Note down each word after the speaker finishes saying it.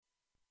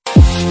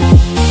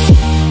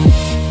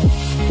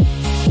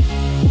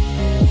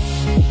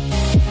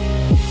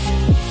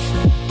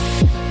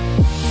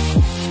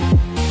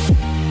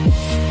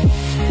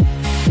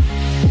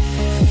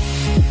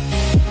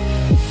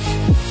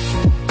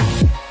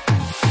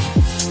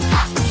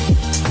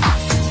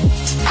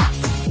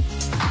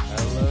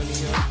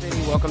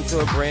to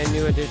a brand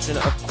new edition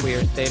of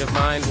Queer State of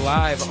Mind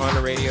live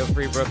on Radio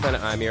Free Brooklyn.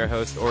 I'm your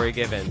host, Ori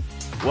Given.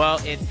 Well,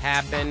 it's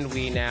happened.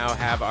 We now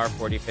have our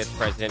 45th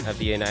President of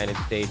the United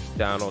States,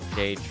 Donald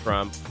J.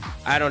 Trump.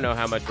 I don't know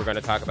how much we're going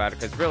to talk about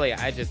it because really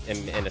I just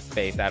am in a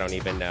space I don't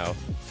even know.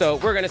 So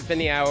we're going to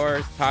spend the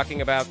hours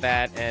talking about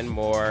that and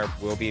more.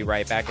 We'll be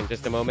right back in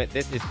just a moment.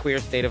 This is Queer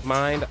State of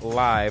Mind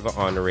live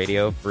on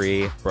Radio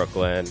Free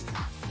Brooklyn.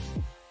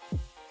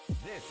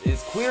 This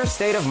is Queer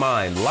State of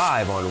Mind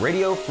live on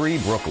Radio Free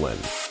Brooklyn,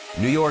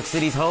 New York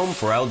City's home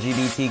for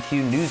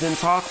LGBTQ news and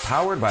talk,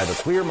 powered by the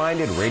Queer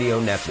Minded Radio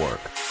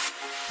Network.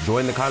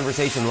 Join the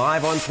conversation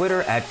live on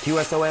Twitter at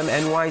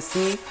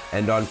QSOMNYC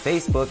and on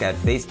Facebook at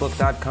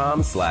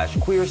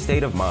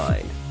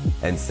facebook.com/queerstateofmind.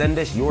 And send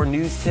us your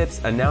news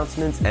tips,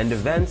 announcements, and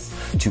events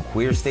to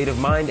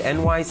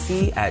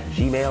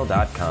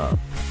queerstateofmindnyc@gmail.com.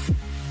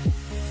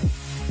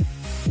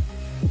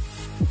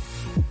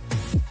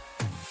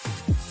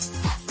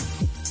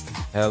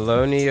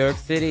 Hello, New York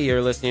City.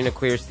 You're listening to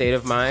Queer State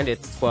of Mind.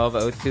 It's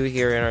 12:02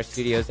 here in our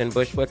studios in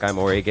Bushwick. I'm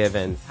Ori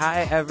Givens.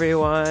 Hi,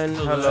 everyone.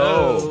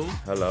 Hello.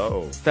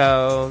 Hello.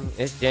 So,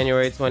 it's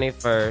January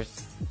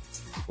 21st,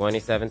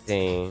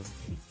 2017.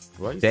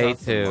 Day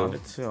 2.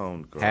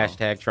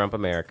 Hashtag Trump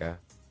America.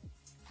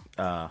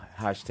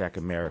 Hashtag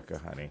America,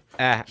 honey.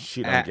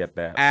 She don't get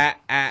that.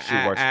 She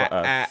works for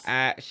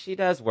us. She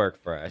does work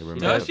for us.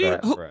 Does she?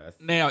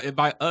 Now, if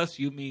by us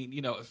you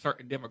mean, a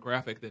certain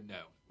demographic, then no.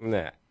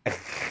 Nah.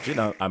 She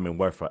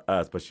work for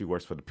us, but she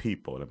works for the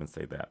people. Let me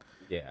say that.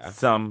 Yeah.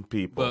 Some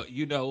people. But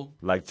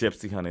like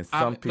Gypsy, honey.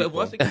 Some people. But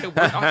once again,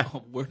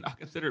 we're not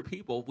considered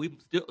people.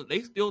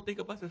 They still think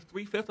of us as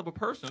 3/5 of a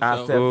person.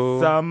 I said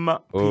some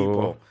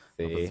people.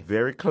 See. I was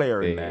very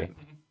clear in that.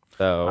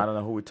 So I don't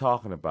know who we're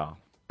talking about.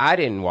 I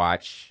didn't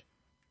watch.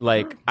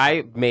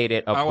 I made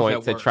it a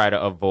point to try to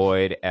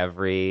avoid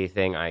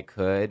everything I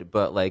could,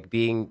 but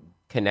being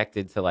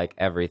connected to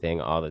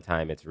everything all the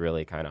time, it's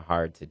really kind of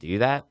hard to do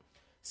that.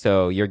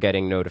 So you're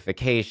getting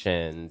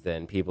notifications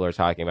and people are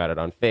talking about it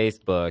on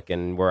Facebook,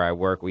 and where I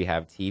work, we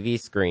have TV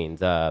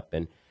screens up,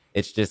 and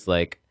it's just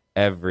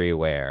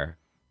everywhere,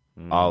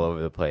 all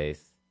over the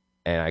place.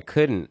 And I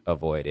couldn't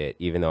avoid it,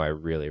 even though I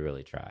really,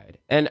 really tried.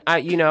 And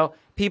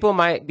people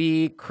might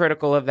be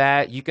critical of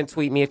that. You can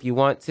tweet me if you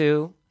want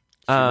to.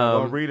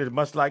 Don't read it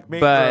much like me,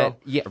 but girl.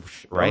 Yeah,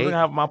 right. I don't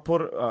have my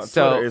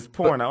Twitter is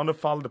porn. I only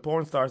follow the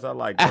porn stars I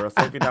like, girl.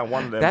 So if you're not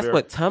one of them, that's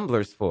what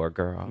Tumblr's for,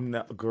 girl.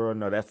 No, girl,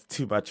 no, that's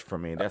too much for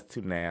me. That's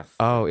too nasty.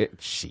 Oh,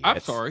 shit. I'm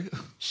sorry.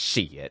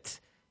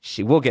 Shit.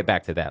 We'll get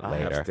back to that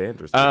later. I have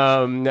standards.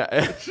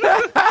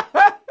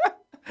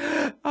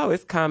 Oh,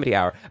 it's comedy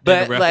hour,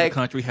 but the rest of the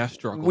country has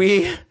struggles.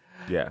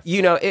 Yes.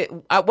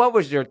 What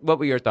were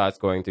your thoughts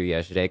going through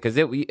yesterday? Because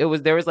it was it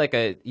was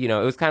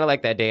kind of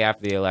like that day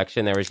after the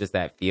election. There was just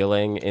that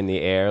feeling in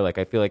the air.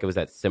 I feel like it was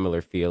that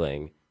similar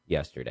feeling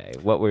yesterday.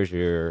 What was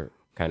your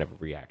kind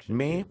of reaction?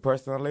 Me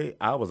personally,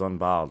 I was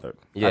unbothered.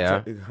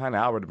 Yeah,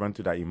 I would run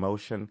through that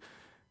emotion.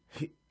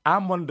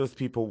 I'm one of those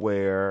people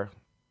where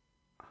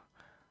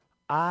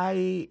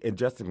and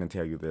Justin can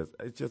tell you this.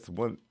 It's just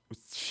one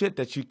shit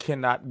that you do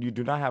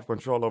not have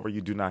control over.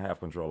 You do not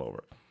have control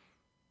over.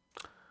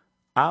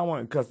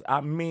 Because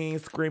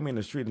screaming in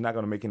the street is not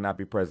going to make him not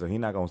be president. He's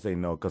not going to say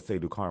no because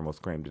Seydou Carmo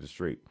screamed in the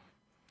street.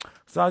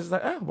 So I was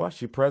just like,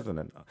 she's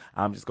president.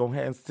 I'm just going to go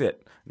ahead and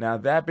sit. Now,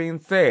 that being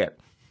said,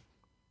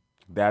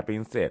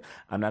 I'm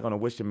not going to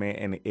wish a man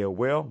any ill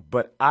will,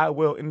 but I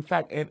will, in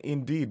fact, and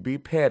indeed, be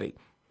petty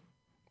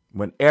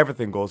when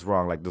everything goes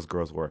wrong like this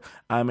girl's were.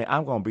 I'm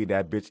going to be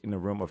that bitch in the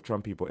room of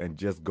Trump people and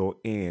just go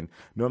in.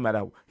 No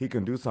matter, he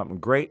can do something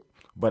great,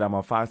 but I'm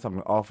going to find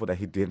something awful that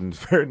he did in the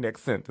very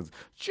next sentence.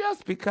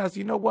 Just because,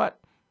 you know what?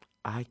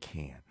 I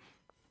can.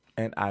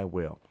 And I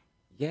will.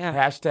 Yeah.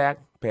 Hashtag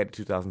Petty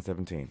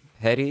 2017.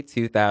 Petty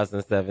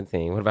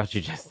 2017. What about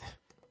you, Justin?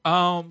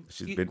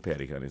 She's been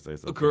petty, honey. Say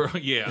something. Girl,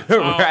 yeah.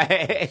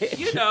 Right.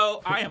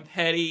 I am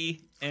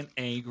petty and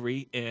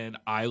angry, and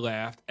I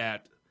laughed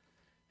at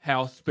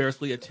how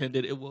sparsely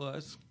attended it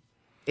was.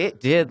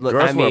 It did look.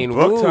 Girls were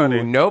booked,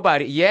 honey.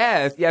 Nobody.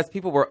 Yes,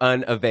 people were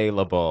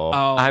unavailable.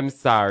 I'm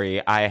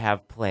sorry. I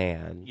have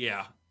plans.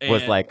 Yeah,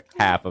 was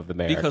half of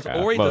America because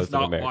Ori does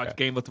not America. watch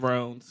Game of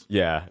Thrones.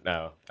 Yeah,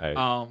 no.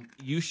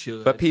 You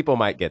should. But people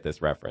might get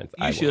this reference.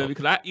 You should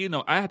because I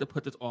had to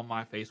put this on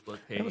my Facebook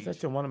page. That was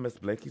actually one of Miss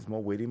Blakey's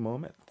more witty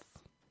moments.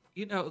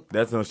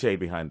 There's no shade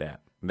behind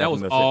that. That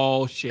was no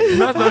all shade.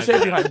 There's no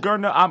shade behind it. Girl,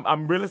 no,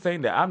 I'm really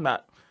saying that. I'm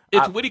not.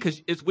 It's witty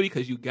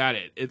because you got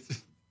it.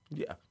 It's.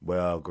 Yeah.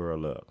 Well, girl,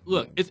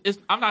 look. It's.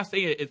 I'm not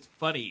saying it's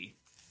funny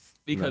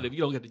because if you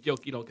don't get the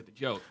joke, you don't get the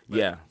joke.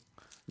 Yeah.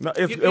 No,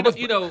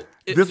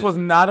 this was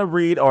not a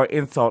read or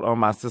insult on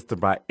my sister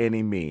by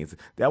any means.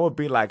 That would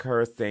be like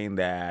her saying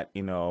that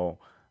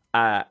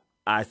I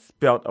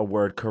spelt a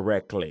word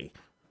correctly,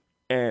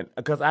 and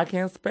because I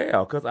can't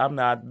spell, because I'm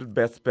not the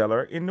best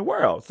speller in the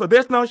world. So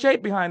there's no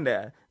shade behind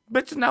that.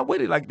 Bitch is not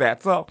witty like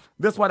that. So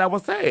that's what I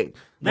was saying.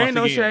 There ain't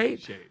no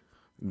shade. Shade.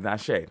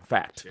 Not shade.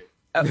 Fact. Shade.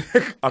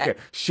 Okay,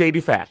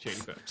 shady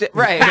facts.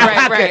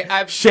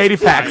 Right. Shady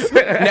facts.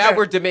 Now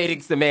we're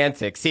debating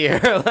semantics here.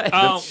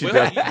 Well,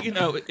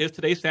 it's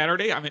today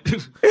Saturday. I mean,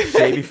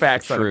 Shady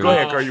facts. True. Go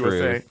ahead, girl. You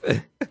were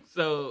saying.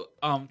 So,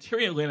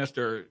 Tyrion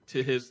Lannister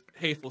to his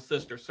hateful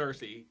sister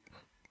Cersei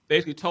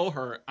basically told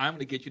her, "I'm going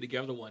to get you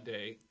together one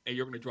day, and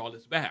you're going to draw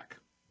this back."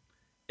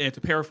 And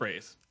to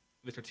paraphrase,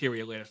 Mr.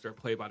 Tyrion Lannister,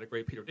 played by the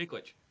great Peter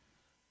Dinklage,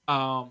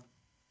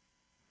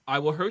 "I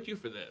will hurt you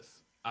for this.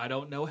 I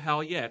don't know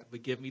how yet,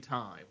 but give me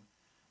time.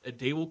 A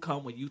day will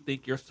come when you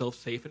think yourself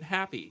safe and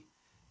happy,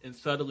 and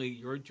suddenly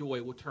your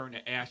joy will turn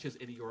to ashes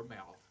into your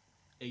mouth,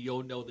 and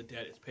you'll know the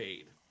debt is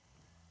paid."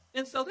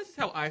 And so this is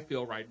how I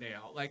feel right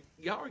now. Like,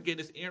 y'all are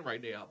getting this in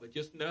right now, but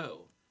just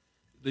know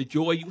the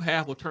joy you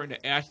have will turn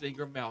to ashes in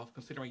your mouth,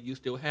 considering you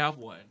still have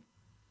one.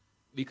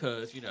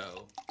 Because,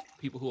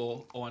 people who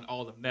are on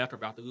all the meth are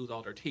about to lose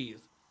all their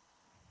teeth.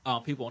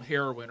 People on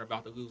heroin are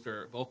about to lose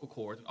their vocal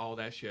cords and all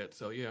that shit.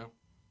 So, yeah.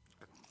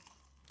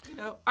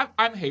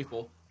 I'm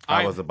hateful.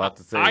 I was about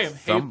to say, I am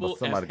hateful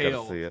somebody as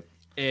hell. got to see it.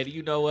 And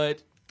you know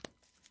what?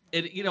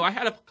 I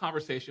had a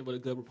conversation with a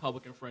good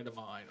Republican friend of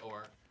mine,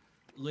 or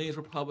leans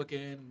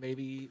Republican,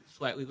 maybe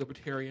slightly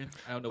libertarian.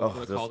 I don't know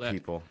what to call that.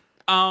 People.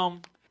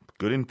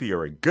 Good in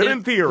theory. Great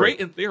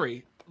in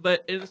theory.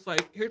 But it's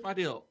like, here's my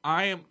deal.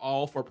 I am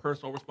all for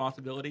personal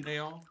responsibility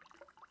now,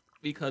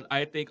 because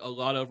I think a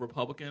lot of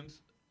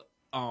Republicans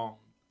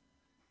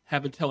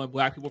have been telling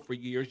black people for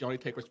years, y'all need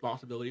to take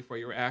responsibility for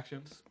your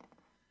actions.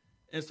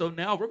 And so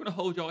now we're going to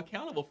hold y'all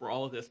accountable for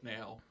all of this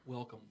now.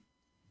 Welcome.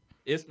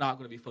 It's not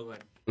going to be fun.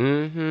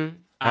 Mm-hmm.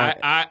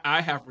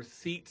 I have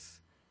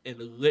receipts and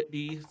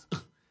litanies.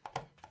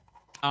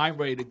 I'm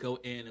ready to go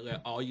in and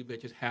let all you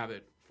bitches have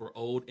it for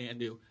old and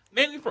new.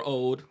 Mainly for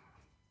old.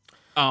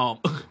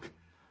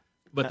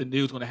 But the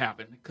new's going to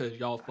happen because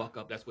y'all fuck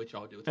up. That's what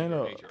y'all do. It's in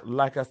your nature.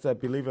 Like I said,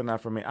 believe it or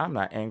not, for me, I'm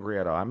not angry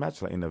at all. I'm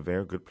actually in a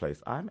very good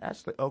place. I'm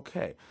actually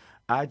okay.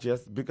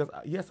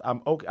 Yes,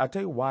 I'm okay. I'll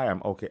tell you why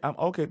I'm okay. I'm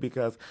okay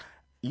because,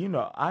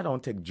 I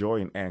don't take joy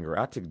in anger.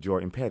 I take joy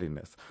in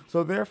pettiness.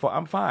 So therefore,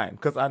 I'm fine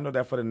because I know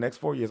that for the next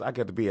 4 years, I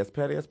get to be as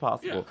petty as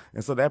possible. Yeah.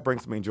 And so that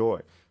brings me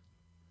joy.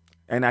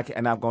 And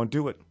I'm going to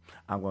do it.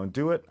 I'm going to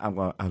do it. I'm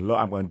going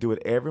to do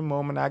it every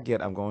moment I get.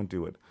 I'm going to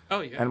do it.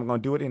 Oh, yeah. And I'm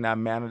going to do it in a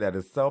manner that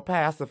is so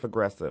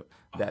passive-aggressive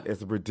that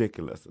it's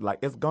ridiculous. Like,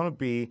 it's going to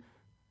be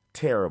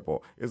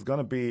terrible. It's going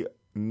to be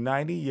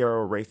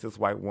 90-year-old racist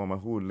white woman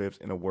who lives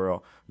in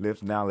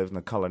in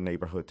a colored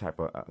neighborhood type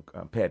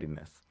of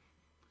pettiness.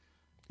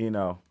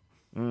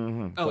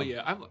 Mm-hmm. Oh,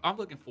 yeah. I'm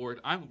looking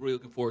forward. I'm really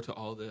looking forward to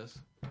all this.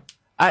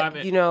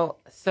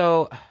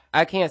 So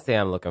I can't say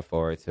I'm looking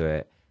forward to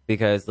it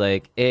because,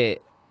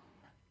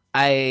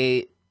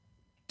 I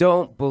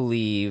don't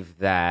believe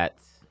that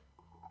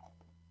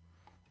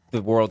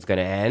the world's going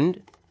to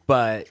end,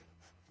 but,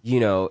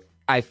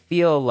 I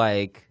feel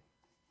like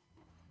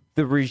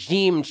the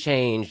regime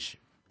change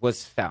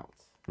was felt.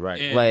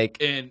 Right.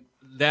 And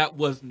that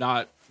was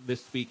not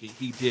misspeaking.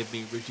 He did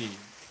mean regime.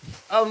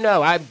 Oh,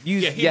 no, I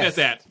used meant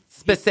that.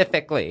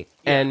 Specifically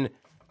and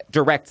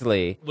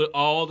directly. With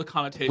all the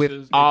connotations.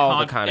 With all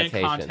the connotations.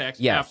 And context,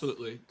 yes.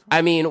 Absolutely.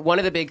 I mean, one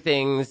of the big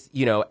things,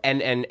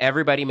 and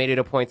everybody made it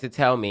a point to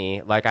tell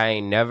me, I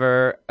ain't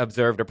never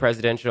observed a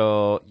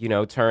presidential,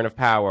 turn of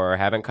power, or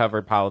haven't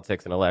covered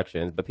politics and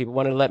elections, but people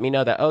wanted to let me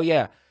know that,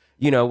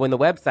 when the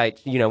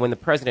website, when the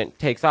president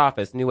takes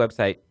office, new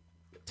website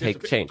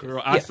changes.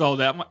 Girl, I saw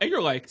that. And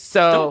you're like,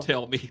 don't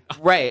tell me.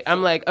 Right.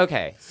 I'm like,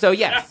 okay. So,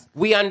 yes,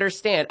 we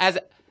understand. As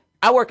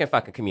I work in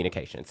fucking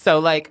communications.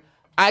 So,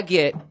 I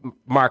get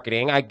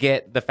marketing. I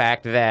get the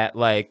fact that,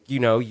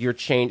 you're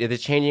changing, the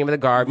changing of the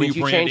guard means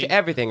you change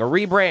everything. A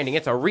rebranding.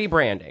 It's a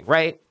rebranding,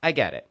 right? I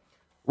get it.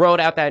 Rolled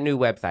out that new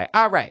website.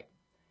 All right.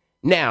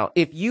 Now,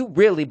 if you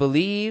really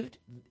believed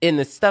in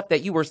the stuff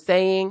that you were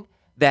saying,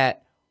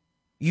 that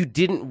you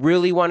didn't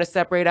really want to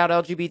separate out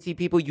LGBT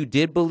people, you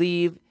did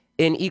believe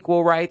in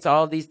equal rights,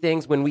 all of these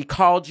things, when we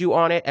called you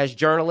on it as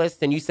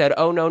journalists and you said,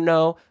 oh,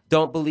 no,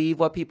 don't believe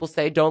what people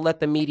say, don't let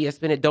the media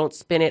spin it, don't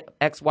spin it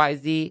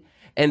XYZ,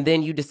 and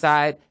then you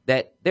decide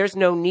that there's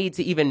no need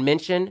to even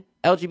mention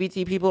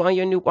LGBT people on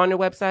your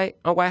website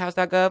on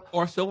whitehouse.gov.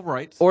 Or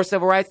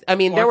civil rights. I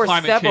mean, there were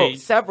change.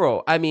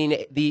 several. I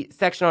mean, the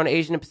section on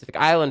Asian and Pacific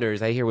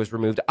Islanders, I hear, was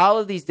removed. All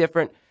of these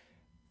different,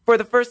 for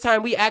the first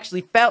time, we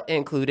actually felt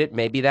included.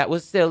 Maybe that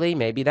was silly.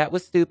 Maybe that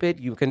was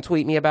stupid. You can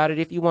tweet me about it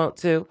if you want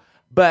to.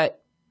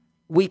 But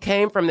we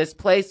came from this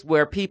place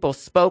where people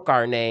spoke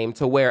our name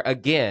to where,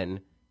 again,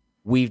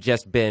 we've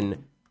just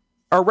been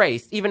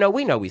erased, even though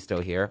we know we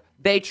still here.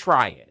 They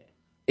trying it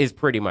is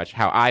pretty much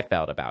how I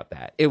felt about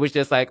that. It was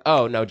just like,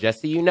 oh, no,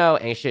 just so you know,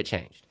 ain't shit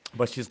changed.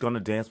 But she's going to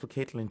dance with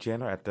Caitlyn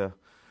Jenner at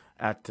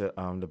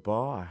the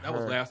ball. That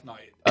was last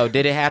night. Oh,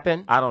 did it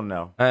happen? I don't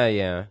know.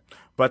 Yeah.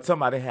 But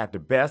somebody had the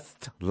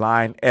best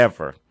line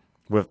ever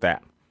with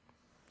that.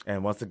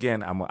 And once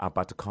again, I'm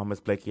about to call Miss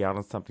Blakey out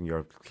on something.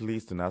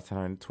 Please do not send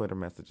her any Twitter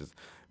messages.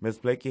 Miss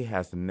Blakey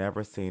has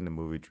never seen the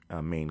movie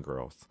Mean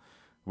Girls,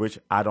 which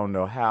I don't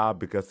know how,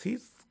 because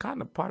he's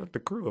kind of part of the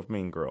crew of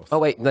Mean Girls. Oh,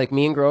 wait, like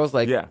Mean Girls?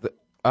 Yeah.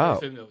 Oh,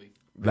 personally.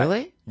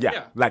 really?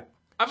 Yeah. Like,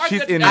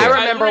 she's in I there.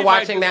 remember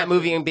watching that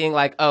movie and being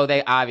like, "Oh,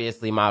 they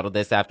obviously modeled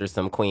this after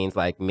some queens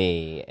like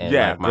me." And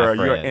Yeah, like my girl,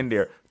 friends. you're in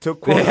there. To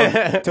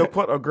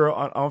quote a girl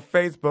on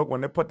Facebook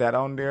when they put that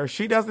on there,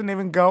 she doesn't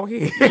even go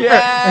here.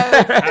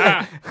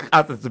 Yeah,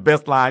 I said it's the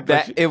best line.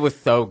 it was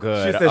so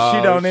good. She said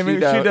she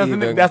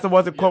doesn't. That's the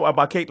what's the quote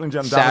about Caitlyn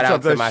Jenner. Shout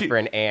out to my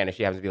friend Ann, if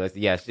she happens to be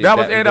listening. Yes,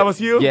 that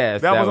was you.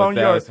 Yes, that was on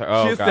yours.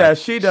 She said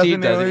she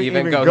doesn't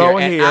even go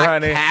here,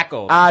 honey. I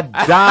cackled. I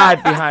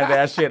died behind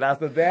that shit. I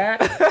said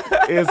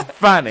that is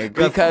funny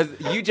because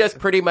you just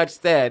pretty much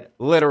said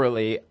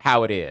literally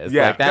how it is.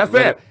 Yeah, like that's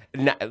it.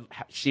 No,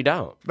 she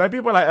don't. Like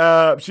people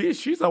are like,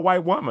 she's a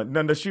white woman.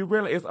 No, she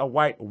really is a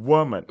white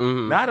woman,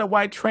 not a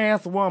white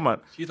trans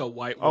woman. She's a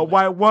white woman. A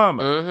white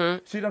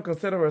woman. She don't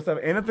consider herself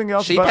anything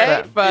else. She but paid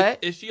that. for it.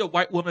 Is she a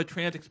white woman of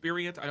trans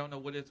experience? I don't know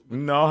what it's.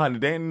 No, honey,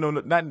 they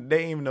ain't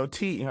even know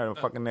T in her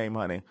fucking name,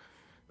 honey.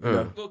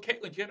 Well,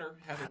 Caitlyn Jenner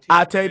has a T.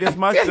 I'll tell you this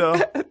much though.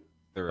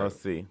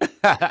 Let's see.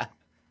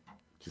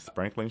 She's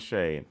sprinkling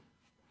shade.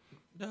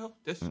 No,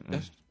 that's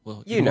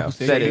well, you know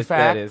that is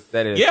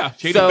yeah,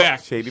 shady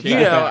back. You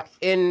know,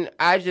 and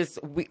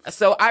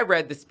so I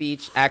read the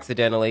speech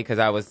accidentally because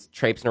I was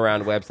traipsing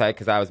around the website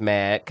because I was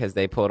mad because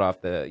they pulled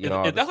off the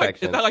is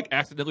that like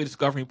accidentally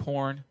discovering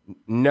porn?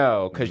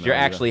 No, because you're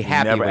actually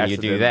happy when you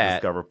do that.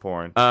 Discover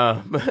porn.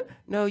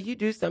 No, you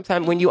do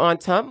sometimes when you on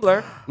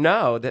Tumblr.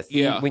 No,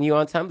 when you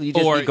on Tumblr, you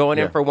just be going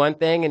in for one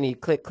thing and you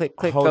click, go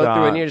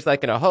through, and you're just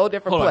like in a whole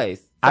different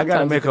place. I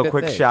gotta make a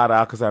quick shout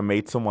out because I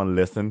made someone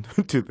listen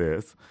to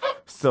this.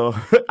 So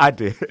I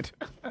did.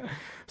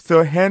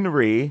 So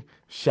Henry,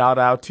 shout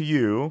out to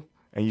you.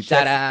 And you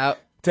shout out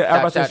to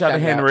everybody. Shout out to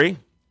Henry.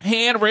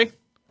 Henry,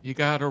 you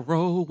gotta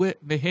roll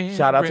with me, Henry.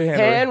 Shout out to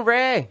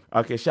Henry.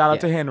 Okay, shout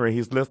out to Henry.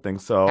 He's listening.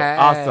 So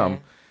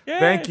awesome. Yay.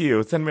 Thank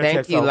you. Send me a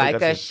text. Thank you.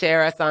 Like us,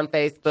 share us on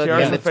Facebook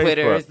and the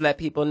Twitters. Let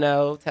people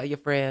know. Tell your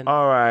friends.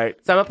 All right.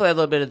 So I'm going to play a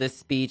little bit of this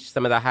speech,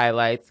 some of the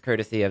highlights,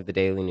 courtesy of the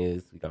Daily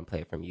News. We're going to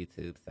play it from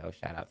YouTube. So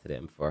shout out to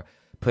them for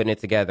putting it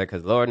together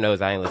because Lord knows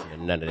I ain't listening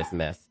to none of this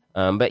mess.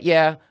 But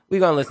yeah, we're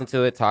going to listen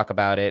to it, talk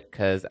about it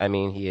because, I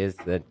mean, he is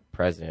the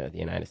president of the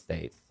United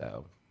States.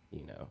 So,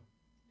 you know.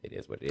 It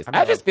is what it is.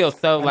 I just feel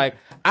so like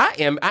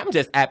I'm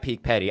just at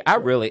peak petty. I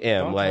really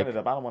am. Don't like turn it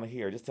up. I don't want to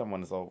hear. Just tell me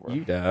when it's over.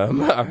 You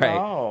dumb. All right.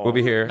 No. We'll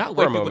be here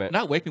for a moment.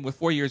 Not wake me with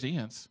 4 years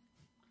ends.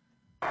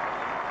 I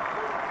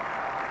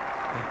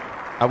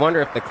wonder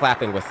if the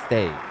clapping was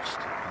staged.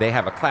 They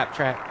have a clap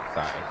track.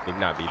 Sorry, did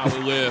not be. I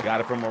will live.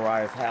 Got it from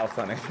Mariah's house,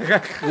 honey.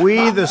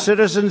 We, the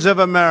citizens of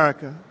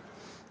America,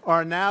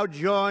 are now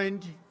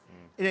joined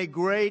in a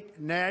great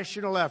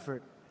national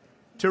effort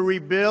to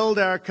rebuild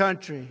our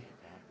country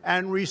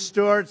and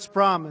restore its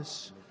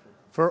promise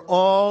for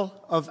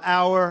all of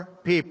our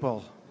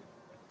people.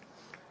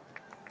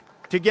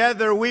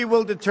 Together, we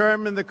will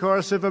determine the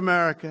course of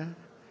America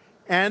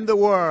and the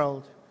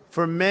world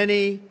for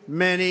many,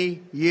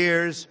 many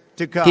years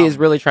to come. He is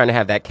really trying to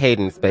have that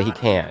cadence, but he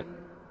can't.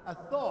 A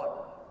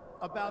thought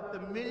about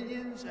the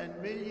millions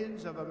and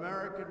millions of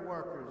American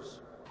workers.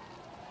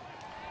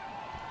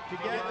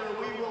 Together,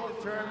 we will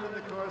determine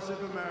the course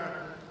of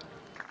America.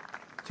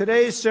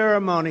 Today's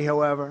ceremony,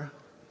 however,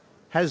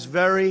 has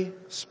very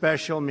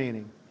special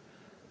meaning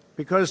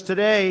because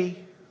today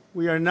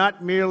we are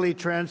not merely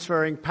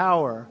transferring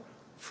power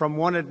from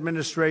one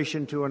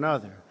administration to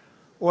another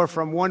or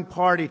from one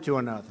party to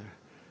another,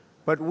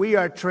 but we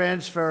are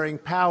transferring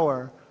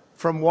power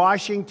from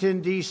Washington,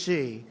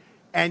 D.C.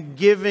 and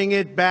giving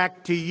it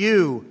back to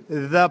you,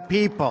 the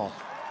people.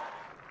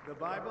 The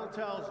Bible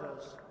tells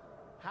us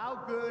how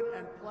good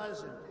and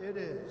pleasant it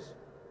is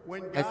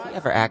when God Has he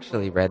ever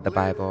actually read the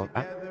Bible?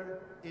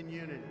 in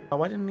unity.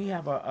 Why didn't he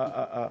have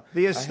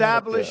The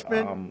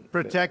establishment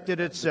protected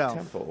itself,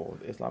 temple,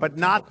 but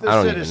not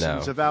the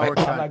citizens of our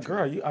country. Like,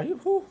 girl,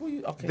 who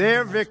you? Okay,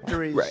 Their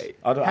victories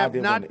have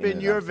not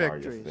been your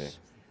victories.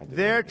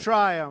 Their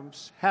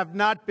triumphs have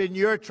not been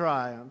your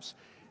triumphs.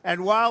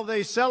 And while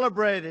they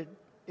celebrated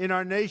in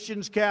our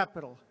nation's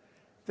capital,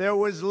 there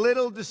was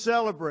little to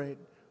celebrate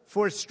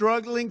for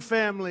struggling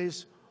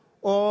families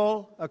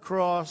all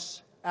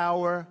across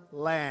our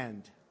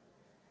land.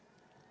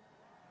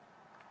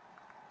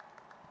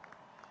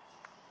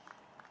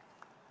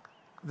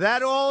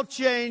 That all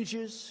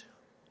changes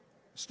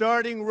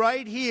starting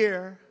right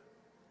here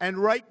and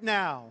right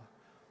now,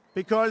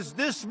 because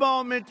this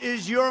moment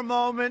is your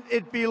moment.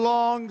 It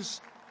belongs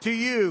to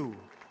you.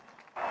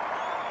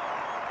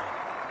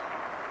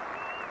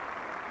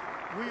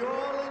 We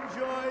all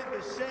enjoy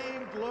the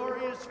same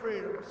glorious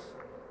freedoms,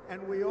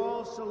 and we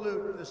all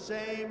salute the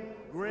same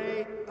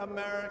great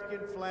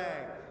American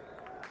flag.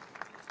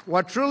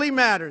 What truly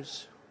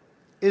matters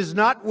is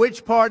not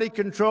which party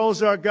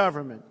controls our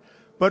government,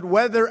 but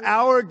whether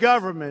our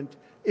government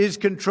is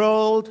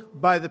controlled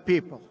by the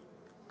people.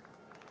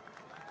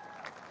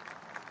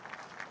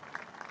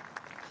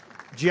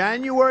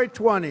 January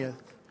 20th,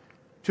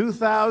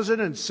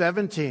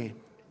 2017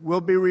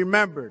 will be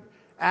remembered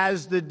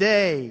as the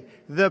day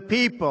the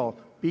people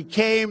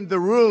became the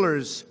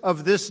rulers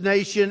of this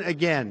nation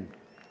again.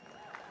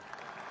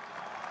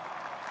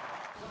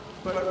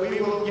 but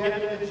we will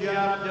get the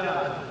job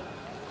done.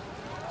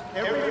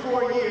 Every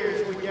 4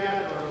 years, we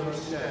gather on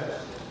these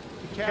steps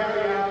to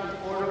carry out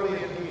the orderly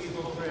and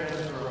peaceful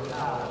transfer of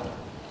power.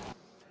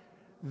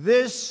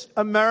 This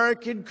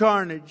American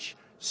carnage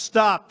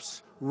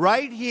stops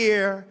right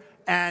here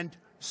and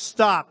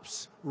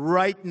stops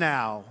right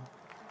now.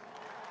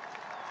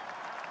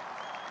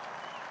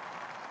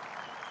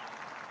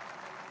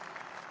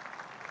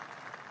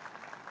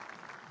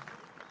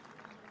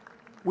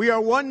 We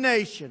are one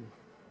nation,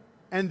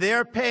 and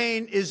their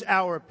pain is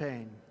our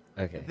pain.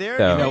 Okay.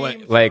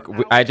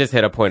 So, I just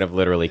hit a point of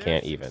literally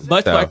can't even.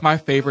 Much like my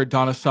favorite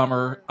Donna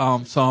Summer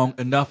song,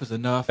 "Enough Is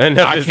Enough."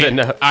 Enough is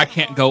enough. I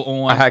can't go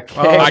on. I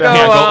can't go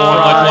on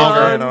much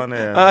longer. On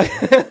there.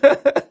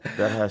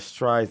 That has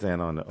Streisand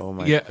on it. Oh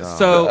my god.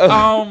 So,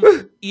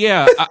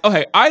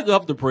 okay. I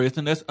love the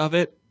brazenness of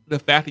it. The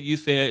fact that you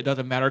said it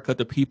doesn't matter because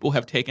the people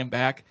have taken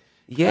back.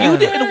 Yeah. You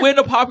didn't win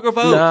the popular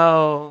vote.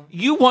 No.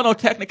 You won on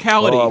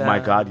technicality. Oh my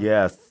god,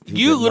 yes.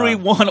 You literally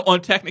won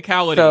on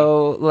technicality.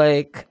 So,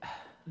 like,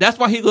 that's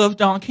why he loves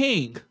Don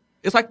King.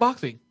 It's like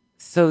boxing.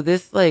 so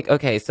this, like,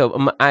 okay,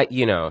 so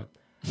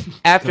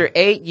after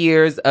 8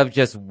 years of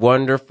just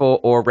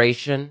wonderful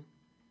oration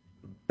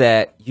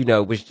that,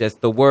 was just,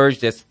 the words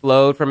just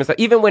flowed from his,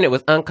 even when it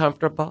was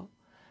uncomfortable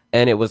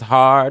and it was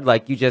hard,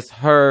 like, you just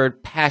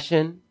heard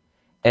passion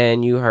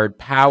and you heard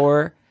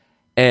power,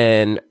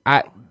 and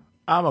I'm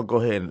gonna go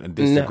ahead and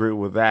disagree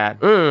with that.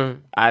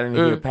 I didn't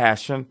hear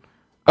passion.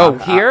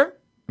 Here?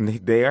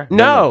 There?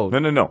 No.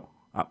 No.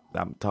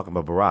 I'm talking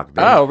about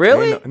Barack.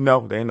 Really?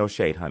 There ain't no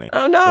shade, honey.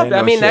 Oh, no.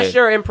 I mean, that's shade.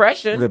 your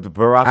impression.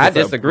 Barack I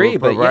disagree,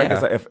 but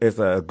Barack is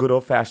a good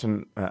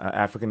old-fashioned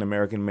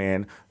African-American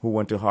man who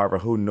went to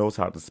Harvard, who knows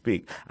how to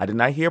speak. I did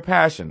not hear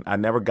passion. I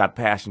never got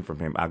passion from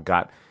him. I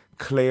got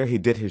clear. He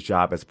did his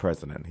job as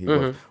president. He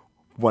was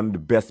one of the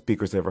best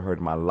speakers I ever heard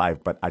in my life,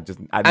 but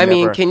I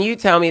mean, can you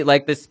tell me,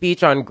 like, the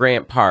speech on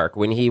Grant Park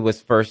when he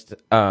was first,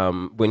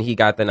 when he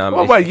got the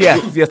nomination? Well,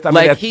 yes. I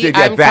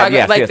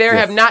mean, there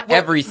have not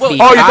every speech,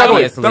 you're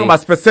obviously. talking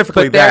about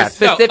specifically but there are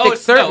specific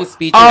certain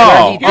speeches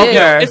where he did.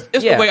 Okay.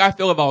 It's the way I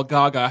feel about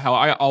Gaga, how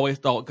I always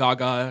thought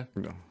Gaga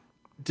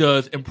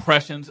does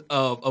impressions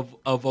of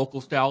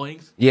vocal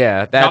stylings.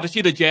 Yeah. Now that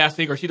she's a jazz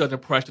singer, she does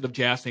impressions of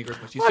jazz singers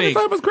when she sings. I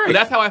thought it was great. But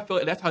that's how I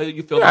feel. That's how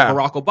you feel about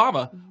Barack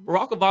Obama.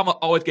 Barack Obama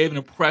always gave an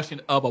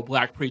impression of a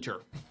black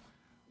preacher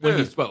when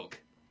he spoke.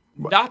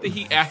 Not that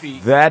he actually.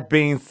 That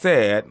being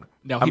said,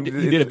 no, he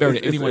did it better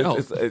than anyone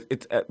else.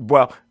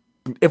 Well,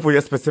 if we're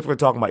specifically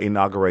talking about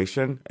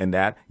inauguration and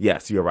that,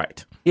 yes, you're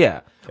right.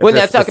 Yeah. When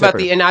I talk about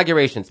the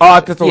inauguration speech. Oh,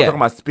 I just we're talking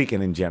about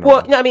speaking in general.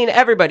 Well, I mean,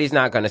 everybody's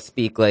not going to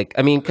speak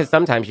because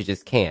sometimes you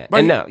just can't.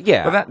 But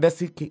But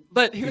that's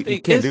But here's the thing: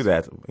 you can't do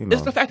that.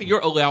 It's the fact that you're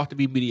allowed to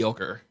be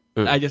mediocre.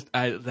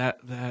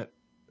 That.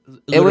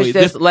 It was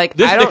just I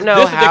don't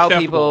know how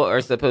people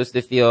are supposed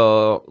to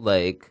feel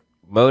like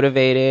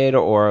motivated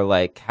or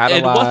like catalyzed.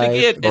 And once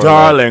again,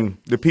 darling,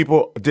 the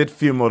people did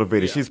feel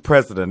motivated. She's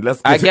president.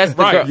 I guess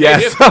right.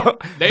 Yes.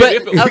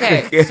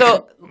 Okay,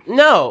 so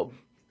no.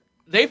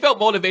 They felt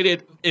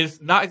motivated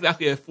is not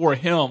exactly for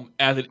him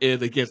as it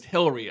is against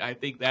Hillary. I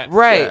think that's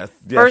right. Yes.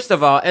 First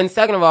of all, and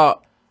second of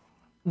all,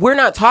 we're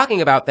not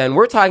talking about then.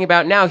 We're talking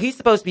about now. He's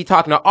supposed to be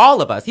talking to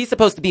all of us. He's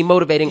supposed to be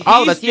motivating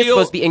all of us. He's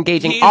supposed to be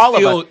engaging all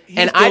of us.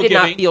 And I did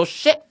not feel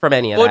shit from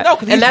any of that. No,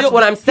 and that's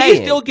what I'm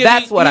saying.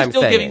 That's what I'm saying. He's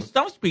still giving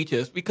some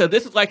speeches because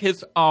this is like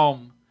his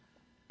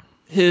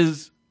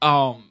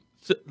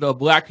the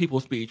black people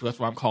speech. That's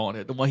what I'm calling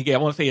it. The one he gave. I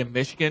want to say in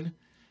Michigan.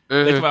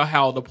 It's about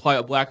how the plight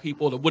of black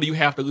people. What do you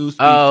have to lose?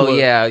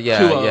 Yeah.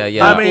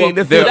 I mean,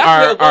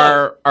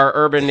 our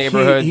urban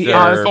neighborhoods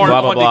are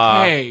blah blah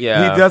blah.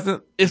 Yeah. He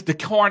doesn't. It's the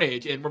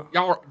carnage, and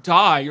y'all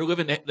die. You're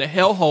living the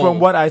hellhole. From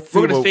what I see,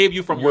 we're going to save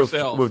you from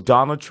yourself. With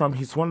Donald Trump,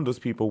 he's one of those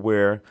people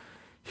where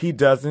he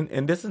doesn't,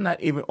 and this is not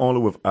even only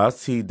with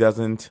us. He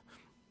doesn't.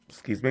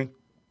 Excuse me.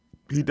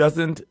 He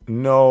doesn't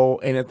know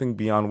anything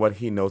beyond what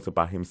he knows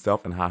about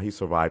himself and how he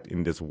survived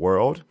in this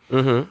world.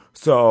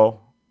 So.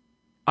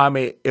 I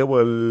mean, it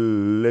will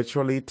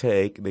literally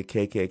take the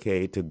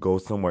KKK to go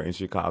somewhere in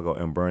Chicago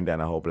and burn down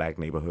a whole black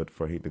neighborhood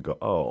for him to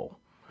go,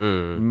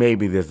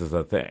 maybe this is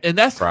a thing. And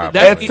that's sad.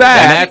 That's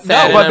sad.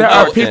 But there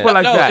are people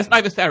like that. It's not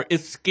even sad.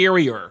 It's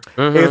scarier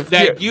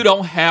that you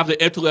don't have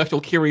the intellectual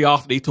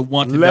curiosity to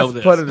want to know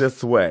this. Let's put it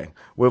this way.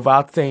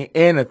 Without saying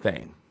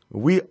anything,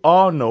 we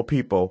all know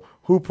people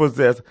who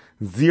possess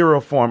zero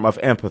form of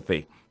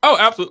empathy. Oh,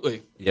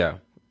 absolutely. Yeah.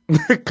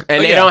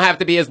 And they don't have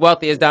to be as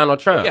wealthy as Donald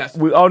Trump. Yes.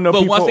 We all know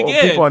people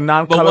are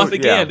non-colored. But once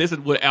again, this is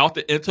without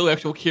the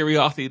intellectual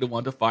curiosity to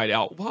want to find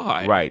out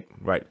why.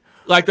 Right.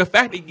 Like the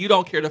fact that you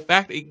don't care, the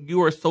fact that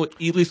you are so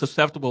easily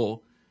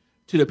susceptible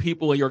to the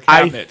people in your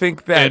cabinet. I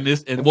think that,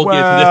 and we'll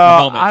get to this in a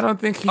moment. I don't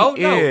think he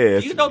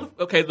is. You know,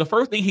 the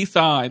first thing he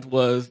signed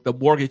was the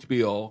mortgage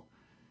bill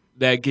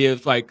that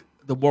gives like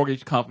the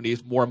mortgage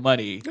companies more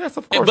money. Yes,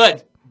 of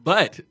course.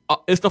 But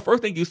it's the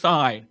first thing you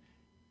sign.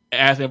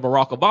 As in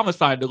Barack Obama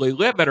signed the Lee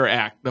Ledbetter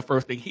Act, the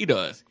first thing he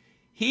does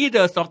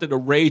something to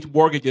raise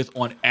mortgages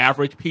on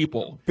average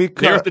people.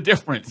 There's the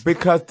difference.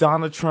 Because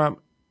Donald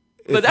Trump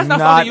But that's not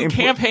something you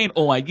campaign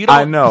on. You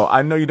don't.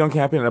 I know you don't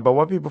campaign on it, but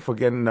what people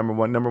forget, number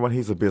one,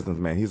 he's a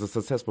businessman. He's a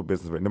successful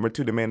businessman. Number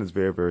two, the man is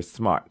very, very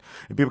smart.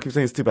 And people keep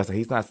saying he's stupid. I say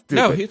he's not stupid.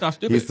 No, he's not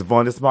stupid. He's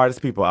one of the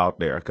smartest people out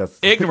there.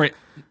 Ignorant.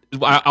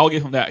 I'll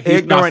give him that. He's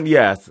ignorant,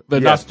 yes.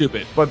 But not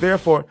stupid. But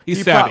therefore,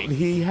 he's savvy.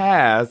 He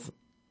has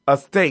a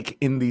stake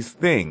in these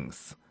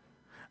things.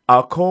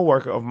 A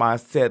co-worker of mine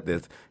said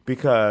this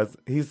because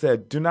he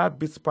said, do not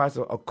be surprised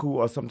at a coup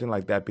or something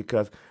like that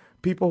because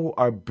people who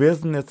are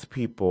business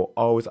people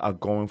always are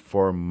going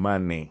for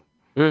money.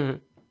 Mm-hmm.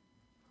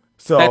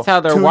 So that's how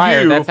they're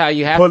wired. That's how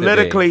you have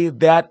politically, to be.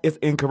 That is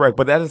incorrect,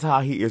 but that is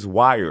how he is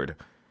wired.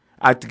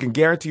 I can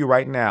guarantee you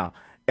right now,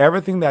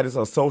 everything that is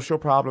a social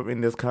problem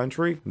in this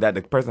country that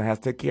the president has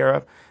to take care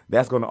of,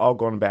 that's going to all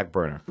go on the back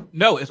burner.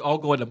 No, it's all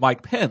going to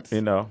Mike Pence,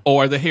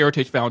 or the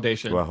Heritage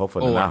Foundation. Well,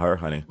 hopefully not her,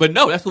 honey. But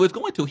no, that's who it's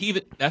going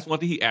to. That's one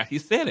thing he actually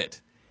said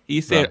it.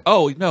 He said,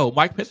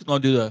 Mike Pence is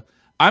going to do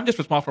I'm just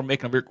responsible for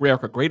making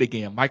America great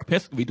again. Mike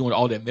Pence will be doing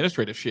all the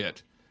administrative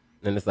shit.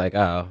 And it's like,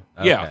 oh,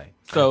 okay. Yeah.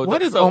 So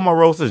what is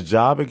Omarosa's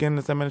job again in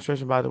this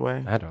administration, by the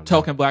way? I don't know.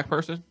 Token black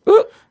person?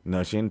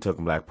 No, she ain't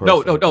token black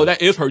person. No,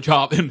 that is her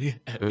job.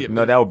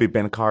 No, that would be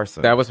Ben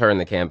Carson. That was her in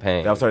the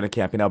campaign. That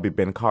would be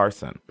Ben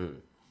Carson.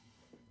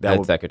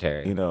 That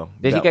secretary.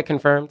 Did he get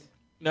confirmed?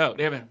 No,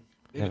 they haven't.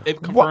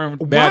 They've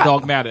confirmed Bad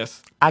Dog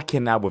Mattis. I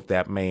cannot with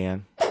that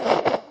man.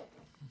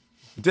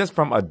 Just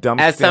from a dumb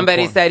As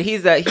somebody said,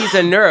 he's a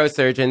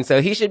neurosurgeon,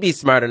 so he should be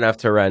smart enough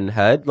to run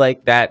HUD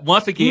like that.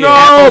 Once again,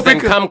 apples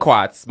and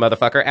kumquats,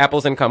 motherfucker.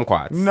 Apples and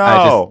kumquats.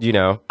 No,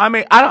 I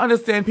mean, I don't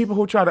understand people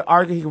who try to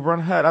argue he can run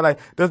HUD. I'm like,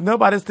 does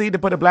nobody see to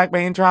put a black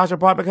man in charge of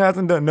public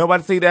housing? Does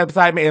nobody see that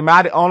beside me? Am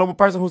I the only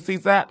person who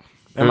sees that?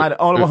 Am I the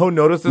only one who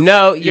notices?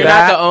 No, you're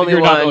not the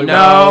only one.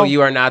 No,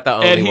 you are not the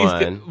only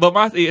one. But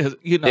my thing is,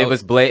 it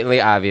was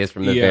blatantly obvious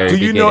from the very Do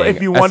beginning. you know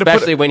if you want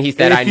especially when he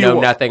said, "I know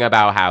nothing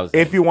about housing."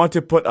 If you want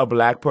to put a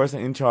black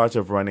person in charge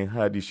of running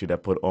HUD, you should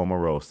have put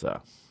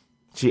Omarosa.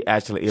 She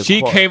actually is.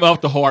 She came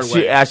up the hard way.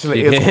 She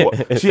actually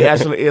is. She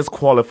actually is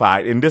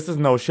qualified, and this is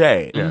no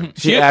shade. Yeah.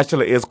 She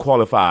actually is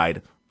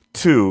qualified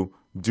to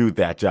do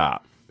that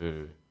job.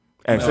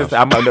 And since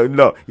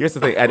here's the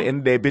thing. At the end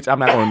of the day, bitch, I'm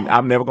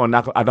never gonna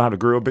knock. I don't have a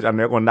girl, bitch. I'm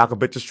never gonna knock a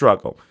bitch to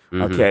struggle.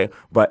 Okay,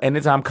 but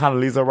anytime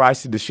Condoleezza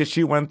Rice, the shit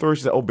she went through,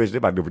 she said, "Oh, bitch, they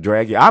about to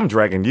drag you. I'm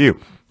dragging you."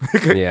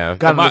 Yeah,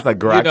 Condoleezza like,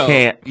 girl, I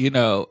can't.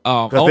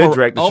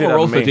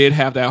 Omarosa did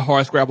have that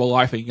hard scrabble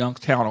life in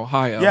Youngstown,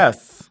 Ohio.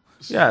 Yes.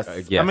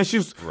 I mean,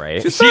 she's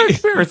right. She's so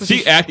experienced.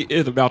 She actually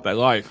is about that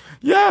life.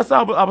 Yes,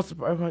 I was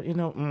surprised.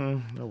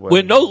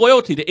 With no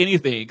loyalty to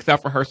anything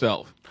except for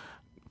herself.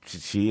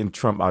 She and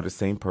Trump are the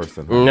same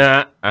person.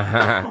 Nah.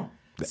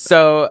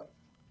 So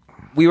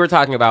we were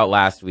talking about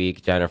last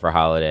week Jennifer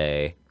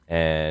Holliday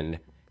and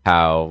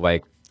how,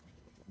 like,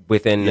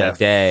 within a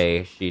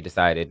day she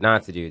decided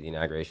not to do the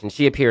inauguration.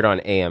 She appeared on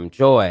AM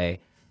Joy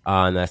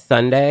on a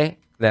Sunday,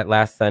 that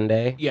last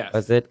Sunday,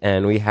 was it?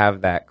 And we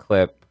have that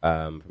clip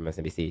from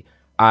MSNBC.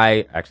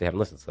 I actually haven't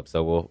listened to the clip,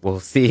 so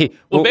we'll see.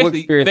 We'll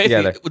experience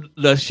together.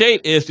 The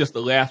shade is just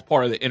the last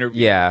part of the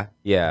interview.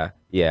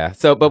 Yeah.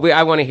 So, but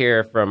I want to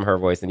hear from her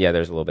voice, and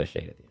there's a little bit of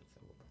shade at the end.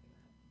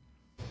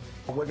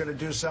 We're going to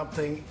do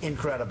something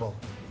incredible.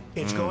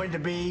 It's going to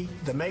be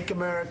the Make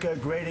America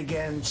Great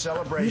Again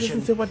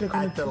celebration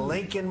at the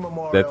Lincoln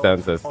Memorial. That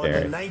sounds so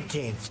scary. On the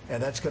 19th,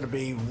 and that's going to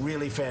be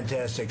really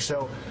fantastic.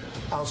 So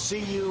I'll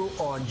see you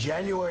on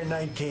January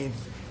 19th,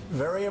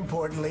 very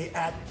importantly,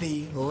 at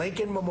the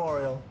Lincoln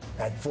Memorial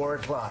at 4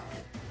 o'clock.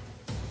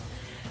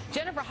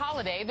 Jennifer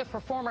Holliday, the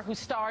performer who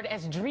starred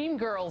as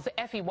Dreamgirls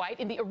Effie White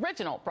in the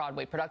original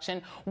Broadway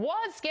production,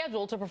 was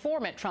scheduled to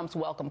perform at Trump's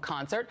welcome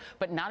concert,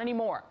 but not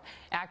anymore.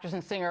 Actress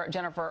and singer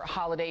Jennifer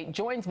Holliday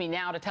joins me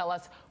now to tell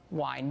us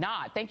why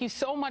not. Thank you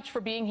so much for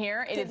being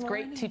here. It is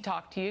great to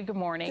talk to you. Good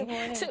morning. Good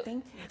morning. Thank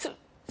you.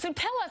 So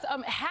tell us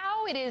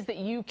how it is that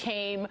you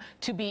came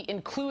to be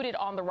included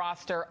on the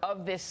roster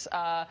of this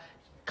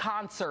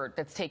concert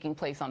that's taking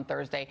place on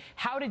Thursday.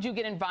 How did you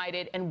get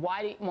invited, and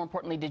why, more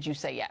importantly, did you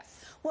say yes?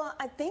 Well,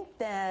 I think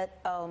that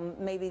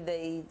maybe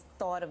they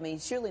thought of me,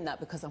 surely not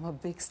because I'm a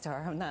big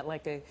star. I'm not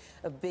like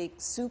a big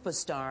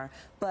superstar,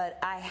 but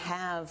I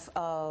have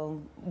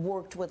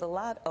worked with a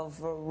lot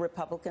of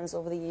Republicans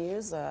over the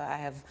years. I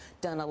have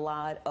done a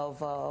lot of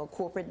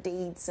corporate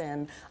dates,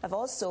 and I've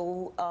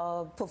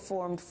also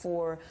performed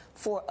for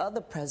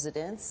other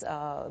presidents,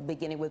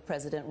 beginning with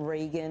President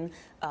Reagan,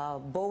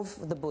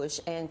 both the Bush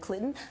and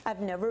Clinton.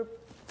 I've never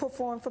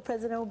performed for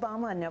President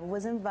Obama. I never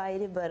was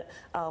invited, but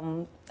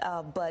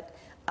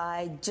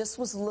I just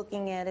was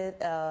looking at it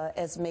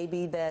as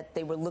maybe that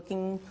they were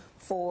looking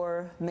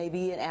for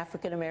maybe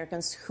African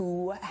Americans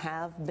who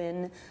have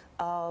been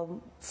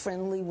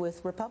friendly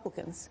with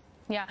Republicans.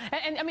 Yeah,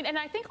 and I mean, and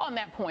I think on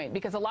that point,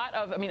 because a lot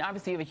of, I mean,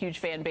 obviously you have a huge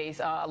fan base.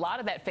 A lot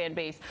of that fan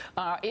base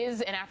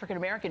is an African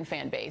American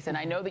fan base, and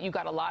I know that you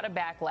got a lot of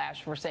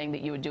backlash for saying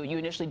that you would do it. You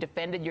initially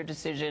defended your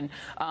decision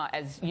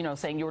as, you know,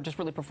 saying you were just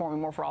really performing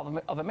more for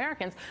all of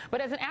Americans. But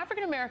as an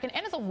African American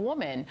and as a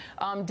woman,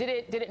 did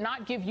it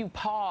not give you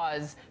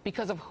pause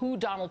because of who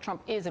Donald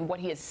Trump is and what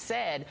he has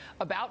said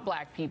about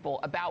black people,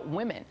 about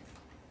women?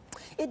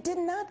 It did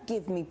not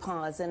give me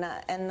pause, and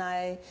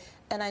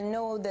I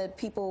know that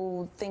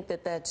people think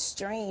that that's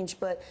strange,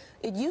 but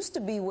it used to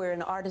be where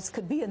an artist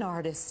could be an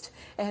artist,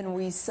 and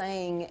we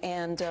sang,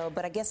 and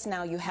but I guess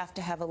now you have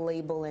to have a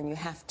label and you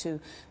have to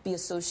be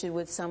associated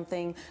with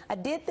something. I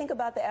did think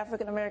about the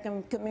African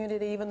American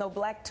community, even though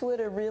Black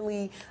Twitter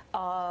really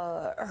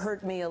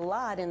hurt me a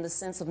lot in the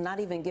sense of not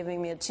even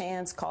giving me a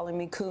chance, calling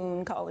me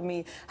coon, calling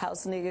me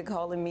house nigga,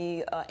 calling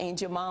me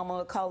angel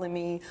mama, calling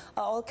me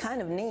all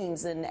kind of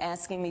names, and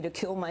asking me to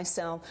kill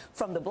myself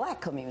from the black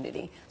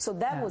community. So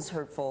that was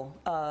hurtful,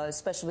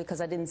 especially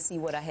because I didn't see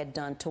what I had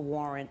done to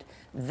warrant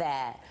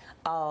that.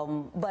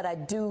 But I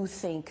do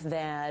think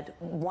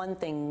that one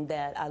thing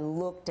that I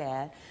looked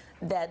at,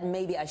 that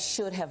maybe I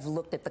should have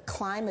looked at the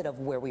climate of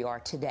where we are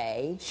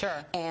today.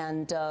 Sure.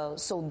 And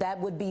so that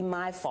would be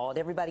my fault.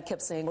 Everybody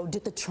kept saying, oh,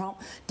 did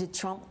Trump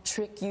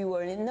trick you?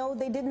 Or no,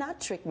 they did not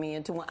trick me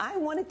into one. I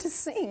wanted to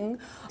sing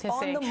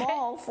on the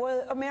Mall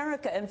for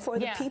America and for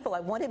the people.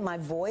 I wanted my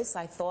voice,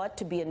 I thought,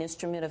 to be an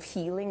instrument of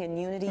healing and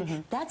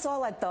unity. That's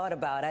all I thought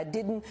about. I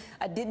didn't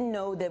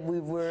know that we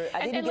were,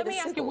 I didn't get a signal. And let me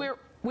ask you, we're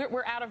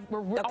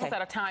almost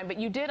out of time, but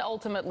you did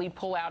ultimately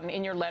pull out, and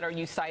in your letter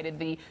you cited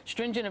the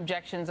stringent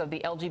objections of the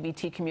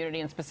LGBT community,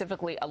 and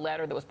specifically a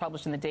letter that was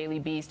published in the Daily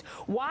Beast.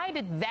 Why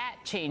did that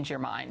change your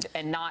mind,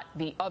 and not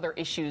the other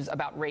issues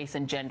about race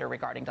and gender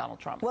regarding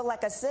Donald Trump? Well,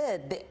 like I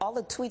said, all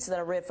the tweets that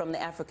I read from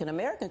the African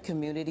American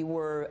community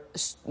were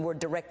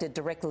directed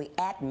directly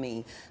at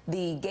me.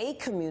 The gay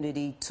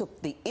community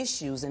took the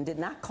issues and did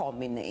not call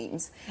me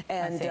names,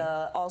 and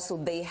also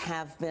they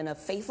have been a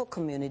faithful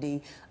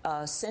community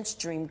since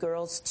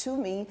Dreamgirls to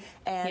me,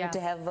 and to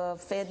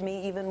have fed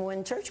me even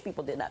when church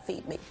people did not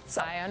feed me.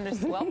 So. I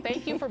understand. Well,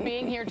 thank you for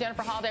being here,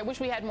 Jennifer Holliday. I wish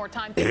we had more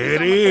time.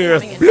 Thank you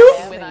so much for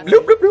coming and with us.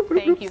 Bloop, bloop, bloop.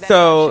 Thank you.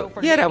 So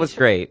yeah, that was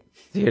great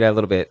to hear that a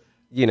little bit.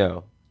 You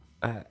know,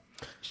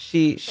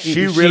 she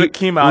really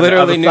came out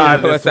literally the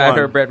other side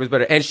knew her bread was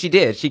butter, and she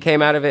did. She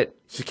came out of it.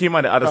 She came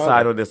on the other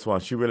side of this one.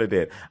 She really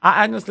did.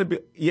 Here's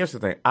the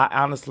thing.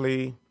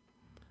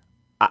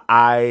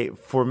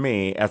 For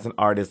me as an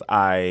artist,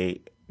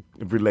 I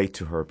relate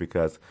to her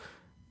because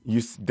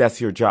that's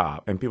your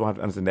job, and people have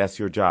to understand that's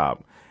your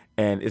job,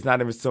 and it's not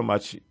even so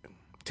much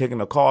taking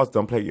the calls.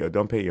 Don't pay your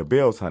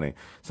bills, honey.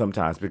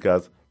 Sometimes,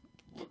 because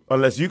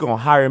unless you're gonna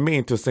hire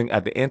me to sing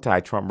at the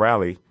anti-Trump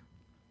rally,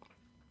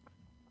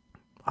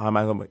 how am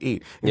I gonna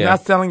eat? You're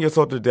not selling your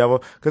soul to the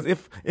devil. Because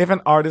if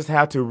an artist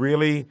had to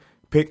really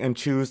pick and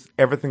choose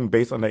everything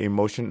based on their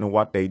emotion and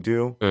what they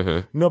do,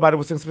 nobody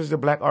would sing, especially the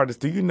black artists.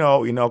 Do you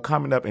know,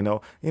 coming up, in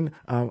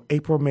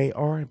April, May,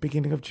 or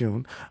beginning of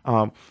June,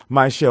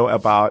 my show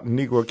about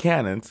Negro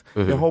canons,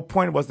 the whole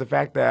point was the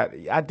fact that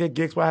I did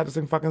gigs where I had to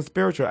sing fucking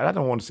spiritual, and I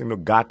don't want to sing no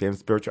goddamn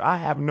spiritual. I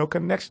have no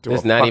connection to it.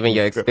 It's not even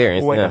your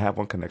experience. Wait, I have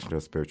one connection to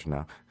a spiritual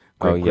now.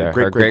 Great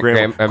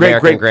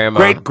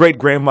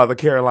grandmother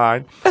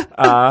Caroline.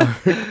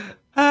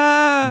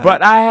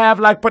 But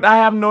I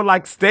have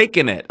no stake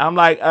in it. I'm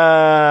like,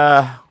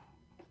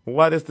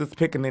 what is this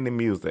picking in the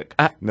music?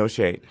 No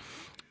shade.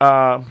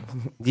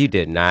 You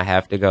did not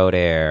have to go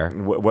there.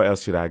 Where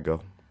else should I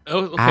go?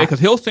 Oh, okay,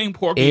 because he'll sing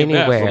Porgy and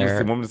Bess.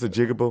 Anywhere. Woman is a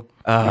jigaboo.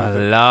 Oh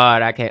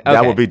Lord, I can't. Okay.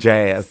 That would be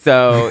jazz.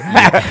 So,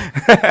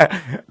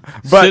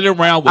 but sit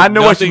around with I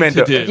know what she meant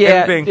to do.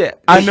 Yeah.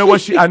 I know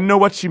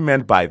what she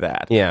meant by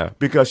that. Yeah,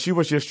 because she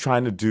was just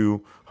trying to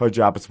do her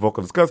job as a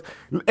vocalist. Because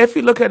if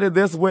you look at it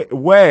this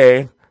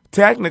way.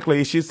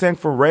 Technically, she sang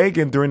for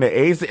Reagan during the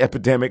AIDS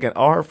epidemic, and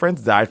all her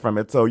friends died from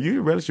it. So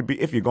you really should be,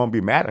 if you're going to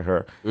be mad at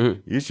her,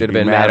 you should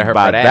be mad at her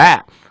about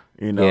that.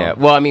 You know? Yeah.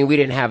 Well, I mean, we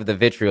didn't have the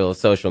vitriol of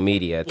social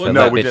media to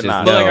no, let we bitches did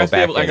not. know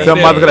back then.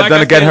 Some mother could have done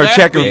to get her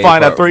check and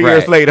find out 3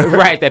 years later.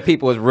 Right, that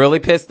people was really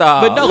pissed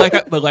off. But no,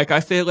 like I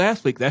said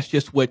last week, that's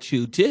just what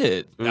you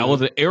did. That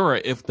was an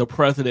error. If the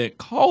president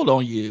called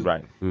on you,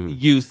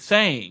 you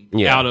sang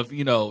out of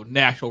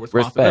national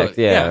responsibility. Respect,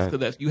 yeah.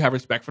 Because you have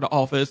respect for the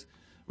office.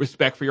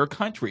 Respect for your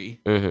country.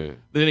 Then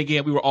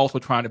again, we were also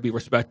trying to be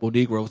respectable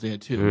Negroes then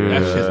too.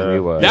 That's just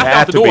that's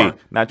out the door.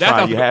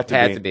 You had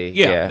to be.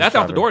 Yeah, that's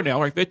out the door now.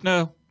 Like, bitch,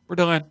 no, we're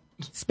done.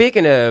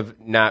 Speaking of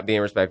not being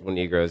respectable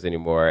Negroes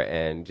anymore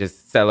and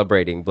just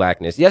celebrating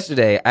blackness,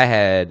 yesterday I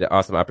had the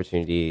awesome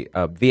opportunity.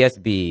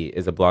 VSB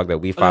is a blog that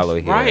we follow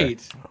here.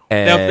 Right.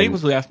 And that was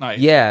famous last night.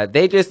 Yeah,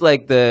 they just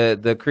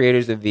the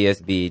creators of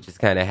VSB just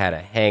kind of had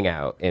a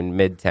hangout in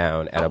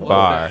Midtown at a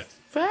bar. That.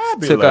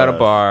 Fabulous. Took out a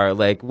bar,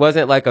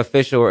 wasn't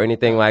official or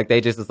anything. They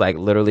just was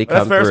literally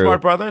come through. That's Very Smart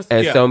Brothers.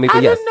 And so many people,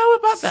 I didn't know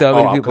about that. So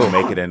many people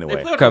make it anyway.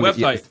 They put it on the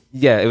website.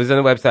 Yeah, it was on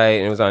the website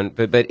and it was on.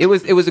 But it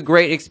was a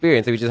great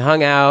experience. We just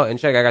hung out and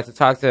I got to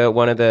talk to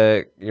one of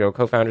the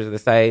co-founders of the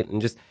site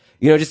and just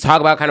just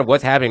talk about kind of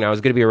what's happening. I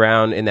was going to be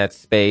around in that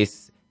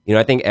space.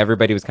 I think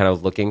everybody was kind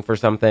of looking for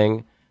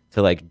something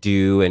to like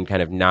do and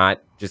kind of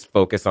not just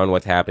focus on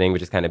what's happening, but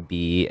just kind of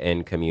be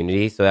in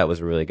community. So that was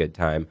a really good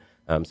time.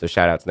 So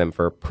shout out to them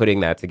for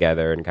putting that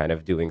together and kind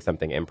of doing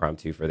something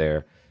impromptu for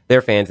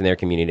their fans and their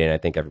community. And I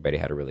think everybody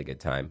had a really good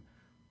time.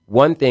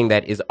 One thing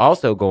that is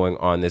also going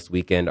on this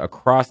weekend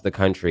across the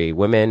country,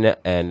 women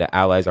and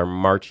allies are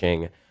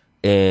marching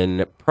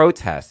in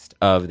protest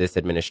of this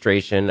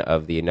administration,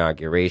 of the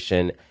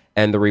inauguration.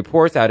 And the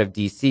reports out of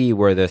D.C.,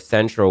 where the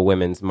Central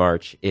Women's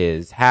March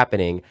is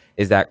happening,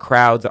 is that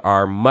crowds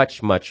are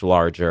much, much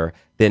larger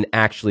than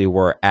actually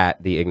were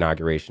at the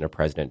inauguration of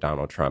President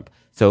Donald Trump.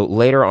 So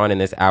later on in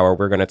this hour,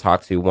 we're going to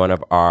talk to one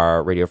of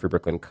our Radio Free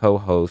Brooklyn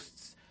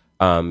co-hosts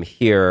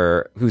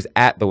here who's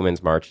at the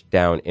Women's March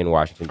down in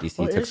Washington,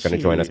 D.C. Tick's going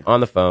to join us on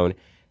the phone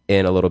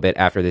in a little bit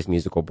after this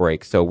musical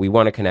break. So we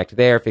want to connect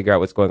there, figure out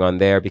what's going on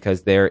there,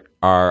 because there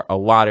are a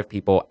lot of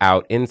people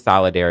out in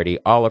solidarity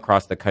all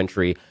across the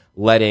country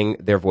letting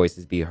their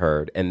voices be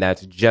heard. And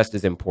that's just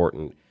as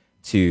important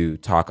to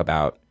talk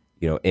about,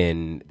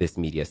 in this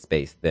media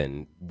space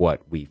than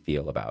what we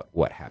feel about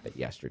what happened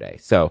yesterday.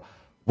 So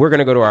we're going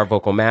to go to our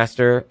vocal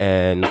master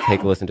and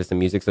take a listen to some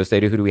music. So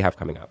Sadie, who do we have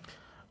coming up?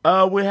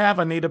 We have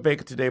Anita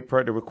Baker today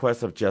per the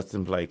request of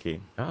Justin Blakey.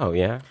 Oh,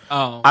 yeah?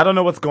 I don't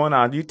know what's going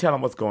on. You tell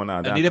him what's going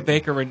on. Anita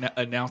Baker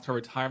announced her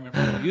retirement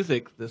from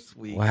music this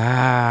week.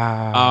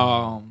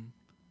 Wow.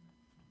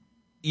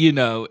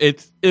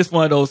 It's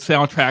one of those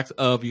soundtracks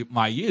of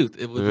my youth.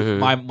 It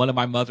was one of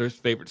my mother's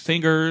favorite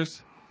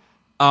singers.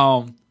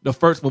 When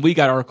we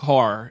got our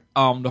car,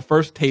 the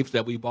first tapes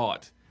that we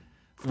bought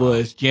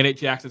was Janet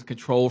Jackson's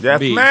Control for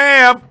Me. Yes,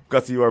 ma'am.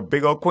 Because you are a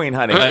big old queen,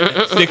 honey.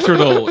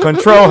 6-year-old.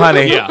 Control,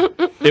 honey. Yeah.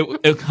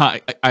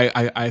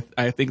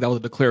 I think that was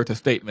a declarative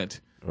statement.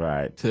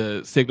 Right.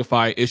 To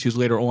signify issues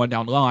later on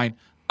down the line.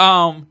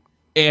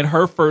 And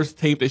her first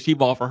tape that she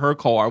bought for her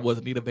car was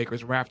Anita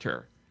Baker's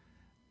Rapture.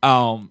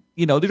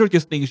 These are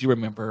just things you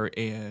remember,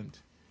 and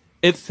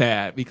it's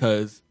sad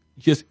because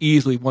just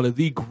easily one of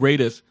the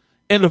greatest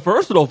and a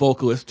versatile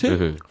vocalist too.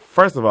 Mm-hmm.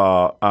 First of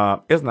all,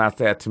 it's not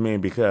sad to me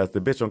because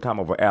the bitch don't come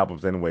over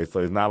albums anyway,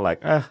 so it's not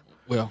like,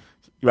 well,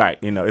 right,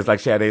 it's like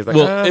Sade's like,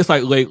 it's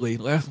like lately.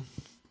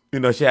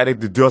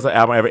 Sade does an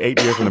album every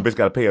 8 years when the bitch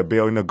got to pay a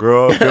bill.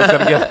 Girls got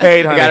to get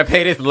paid, honey. You got to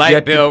pay this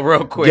light bill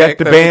real quick. Get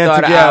the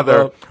band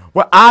together.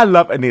 Well, I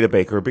love Anita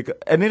Baker because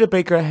Anita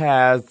Baker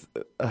has...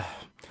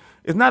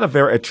 it's not a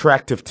very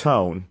attractive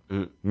tone,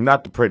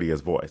 not the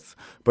prettiest voice,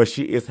 but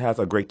she has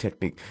a great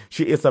technique.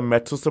 She is a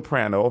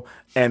mezzo-soprano,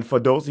 and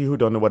for those of you who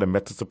don't know what a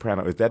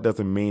mezzo-soprano is, that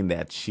doesn't mean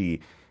that she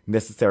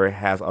necessarily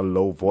has a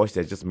low voice.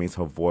 That just means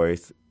her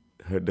voice,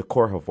 the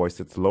core of her voice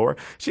sits lower.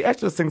 She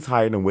actually sings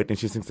higher than Whitney.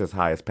 She sings as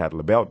high as Patti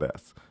LaBelle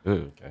does.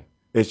 Okay.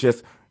 It's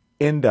just...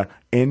 In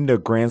the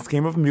grand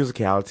scheme of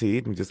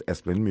musicality, we just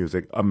explain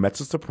music, a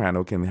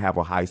mezzo-soprano can have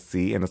a high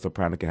C and a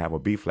soprano can have a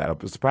B flat.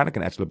 A soprano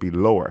can actually be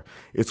lower.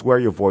 It's where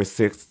your voice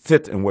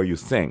sits and where you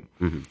sing.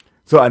 Mm-hmm.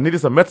 So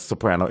Anita's a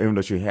mezzo-soprano, even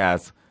though she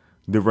has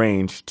the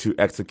range to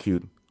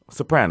execute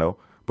soprano,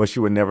 but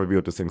she would never be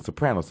able to sing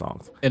soprano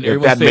songs. And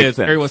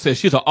everyone says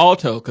she's an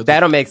alto.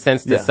 That'll make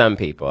sense to some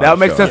people. That'll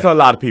make sense to a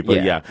lot of people,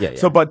 yeah.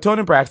 So, but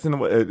Toni Braxton,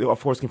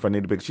 of course, came from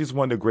Anita Baker. She's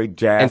one of the great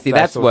jazz. And see,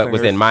 that's what singers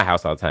was in my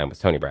house all the time was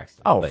Toni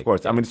Braxton. Oh, of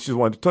course. I mean, she's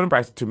Toni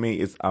Braxton to me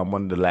is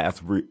one of the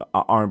last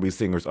R&B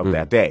singers of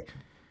that day.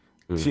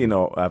 She,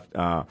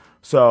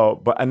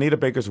 but Anita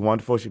Baker's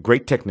wonderful. She's a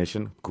great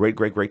technician, great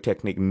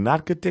technique,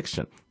 not good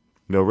diction.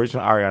 The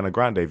original Ariana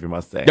Grande, if you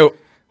must say. Nope.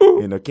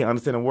 Can't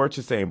understand a word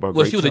you're saying, but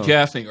she was a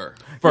jaz singer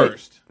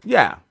first.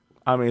 Yeah.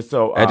 I mean,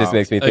 so... that just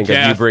makes me think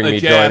of You Bring Me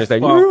Joy. And it's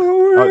like,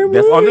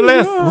 that's on the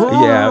list.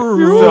 Yeah.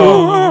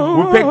 So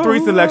we picked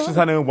 3 selections,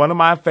 honey. One of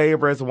my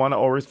favorites, one of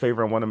Ori's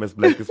favorite, and one of Miss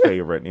Blake's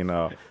favorite,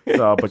 So,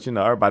 but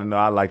everybody know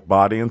I like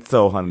Body and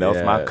Soul, honey. That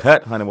was my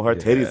cut, honey, with her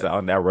titties out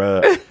on that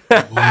rug.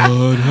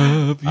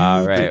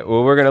 All right.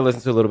 Well, we're going to listen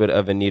to a little bit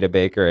of Anita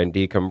Baker and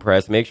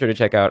decompress. Make sure to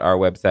check out our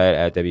website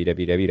at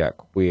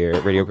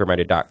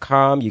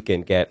radioqueerminded.com. You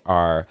can get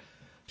our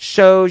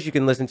shows. You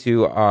can listen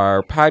to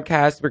our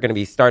podcast. We're going to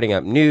be starting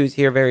up news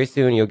here very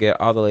soon. You'll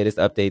get all the latest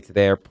updates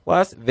there.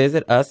 Plus,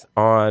 visit us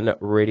on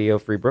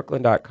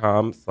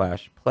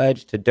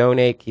radiofreebrooklyn.com/pledge to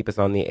donate. Keep us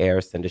on the air.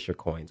 Send us your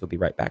coins. We'll be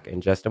right back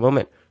in just a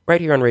moment, right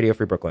here on Radio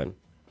Free Brooklyn.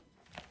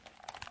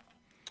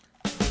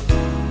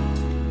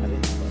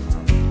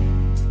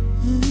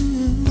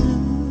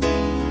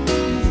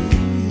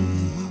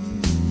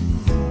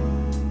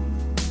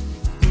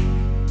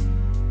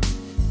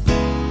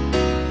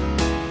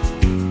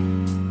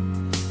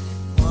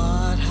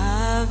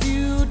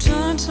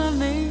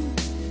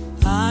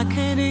 I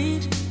can't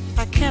eat,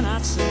 I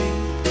cannot sleep,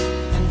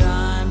 and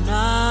I'm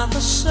not the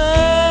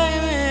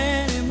same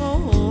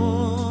anymore.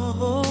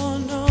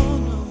 No,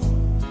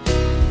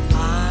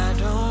 I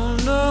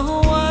don't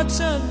know what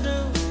to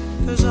do,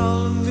 'cause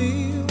all of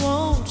me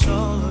wants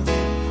all of you.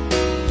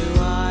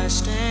 Do I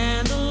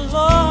stand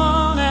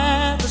alone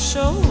at the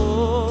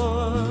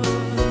shore?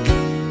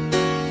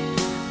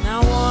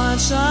 Now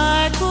once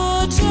I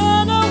could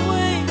turn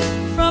away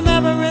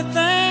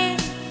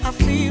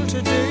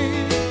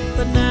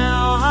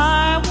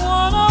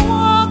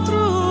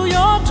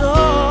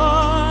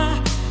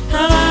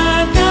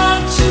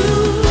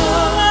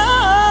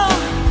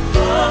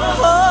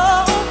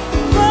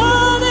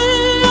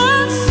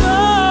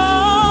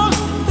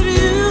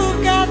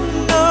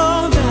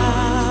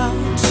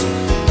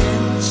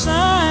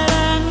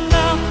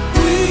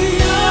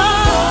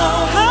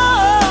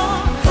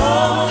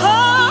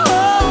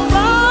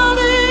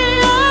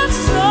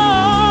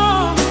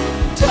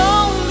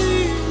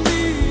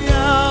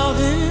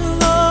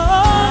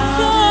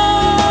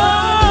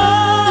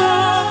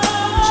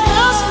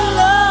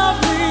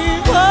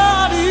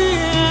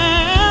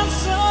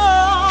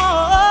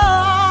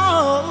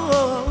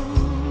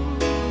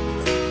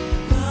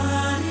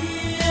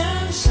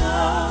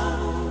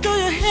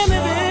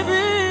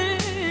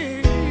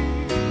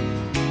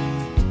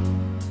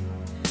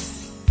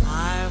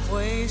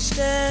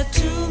wasted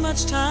too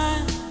much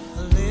time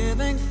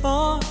living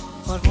for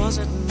what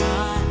wasn't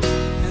mine.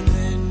 And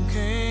then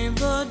came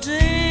the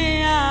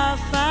day I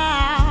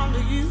found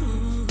you.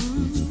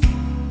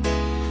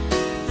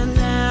 And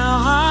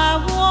now I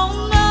want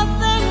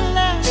nothing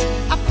less.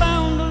 I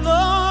found a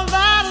love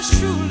that is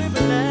truly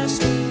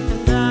blessed.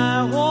 And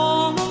I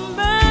want to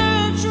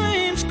make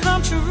dreams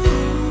come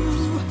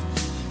true.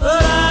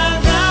 But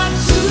I got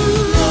to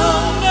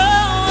know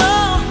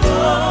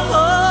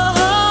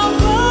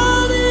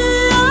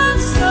body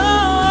and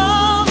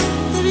soul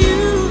that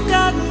you've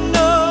got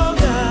no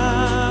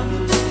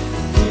doubt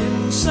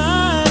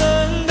inside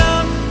and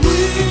out.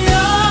 We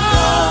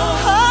are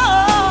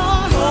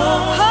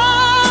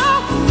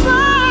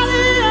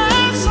body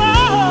and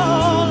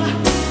soul.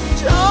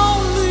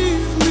 Don't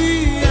leave me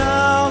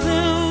out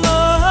in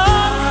the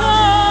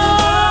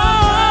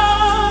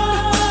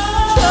cold.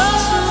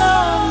 Just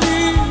love me,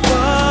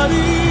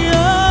 body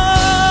and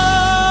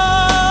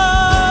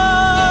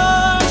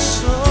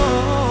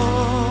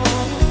soul.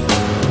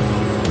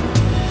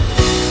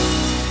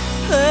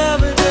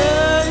 Every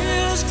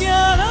day is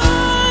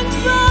getting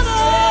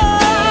better.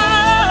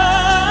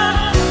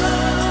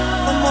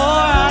 The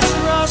more I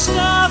trust, I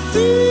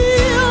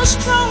feel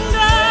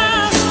stronger,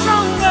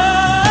 stronger.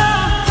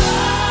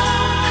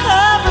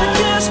 Every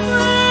kiss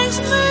brings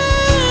me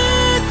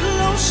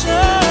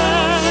closer.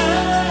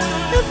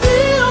 It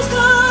feels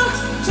good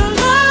to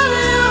love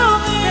you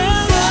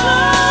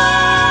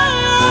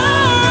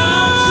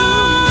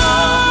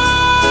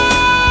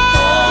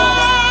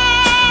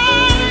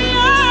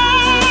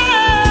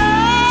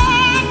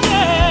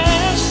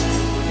Yes.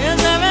 Is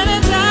there any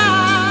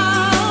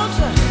doubt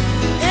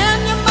in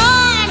your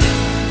mind?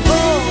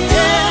 Oh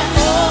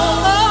yeah,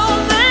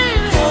 oh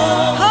baby,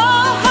 oh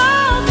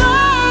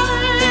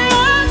body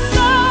and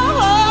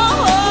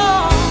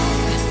soul.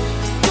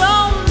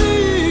 Don't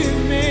leave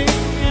me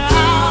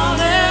out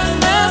in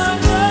this.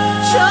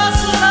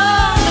 Just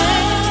love me,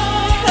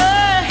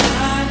 hey,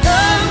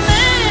 love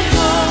me.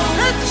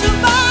 It's your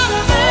body,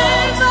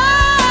 baby.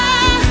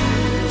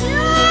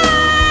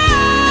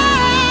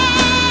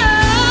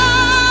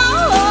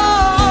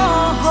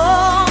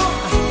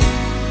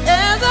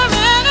 Is there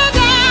any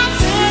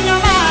doubt in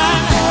your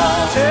mind?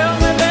 Tell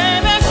me,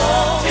 baby.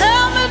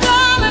 Tell me,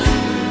 darling.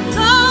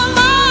 Love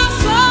my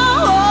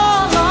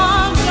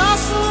soul.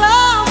 Just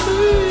love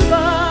me,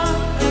 but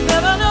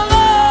never to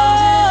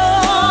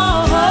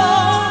love.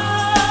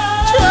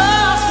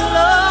 Just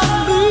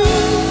love me,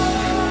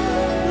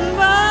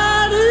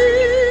 body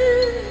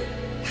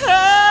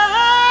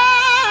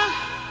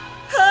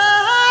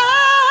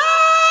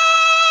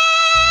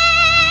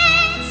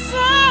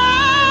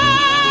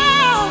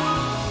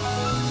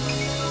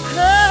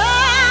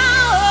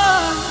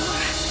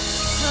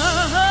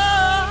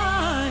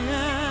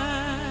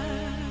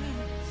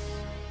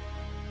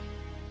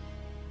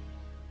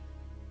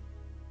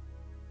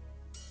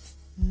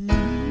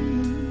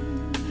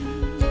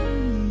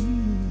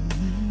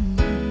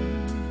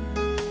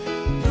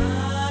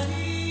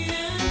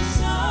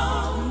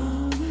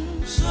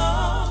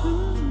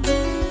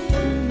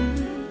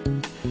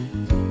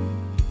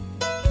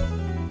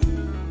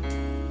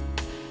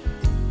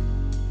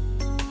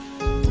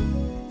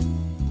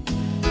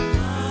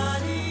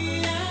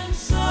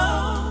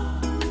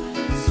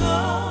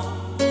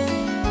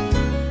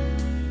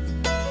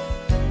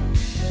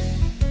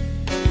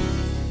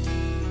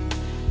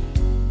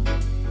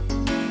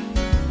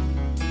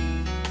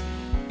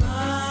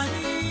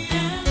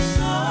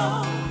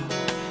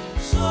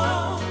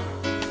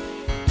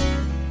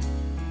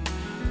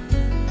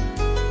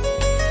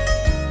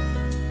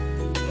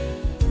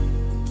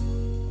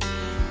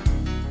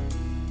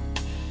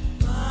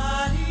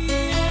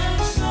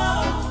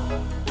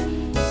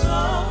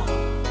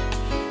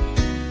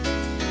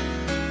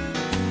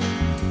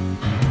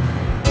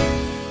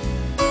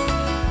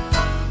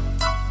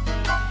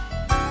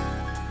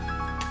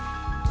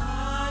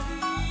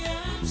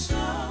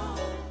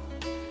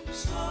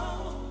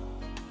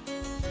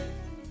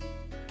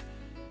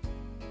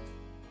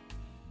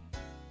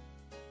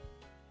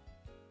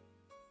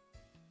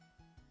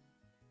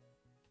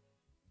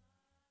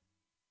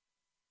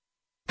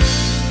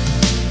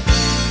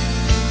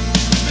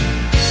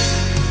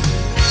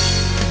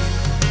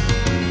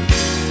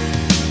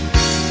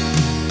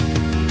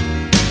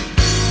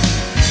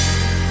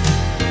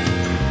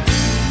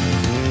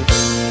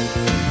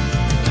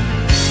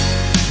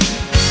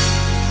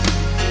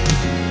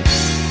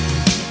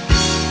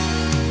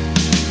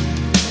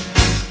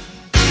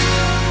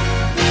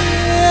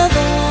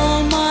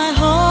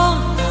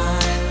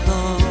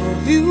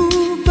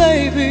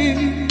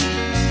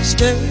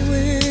stay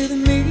with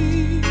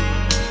me,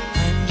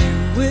 and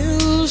you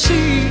will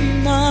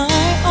see my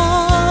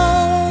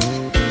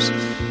arms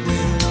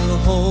will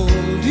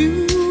hold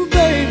you,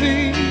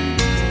 baby,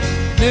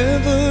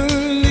 never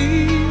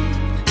leave,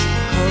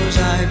 'cause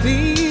I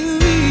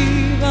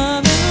believe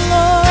I'm in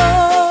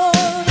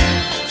love,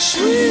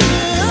 sweet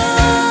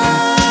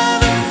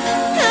love,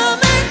 help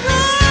me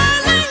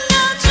calling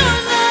out your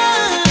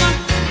name,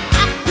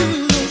 I feel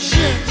no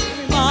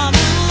shame, I'm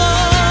in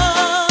love.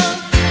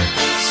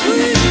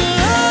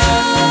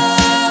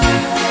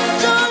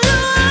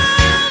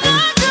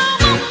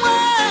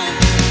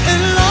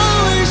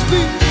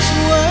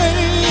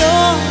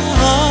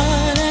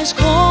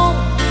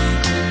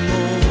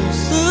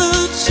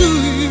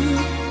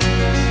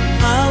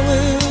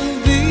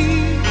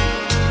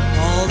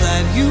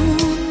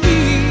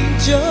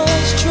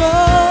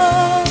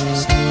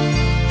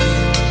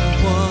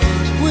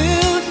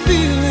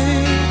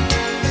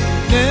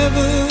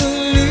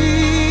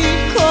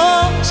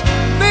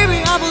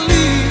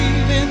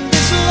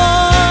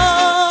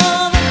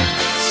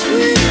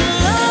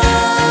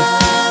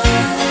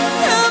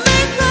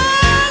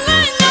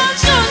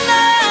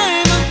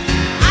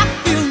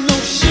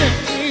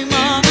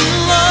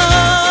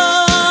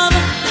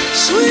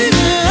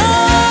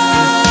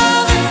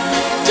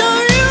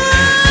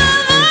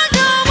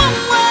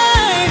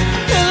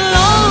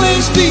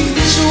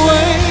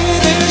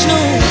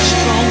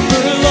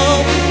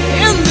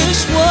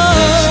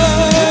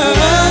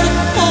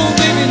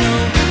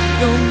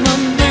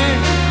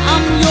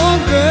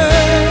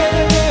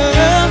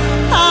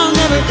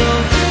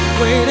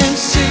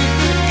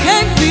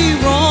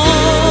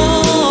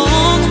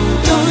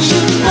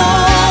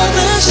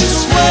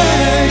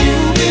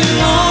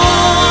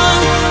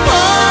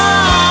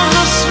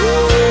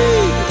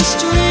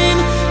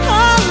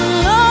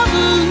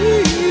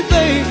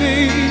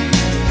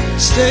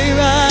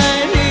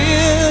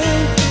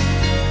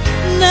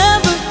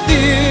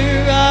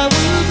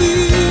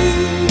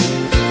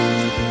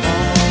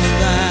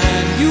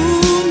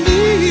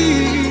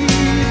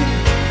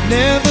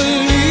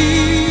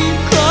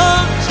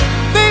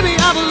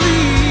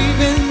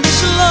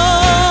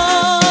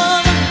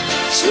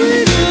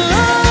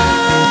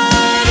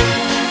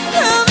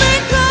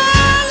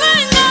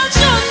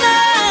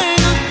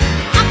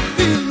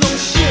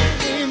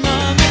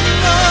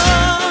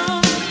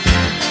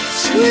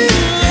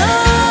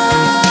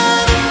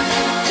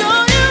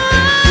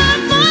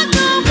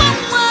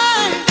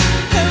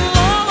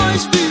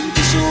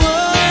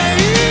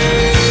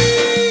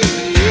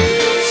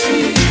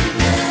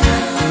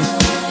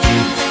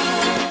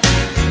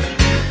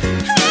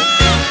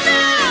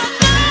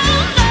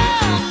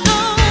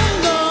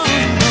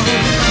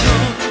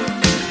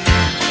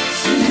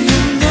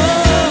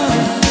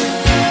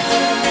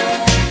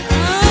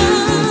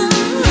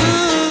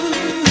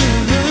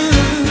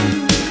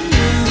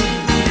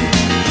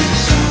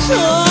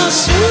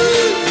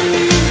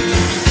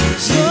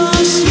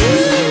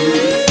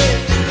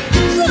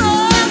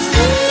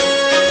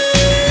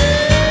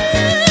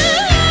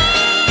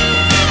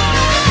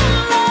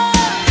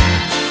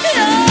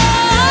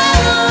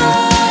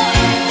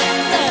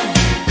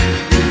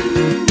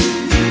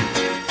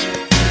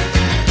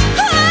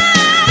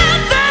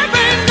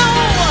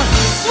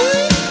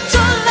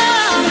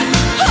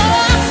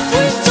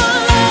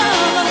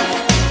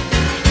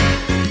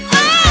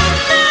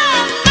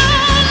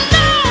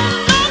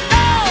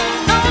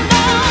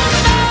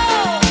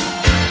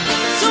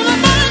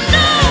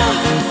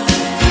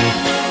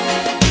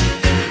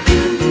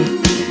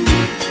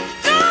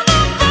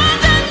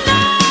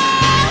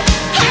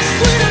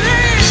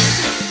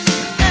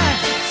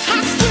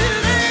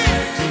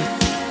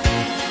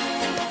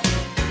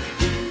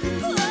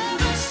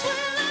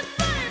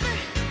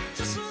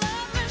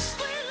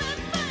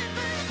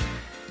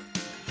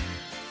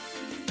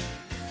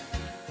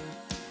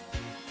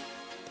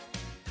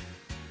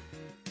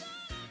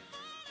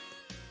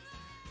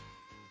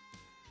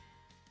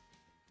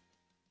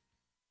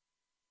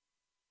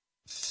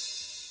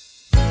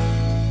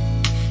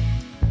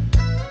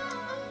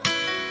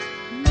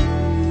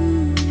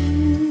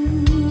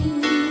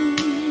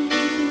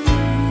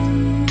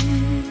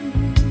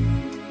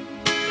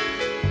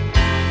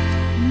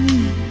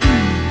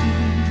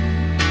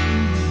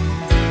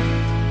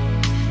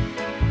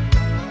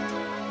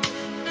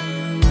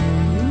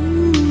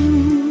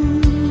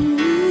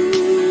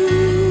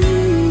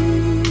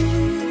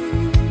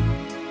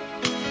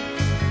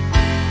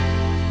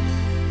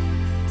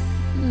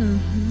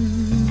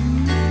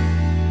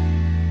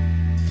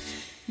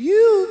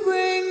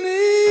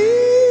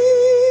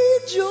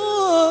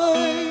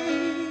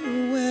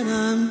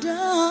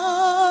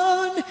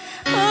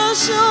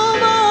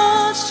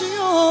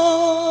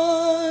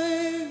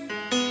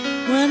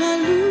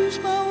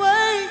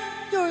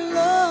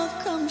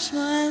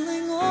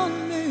 on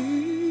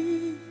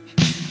me.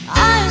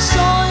 I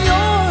saw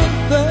your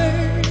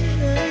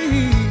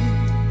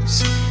face,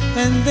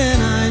 and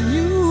then I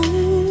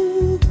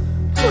knew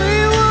we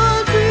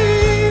would be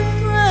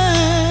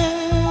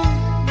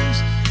friends.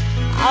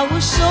 I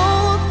was so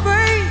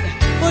afraid,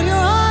 but your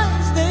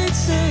eyes, they'd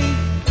say,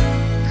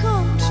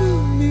 come to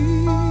me.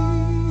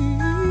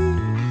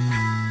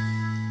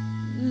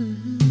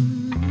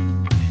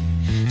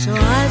 So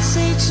I'd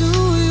say to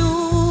you,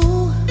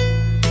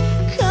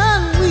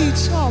 can we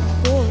talk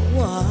for a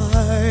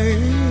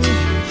while?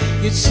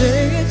 You'd say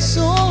it's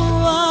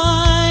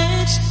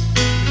alright.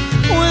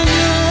 When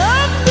you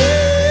love me,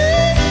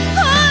 I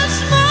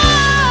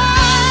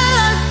smile.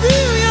 I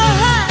feel your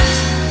hands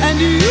and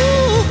you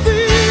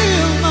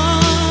feel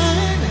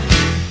mine.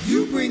 You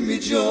bring me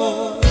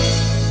joy.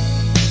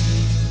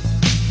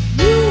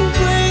 You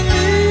bring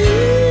me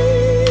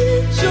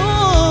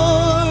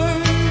joy.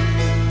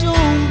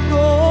 Don't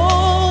go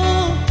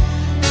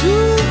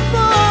too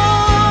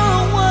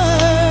far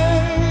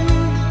away.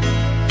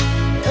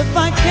 If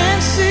I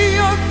can't see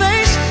your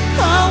face, I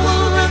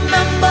will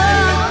remember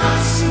your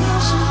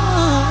smile.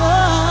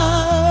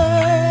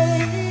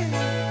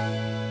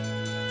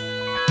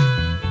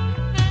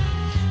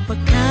 But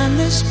can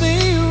this be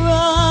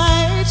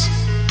right?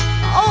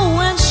 Oh,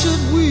 when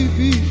should we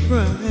be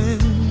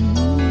friends?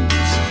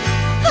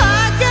 I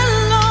get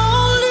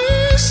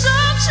lonely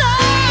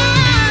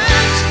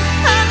sometimes,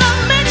 and I'm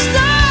mixed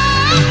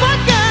up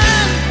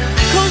again.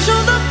 'Cause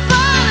you're the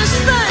finest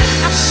thing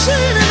I've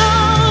seen in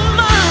all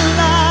my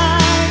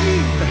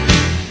life.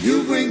 You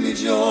bring me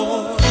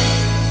joy.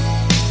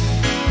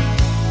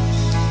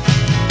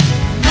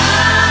 My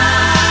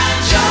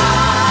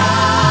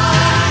joy,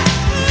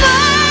 my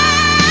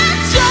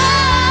joy.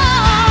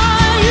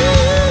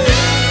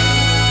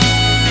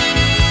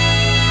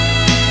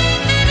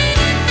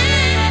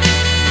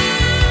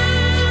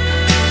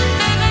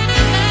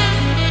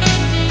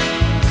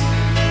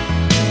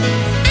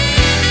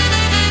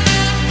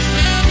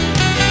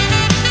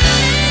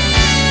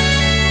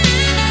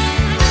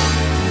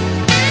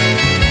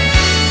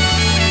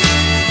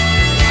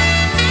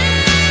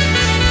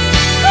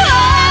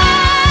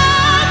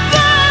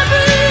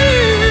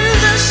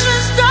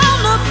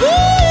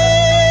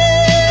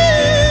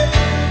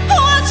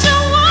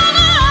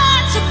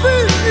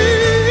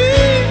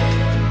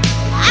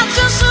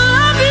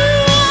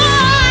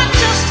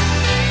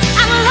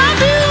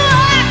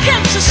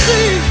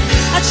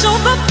 So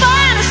the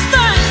finest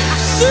thing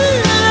I've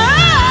seen in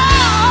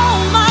all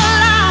my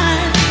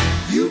life.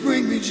 You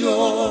bring me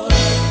joy.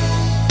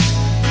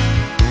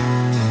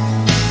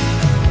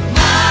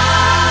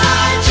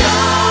 My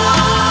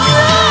joy.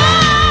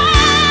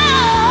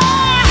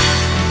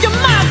 You're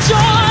my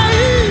joy.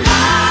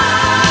 My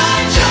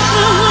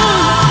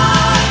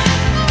joy.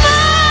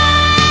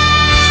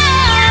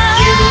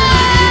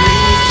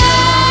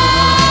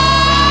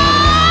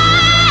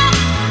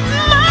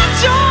 My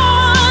joy.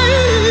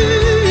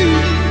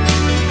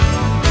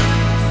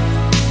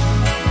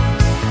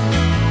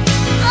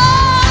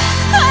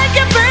 Thank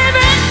you,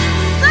 baby.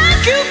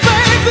 Thank you,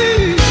 baby.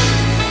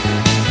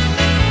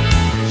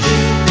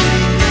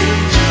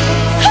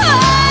 I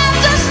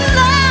just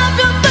love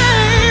you,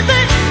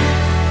 baby.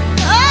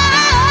 I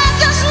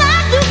just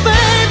love you,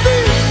 baby.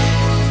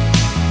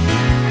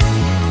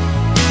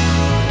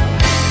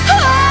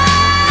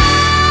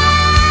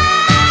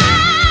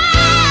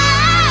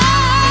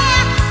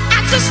 I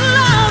just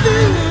love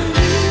you.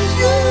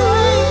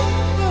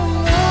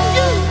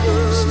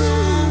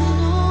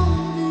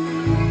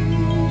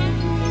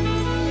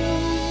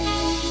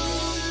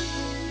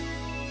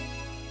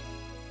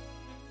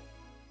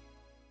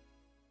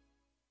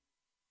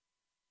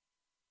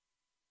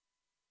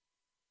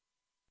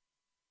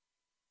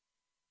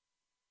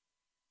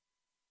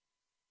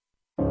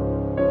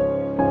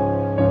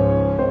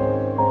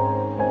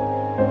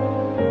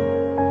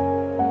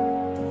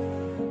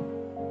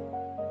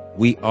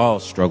 We all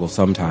struggle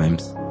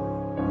sometimes.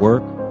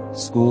 Work,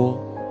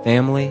 school,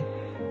 family,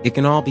 it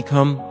can all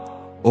become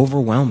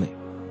overwhelming.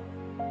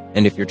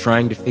 And if you're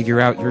trying to figure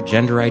out your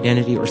gender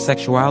identity or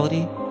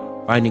sexuality,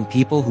 finding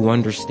people who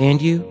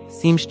understand you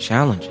seems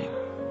challenging.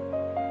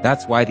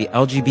 That's why the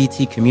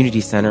LGBT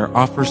Community Center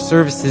offers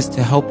services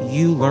to help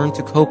you learn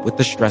to cope with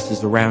the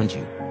stresses around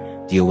you,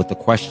 deal with the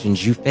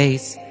questions you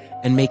face,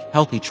 and make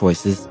healthy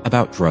choices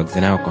about drugs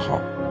and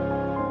alcohol.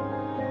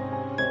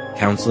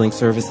 Counseling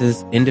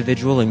services,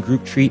 individual and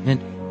group treatment,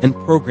 and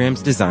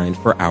programs designed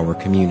for our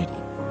community.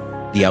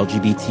 The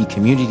LGBT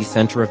Community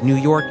Center of New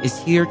York is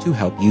here to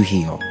help you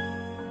heal.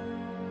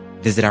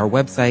 Visit our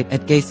website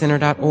at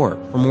gaycenter.org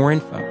for more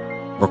info,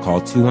 or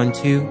call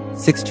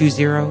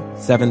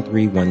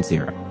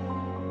 212-620-7310.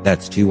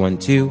 That's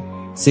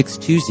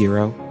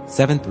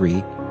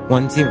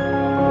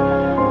 212-620-7310.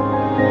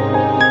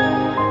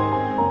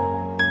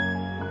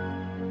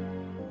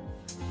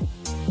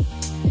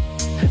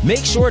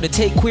 Make sure to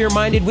take Queer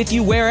Minded with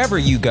you wherever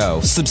you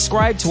go.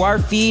 Subscribe to our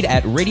feed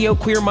at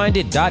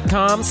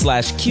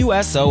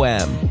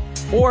radioqueerminded.com/QSOM.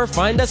 Or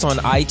find us on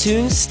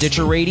iTunes,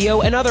 Stitcher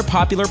Radio, and other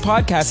popular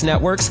podcast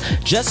networks.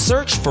 Just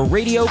search for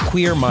Radio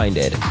Queer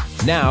Minded.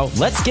 Now,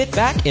 let's get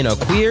back in a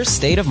queer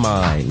state of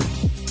mind.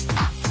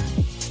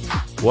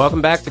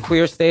 Welcome back to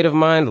Queer State of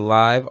Mind,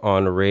 live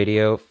on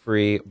Radio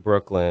Free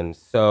Brooklyn.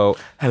 So,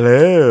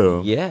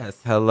 hello.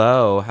 Yes,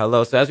 hello.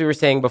 So as we were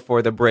saying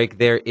before the break,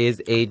 there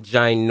is a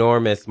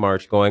ginormous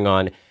march going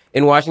on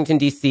in Washington,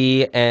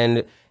 D.C.,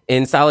 and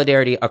in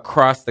solidarity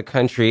across the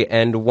country.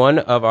 And one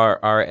of our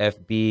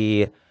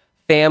RFB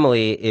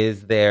family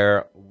is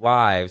there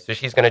live. So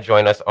she's going to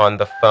join us on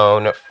the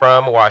phone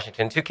from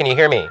Washington, too. Can you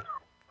hear me?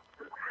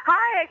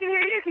 Hi, I can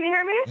hear you. Can you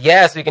hear me?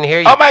 Yes, we can hear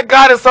you. Oh my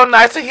God, it's so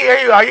nice to hear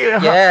you. Are you?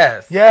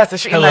 Yes. Yes.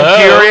 Is she in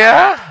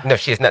Nigeria? No,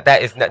 she is not.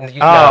 That is not.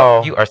 You,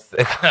 Oh. no, you are.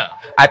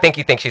 I think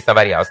you think she's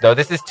somebody else. No,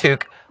 this is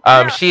Took.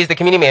 She's the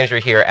community manager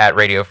here at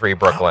Radio Free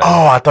Brooklyn.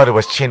 Oh, I thought it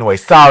was Chinwe.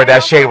 Sorry,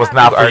 that shade was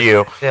not for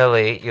you.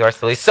 Silly. You are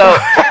silly. So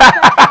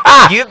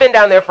you've been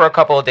down there for a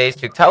couple of days,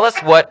 Took. Tell us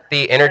what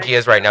the energy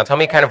is right now. Tell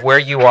me kind of where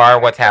you are,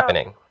 what's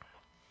happening.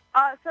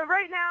 So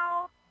right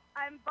now,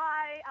 I'm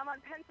on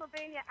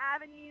Pennsylvania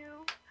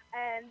Avenue,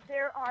 and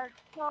there are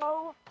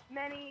so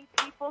many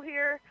people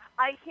here.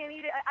 I can't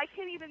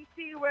even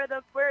see where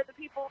the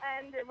people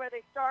end and where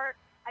they start.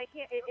 I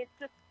can't. It's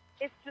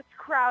just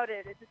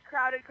crowded. It's just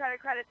crowded.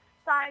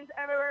 Signs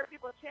everywhere.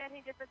 People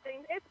chanting different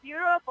things. It's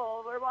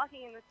beautiful. We're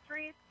walking in the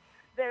streets.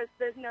 There's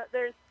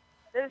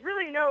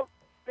really no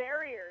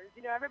barriers.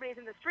 You know, everybody's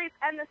in the streets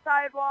and the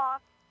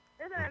sidewalks.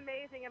 There's an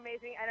amazing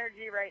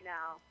energy right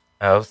now.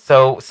 Oh,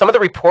 so some of the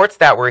reports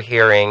that we're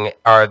hearing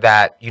are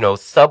that, you know,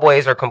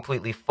 subways are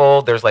completely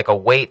full. There's like a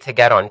wait to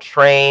get on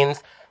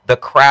trains. The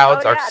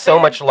crowds are so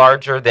much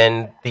larger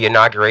than the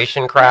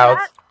inauguration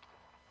crowds.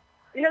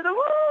 You hear the woo?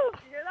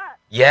 You hear that?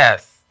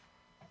 Yes.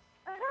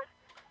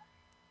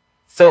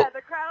 So yeah,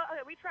 the crowd.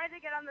 Okay, we tried to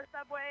get on the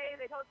subway.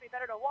 They told us it'd be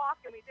better to walk,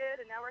 and we did,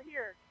 and now we're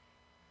here.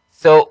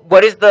 So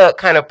what is the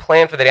kind of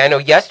plan for the day? I know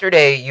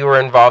yesterday you were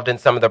involved in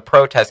some of the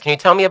protests. Can you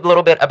tell me a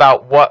little bit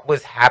about what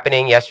was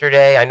happening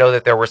yesterday? I know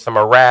that there were some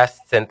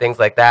arrests and things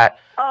like that.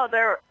 Oh,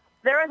 there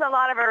was a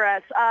lot of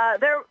arrests.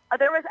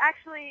 There was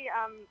actually,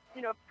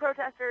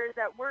 protesters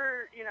that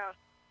were,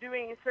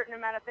 doing a certain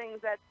amount of things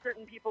that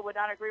certain people would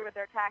not agree with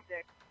their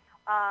tactics.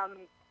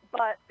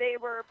 But they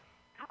were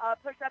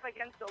pushed up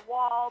against a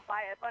wall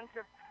by a bunch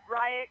of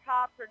riot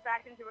cops or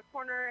backed into a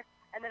corner,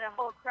 and then a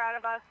whole crowd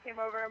of us came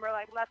over and were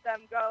like, let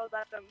them go.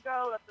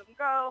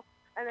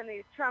 And then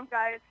these Trump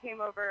guys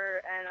came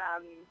over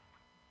and,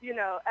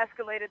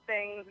 escalated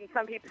things, and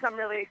some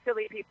really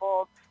silly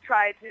people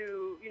tried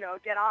to,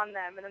 get on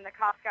them, and then the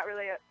cops got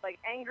really,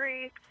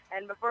 angry,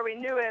 and before we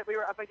knew it, we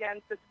were up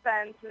against this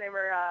fence, and they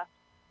were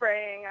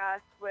spraying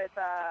us with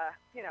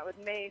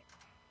mace.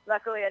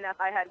 Luckily enough,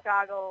 I had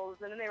goggles,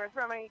 and then they were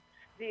throwing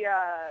the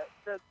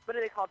what do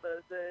they call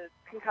those? The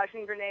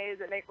concussion grenades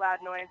that make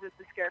loud noises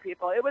to scare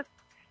people. It was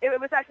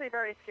actually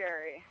very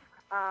scary.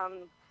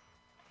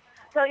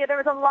 So yeah, there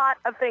was a lot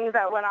of things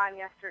that went on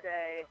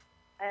yesterday,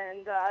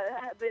 and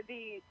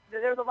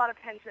there was a lot of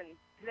tension.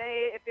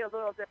 Today it feels a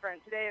little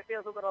different. Today it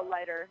feels a little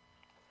lighter.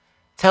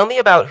 Tell me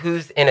about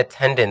who's in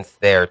attendance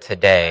there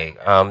today.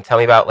 Tell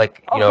me about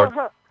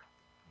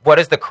what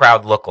does the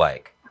crowd look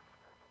like?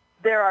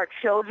 There are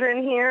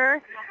children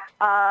here.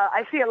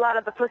 I see a lot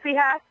of the pussy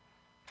hats.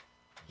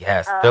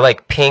 Yes, they're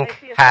like pink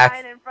hats. I see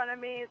a sign in front of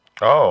me.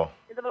 Oh.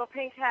 The little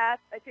pink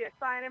hats. I see a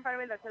sign in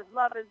front of me that says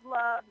 "Love is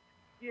love,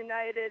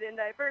 united in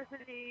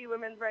diversity,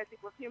 women's rights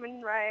equals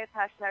human rights,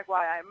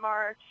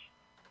 #WhyIMarch."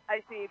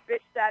 I see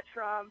 "Bitch that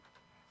Trump."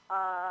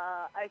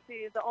 I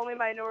see "The only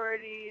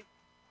minority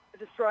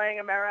destroying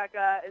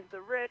America is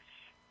the rich.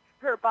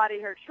 Her body,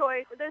 her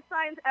choice." There's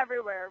signs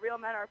everywhere. Real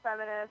men are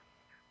feminists.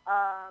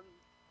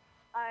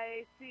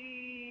 I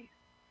see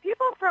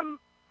people from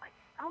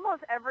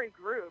almost every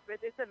group.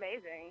 It's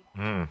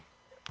amazing.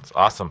 It's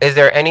awesome. Is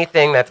there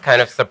anything that's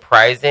kind of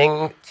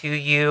surprising to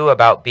you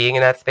about being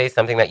in that space,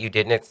 something that you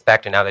didn't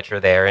expect, and now that you're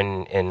there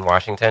in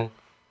Washington?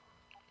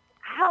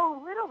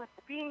 How little it's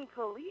being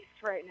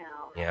policed right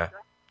now. Yeah.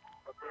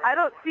 I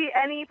don't see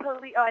any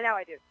police. Oh, now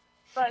I do.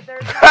 But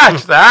there's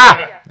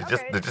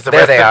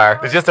There they are.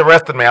 They just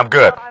arrested me. I'm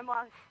good. So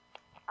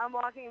I'm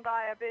walking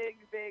by a big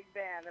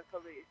van of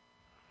police.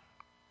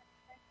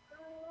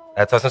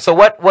 That's awesome. So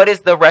what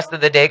is the rest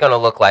of the day going to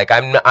look like?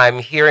 I'm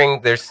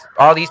hearing there's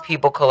all these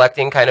people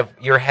collecting. Kind of,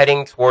 you're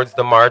heading towards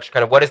the march.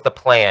 Kind of, what is the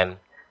plan?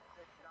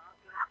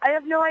 I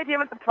have no idea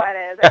what the plan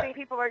is. I think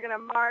people are going to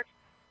march.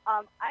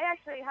 I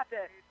actually have to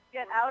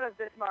get out of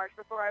this march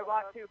before I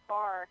walk too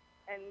far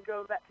and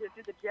go back to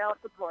do the jail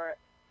support.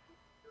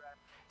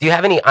 Do you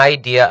have any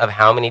idea of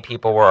how many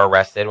people were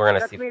arrested? We're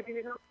going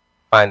to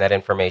find that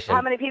information.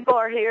 How many people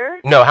are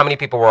here? No, how many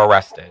people were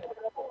arrested?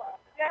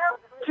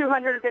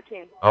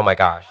 215. Oh my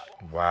gosh.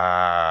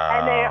 Wow.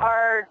 And they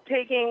are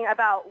taking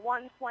about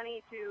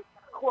 120 to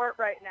court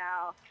right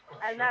now,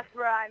 and that's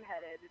where I'm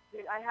headed.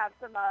 I have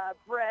some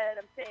bread.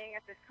 I'm staying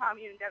at this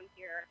commune down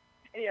here,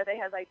 and they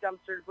had like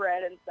dumpster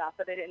bread and stuff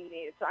that they didn't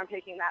need, so I'm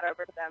taking that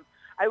over to them.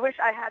 I wish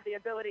I had the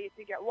ability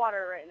to get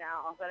water right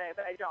now, but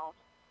I don't.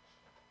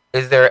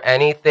 is there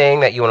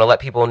anything that you want to let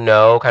people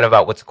know kind of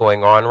about what's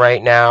going on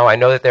right now? I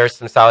know that there's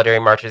some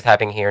solidarity marches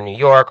happening here in New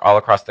York, all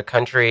across the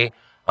country.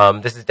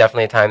 This is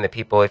definitely a time that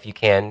people, if you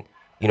can,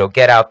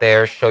 get out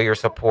there, show your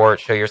support,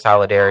 show your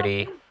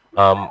solidarity.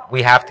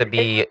 We have to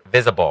be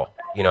visible,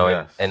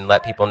 and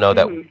let people know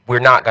that we're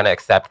not going to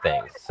accept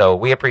things. So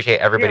we appreciate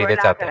everybody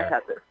that's out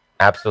there.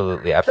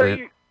 Absolutely. So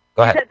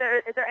Go ahead.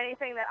 Is there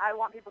anything that I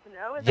want people to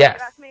know? Is Yes. that what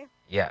you asked me?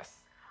 Yes.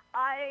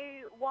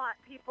 I want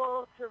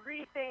people to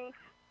rethink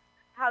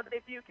how they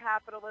view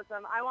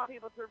capitalism. I want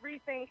people to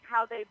rethink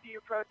how they view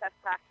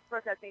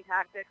protesting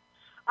tactics.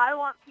 I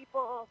want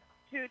people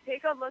to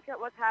take a look at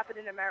what's happened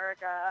in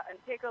America and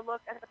take a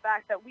look at the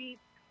fact that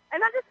and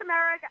not just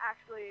America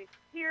actually,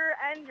 here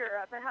and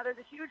Europe, and how there's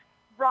a huge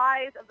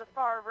rise of the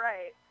far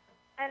right,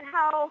 and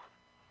how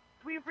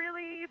we've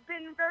really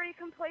been very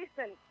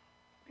complacent,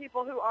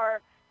 people who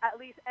are at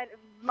least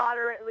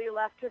moderately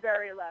left to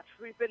very left.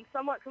 We've been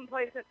somewhat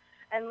complacent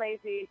and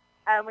lazy,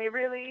 and I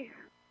really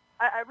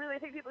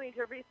think people need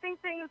to rethink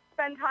things,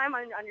 spend time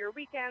on your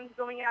weekends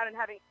going out and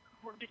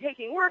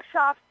taking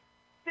workshops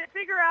to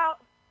figure out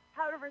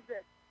how to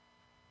resist.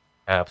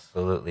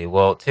 Absolutely.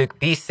 Well,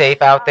 be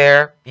safe out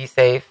there. Be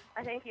safe.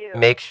 Thank you.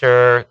 Make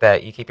sure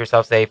that you keep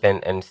yourself safe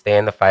and stay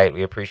in the fight.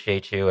 We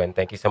appreciate you, and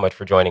thank you so much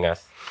for joining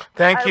us.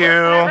 Thank you. Can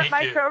I rip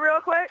my show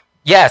real quick?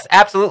 Yes,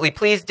 absolutely.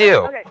 Please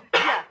do. Okay,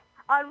 yeah.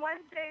 On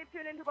Wednesday,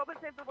 tune into What Would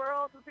Save the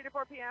World from 3 to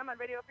 4 p.m. on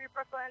Radio Free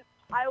Brooklyn.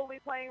 I will be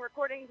playing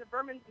recordings of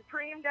Vermin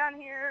Supreme down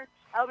here.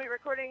 I'll be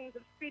recording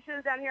some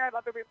speeches down here.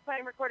 I'll be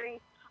playing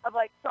recordings of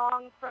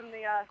songs from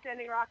the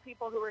Standing Rock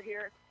people who were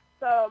here.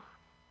 So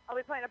I'll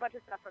be playing a bunch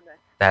of stuff from this.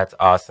 That's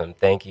awesome.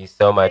 Thank you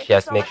so much. Thank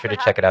you so Make much sure for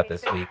to check it out having me.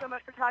 this Thank week. you so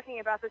much for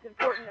talking about this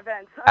important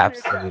event.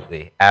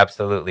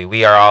 Absolutely.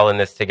 We are all in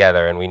this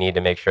together, and we need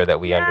to make sure that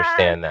we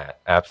understand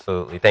that.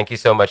 Absolutely. Thank you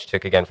so much,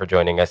 Took, again, for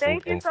joining us,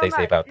 and stay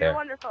safe out there. You're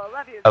wonderful.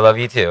 Love you. I love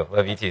you too.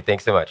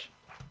 Thanks so much.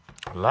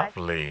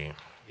 Lovely.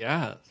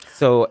 Yeah.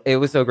 So it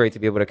was so great to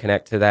be able to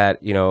connect to that.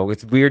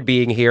 It's weird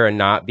being here and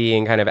not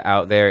being kind of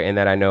out there, in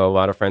that I know a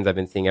lot of friends I've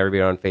been seeing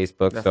everybody on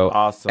Facebook. That's so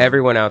awesome.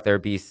 Everyone out there,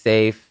 be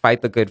safe,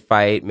 fight the good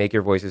fight, make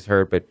your voices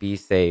heard, but be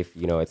safe.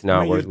 It's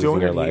not worth losing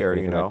your life or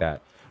anything like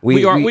that.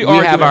 We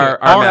have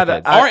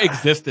our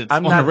existence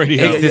on the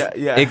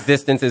radio.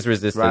 Existence is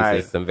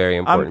resistance is some very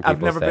important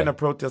I've never been a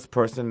protest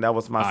person. That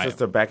was my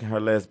sister back in her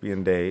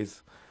lesbian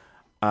days.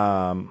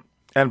 And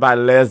by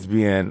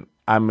lesbian,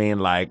 I mean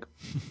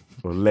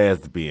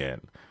lesbian.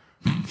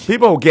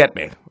 People get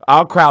me.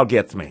 Our crowd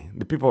gets me.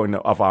 The people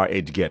of our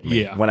age get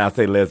me. Yeah. When I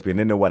say lesbian,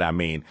 they know what I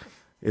mean.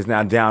 It's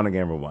not downing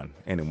anyone.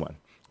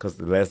 Because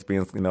the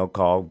lesbians,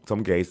 call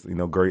some gays,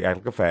 girl, you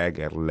act like a fag, act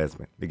like a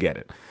lesbian. They get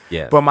it.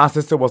 Yeah. But my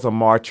sister was a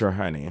marcher,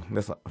 honey.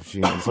 So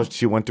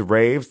she went to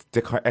raves,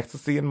 took her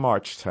ecstasy, and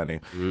marched,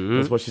 honey. Mm-hmm.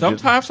 That's what she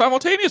Sometimes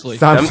simultaneously.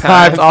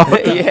 Sometimes all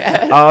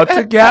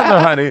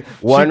together, honey.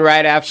 One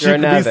right after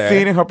another. She could be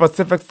seen in her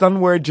Pacific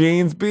Sunwear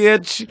jeans,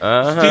 bitch.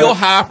 Still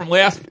high from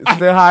last.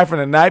 Still high from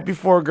the night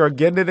before, girl.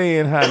 Getting it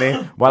in, honey.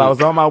 While I was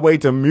on my way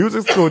to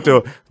music school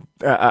to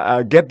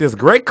get this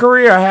great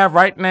career I have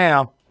right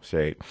now.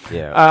 Shade.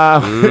 Yeah.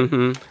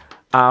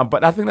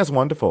 But I think that's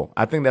wonderful.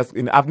 I think that's,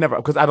 I've never,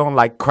 because I don't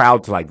like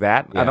crowds like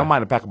that. Yeah. I don't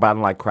mind a pack, but I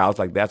don't like crowds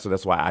like that. So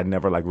that's why I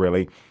never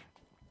really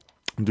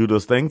do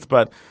those things.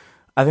 But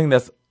I think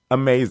that's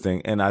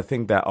amazing. And I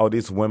think that all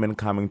these women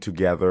coming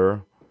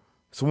together,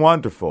 it's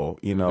wonderful,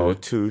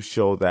 to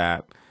show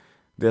that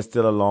there's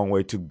still a long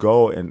way to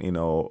go. And,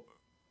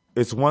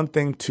 it's one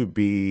thing to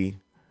be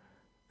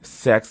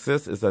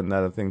sexist, it's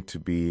another thing to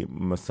be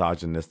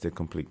misogynistic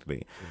completely.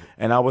 Mm-hmm.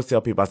 And I always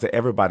tell people, I say,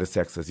 everybody's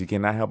sexist. You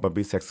cannot help but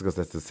be sexist because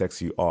that's the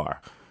sex you are.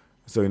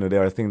 So,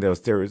 there are things that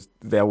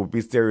would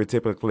be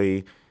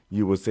stereotypically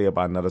you would say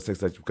about another sex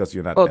because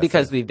you're not. Well,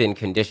 because we've been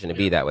conditioned to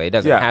be that way. It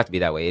doesn't have to be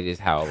that way. It is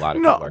how a lot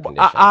of people are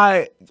conditioned.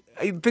 I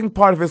think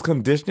part of it's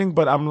conditioning,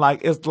 but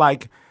it's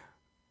like,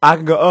 I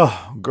can go,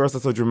 oh, girls are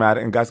so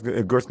dramatic, and girls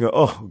can go,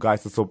 oh,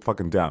 guys are so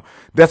fucking dumb.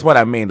 That's what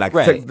I mean. Like,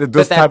 right.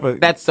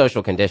 That's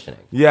social conditioning.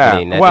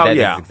 Yeah.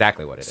 That's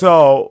exactly what it is.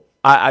 So,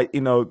 we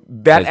know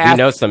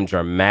some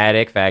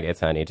dramatic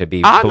faggots, honey, to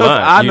be blunt.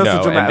 I know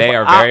some dramatic, and they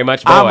are very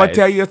much boys. I'm going to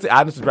tell you,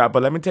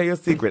 but let me tell you a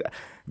secret.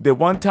 The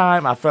one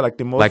time I felt like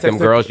the most like them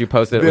girls you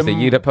posted, was it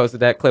you that posted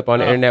that clip on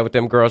the internet with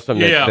them girls from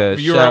the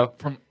show?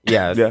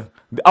 Yeah.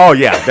 Oh,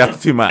 yeah,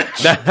 that's too much.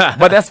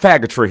 But that's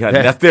faggotry,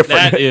 honey. That's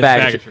different. That is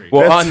faggotry.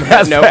 Well, on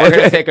that note, we're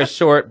going to take a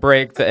short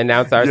break to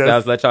announce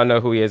ourselves, let y'all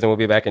know who he is, and we'll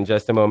be back in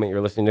just a moment.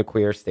 You're listening to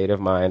Queer State of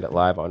Mind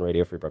live on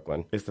Radio Free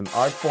Brooklyn. It's an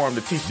art form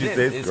to teach you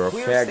this, girl.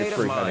 Queer Faggotry, State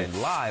of Mind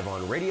honey. live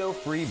on Radio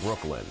Free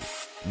Brooklyn,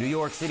 New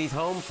York City's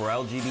home for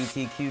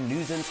LGBTQ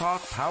news and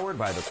talk, powered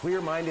by the Queer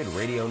Minded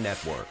Radio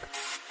Network.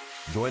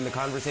 Join the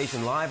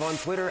conversation live on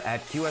Twitter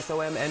at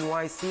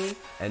QSOMNYC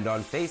and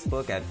on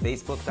Facebook at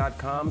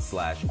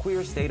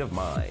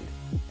facebook.com/queerstateofmind.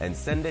 And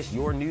send us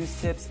your news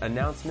tips,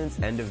 announcements,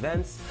 and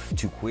events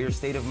to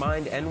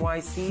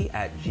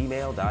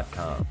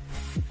queerstateofmindnyc@gmail.com.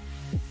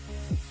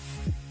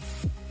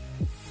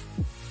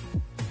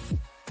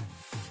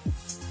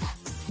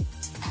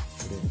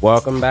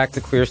 Welcome back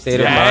to Queer State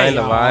of Mind,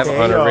 live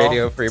on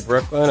Radio Free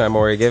Brooklyn. I'm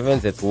Maury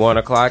Givens. It's 1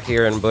 o'clock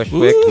here in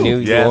Bushwick, New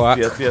York.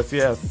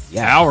 Yes.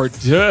 Our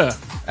duh.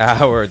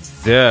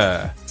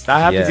 I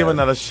have to give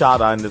another shout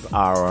out in this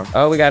hour.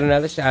 Oh, we got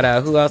another shout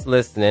out. Who else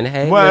listening?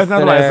 Hey, well, it's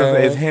not like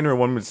it's Henry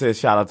wanted me to say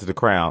shout out to The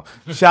Crown.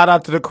 Shout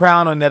out to The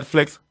Crown on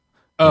Netflix.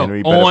 Oh,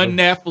 Henry, on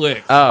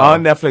Netflix.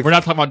 On Netflix. We're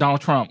not talking about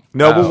Donald Trump.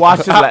 No, we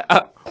watched it.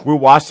 We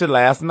watched it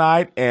last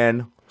night,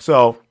 and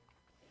so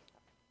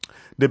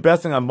the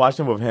best thing I'm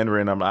watching with Henry,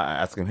 and I'm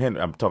asking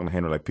Henry. I'm talking to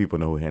Henry like people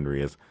know who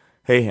Henry is.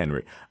 Hey,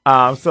 Henry.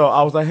 So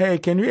I was like, hey,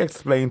 can you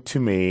explain to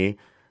me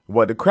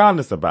what The Crown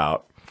is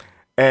about?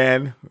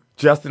 And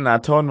Justin and I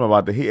told him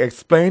about it. He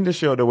explained the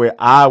show the way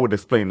I would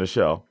explain the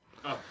show.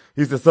 Oh.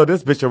 He said, so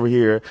this bitch over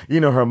here,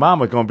 her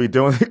mama's going to be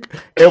doing it.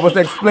 It was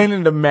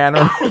explaining the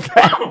manner.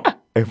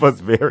 It was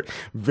very,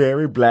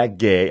 very black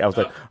gay. I was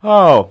like,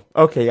 oh,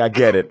 okay, I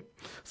get it.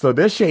 So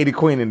this shady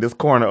queen in this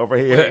corner over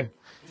here. Wait.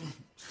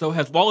 So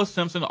has Wallace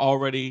Simpson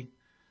already,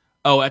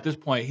 at this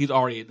point,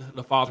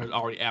 the father has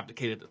already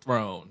abdicated the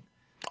throne.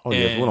 Oh,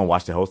 yes, we don't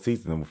watch the whole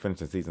season. We finished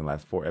the season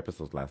last 4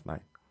 episodes last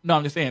night. No,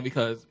 I'm just saying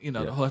because,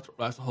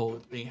 that's the whole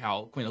thing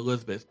how Queen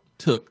Elizabeth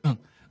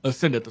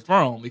ascended the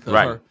throne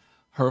because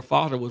her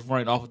father was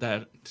running off of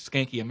that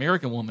skanky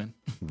American woman.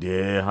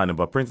 Yeah, honey,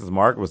 but Princess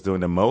Margaret was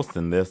doing the most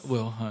in this.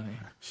 Well, honey.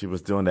 She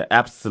was doing the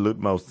absolute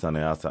most, honey.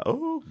 I was like,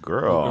 oh,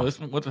 girl. Well, what's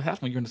happening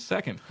when you're in the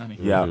second, honey.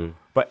 Yeah. Mm-hmm.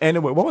 But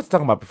anyway, what was I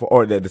talking about before?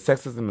 Or the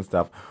sexism and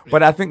stuff.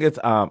 But I think it's,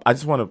 I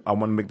want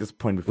to make this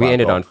point before we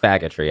ended on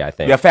faggotry, I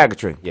think. Yeah,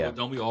 faggotry. Yeah. Well,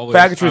 don't we always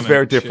faggotry is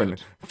very different.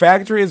 Shit.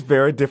 Faggotry is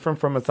very different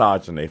from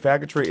misogyny.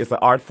 Faggotry is an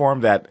art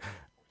form that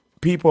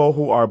people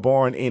who are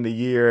born in the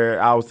year,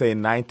 I would say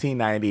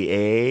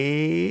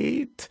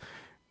 1998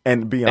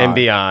 and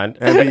beyond.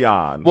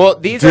 Well,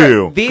 these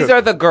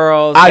are the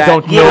girls. I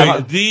don't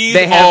know. These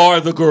are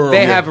the girls.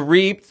 They have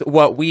reaped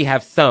what we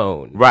have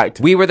sown. Right.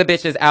 We were the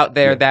bitches out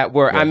there that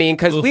were. I mean,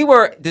 because we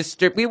were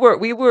disruptive.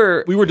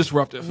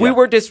 We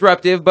were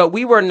disruptive, but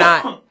we were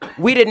not.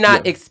 We did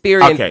not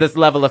experience this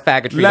level of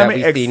faggotry that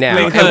we see now.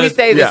 And we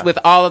say this with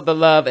all of the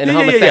love and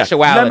homosexuality that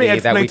we can muster. Let me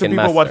explain to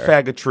people what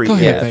faggotry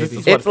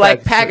is. It's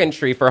like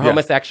pageantry for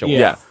homosexuals.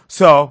 Yeah.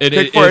 So,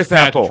 take for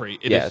example,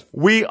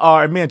 we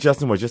are, me and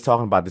Justin were just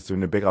talking about this in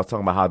the big. I was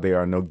talking about how there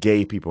are no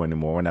gay people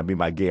anymore. When I mean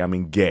by gay, I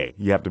mean gay.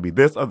 You have to be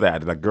this or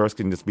that. Like girls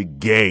can just be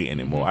gay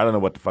anymore. I don't know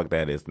what the fuck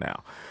that is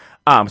now.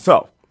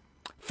 So,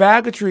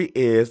 faggotry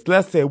is,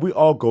 let's say we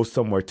all go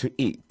somewhere to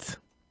eat.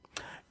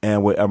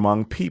 And we're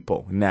among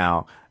people.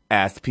 Now,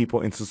 as people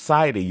in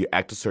society, you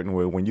act a certain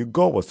way when you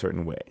go a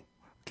certain way.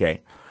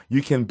 Okay?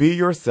 You can be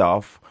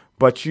yourself,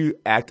 but you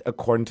act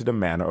according to the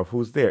manner of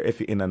who's there. If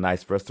you're in a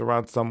nice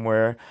restaurant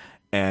somewhere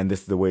and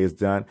this is the way it's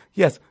done,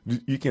 yes,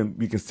 you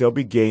can still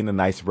be gay in a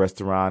nice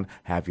restaurant,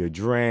 have your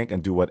drink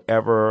and do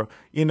whatever.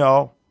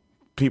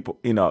 People,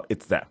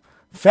 it's that.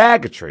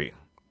 Faggotry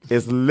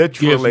is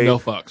literally... Give no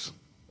fucks.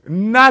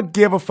 Not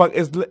give a fuck.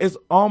 It's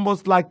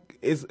almost like...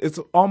 It's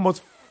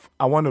almost...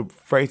 I want to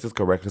phrase this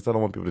correctly because I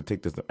don't want people to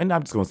take this... And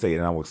I'm just going to say it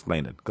and I will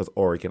explain it because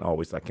Ori can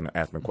always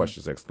ask me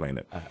questions to explain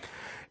it.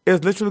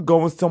 It's literally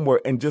going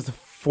somewhere and just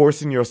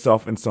forcing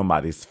yourself in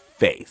somebody's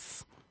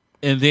face.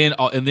 And then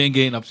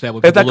getting upset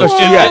with people. But that's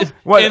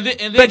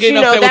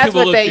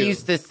what they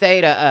used to say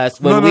to us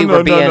when we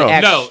were being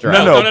extra.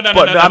 No,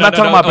 but I'm not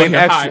talking about being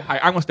extra. Hi,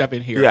 I'm going to step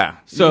in here. Yeah.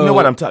 So you know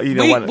what I'm talking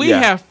about. We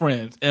have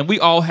friends, and we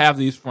all have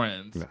these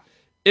friends. Yeah.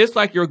 It's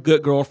like your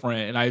good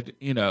girlfriend, and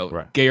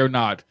gay or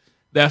not,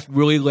 that's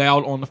really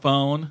loud on the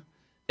phone.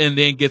 And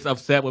then gets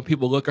upset when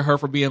people look at her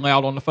for being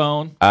loud on the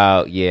phone.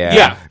 Oh, yeah.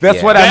 Yeah,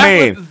 that's what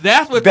I mean.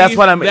 That's what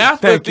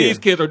these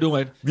kids are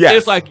doing. Yes.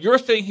 It's like you're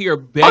sitting here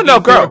begging. Oh, no,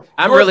 girl.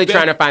 I'm really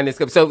trying to find this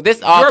clip. So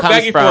this all comes from...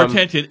 You're begging for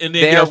attention, and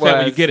then you're upset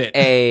when you get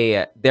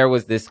it. There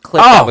was this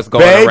clip that was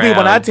going around.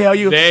 When I tell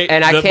you...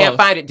 And I can't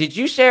find it. Did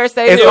you share It's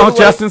on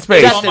Justin's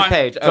page. Justin's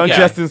page. It's on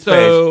Justin's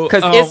page.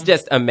 Because it's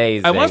just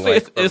amazing. I want to say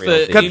it's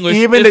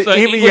an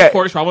English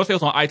court show. I want to say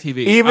it's on ITV.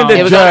 Even the judge.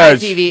 It was on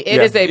ITV.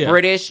 It is a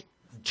British...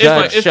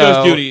 Judge it's show.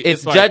 Judge Judy.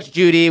 It's Judge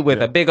Judy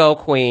with a big old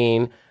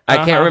queen.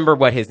 I can't remember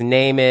what his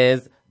name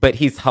is, but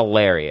he's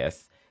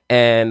hilarious.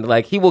 And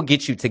he will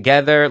get you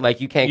together.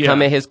 You can't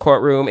come in his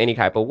courtroom any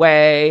type of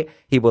way.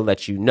 He will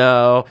let you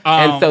know.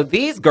 And so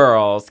these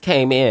girls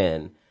came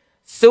in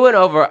suing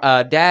over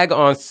a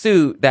daggone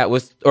suit that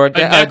was, a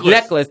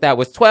necklace that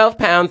was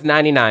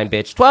 £12.99,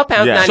 bitch.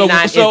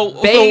 £12.99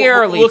 is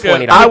barely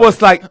 $20. I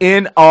was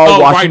in awe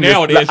watching right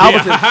now this. It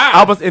is.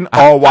 I was in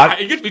awe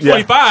watching. It used to be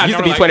 25. It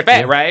used to be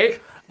 25, right?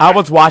 I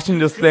was watching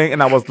this thing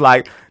and I was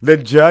like, the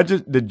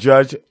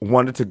judge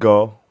wanted to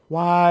go,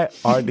 why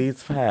are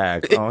these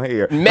fags on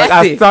here?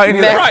 Messy. It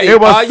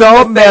was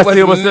so messy.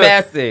 It was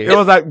messy. It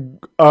was like,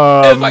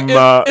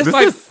 this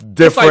is different.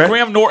 It's like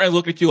Graham Norton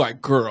looked at you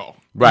like, girl.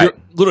 Right.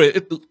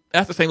 Literally,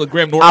 that's the same with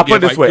Graham Norton. I'll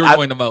put it this way. You're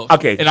doing the most.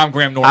 Okay. And I'm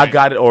Graham Norton. I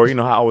got it. Or,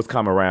 how I always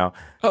come around.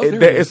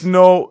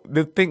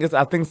 The thing is,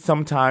 I think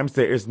sometimes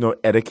there is no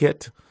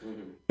etiquette.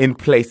 in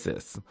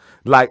places.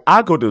 Like,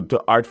 I go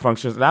to art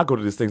functions and I go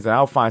to these things and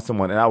I'll find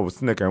someone and I will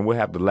snicker and we'll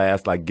have the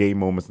last like gay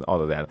moments and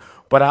all of that.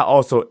 But I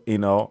also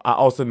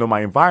know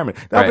my environment.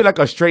 That'll be like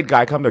a straight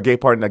guy come to a gay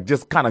party and like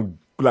just kind of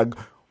like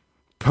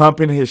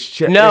pumping his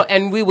shit. No,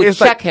 and we would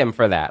check him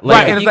for that.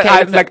 Like, right, and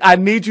it's like, I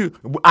need you.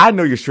 I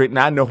know you're straight and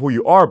I know who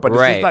you are, but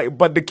it's just like,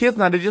 but the kids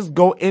now, they just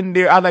go in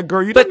there. I'm like,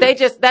 girl, you. But they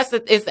just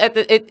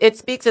it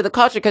speaks to the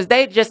culture because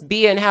they just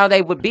be in how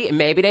they would be.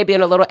 Maybe they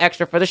being a little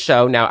extra for the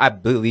show. Now I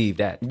believe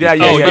that. Yeah.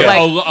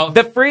 Like,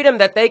 the freedom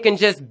that they can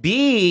just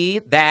be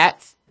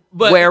that.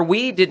 But where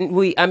we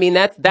didn't, I mean,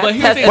 that's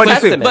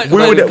testament. But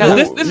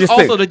this is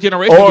also the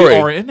generation we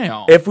are in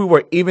now. If we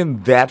were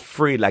even that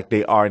free like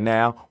they are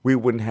now, we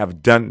wouldn't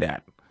have done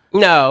that.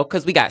 No,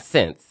 because we got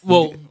sense.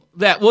 Well,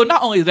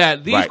 not only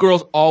that, these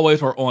girls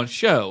always are on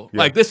show. Yeah.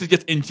 Like, this is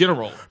just in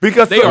general.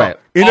 Because they are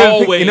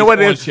always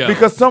on show.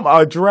 Because some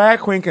drag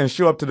queen can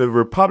show up to the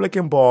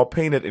Republican ball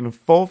painted in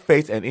full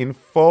face and in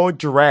full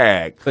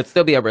drag. But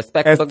still be a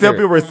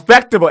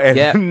respectable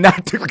and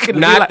not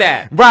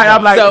that. Right,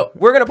 I'm like. So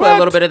we're going to play a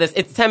little bit of this.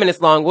 It's 10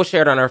 minutes long. We'll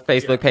share it on our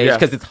Facebook page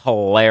because it's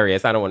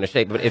hilarious. I don't want to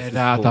shake, but it's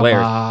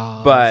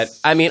hilarious. But,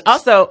 I mean,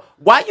 also,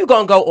 why you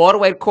going to go all the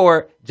way to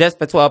court just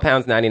for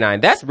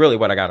 £12.99? That's really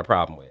what I got a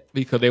problem with.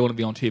 Because they want to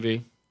be on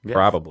TV? Yes.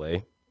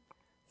 Probably.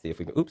 See if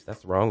we can. Oops,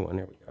 that's the wrong one.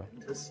 There we go.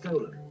 It's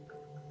stolen.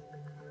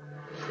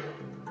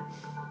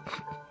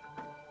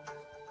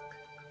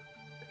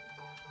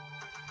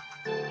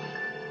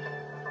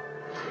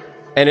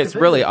 And it's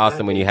really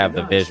awesome when you have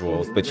the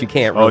visuals, but you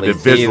can't really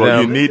see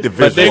them. You need the visuals.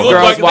 But they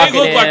look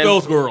like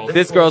those girls.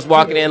 This girl's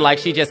walking in like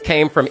she just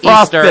came from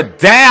Easter. Easter.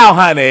 Down,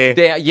 honey.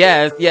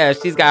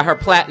 Yes. She's got her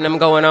platinum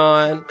going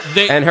on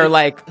and her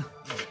like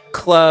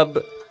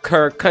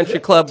her country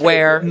club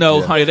wear.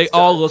 No, honey, they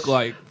all look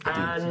like.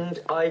 And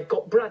I've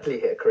got Bradley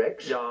here,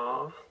 correct?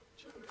 Yeah.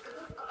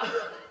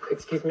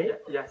 Excuse me?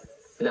 Yes.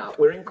 Now,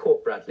 we're in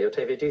court, Bradley.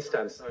 Octavia, do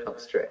stand up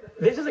straight.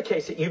 This is a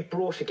case that you've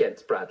brought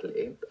against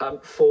Bradley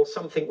for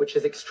something which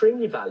is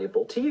extremely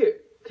valuable to you.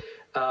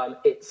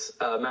 It's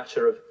a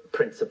matter of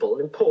principle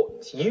and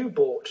importance. You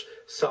bought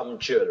some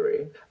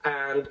jewellery,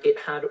 and it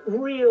had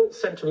real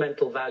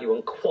sentimental value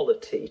and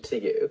quality to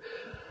you.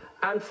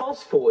 And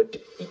fast forward,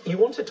 you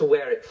wanted to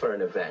wear it for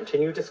an event,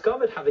 and you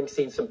discovered, having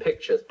seen some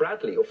pictures,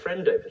 Bradley, your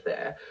friend over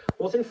there,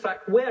 was in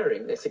fact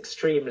wearing this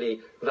extremely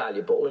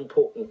valuable,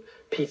 important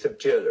piece of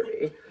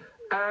jewellery.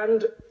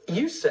 And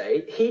you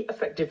say he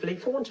effectively,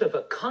 for want of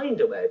a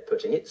kinder way of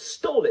putting it,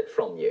 stole it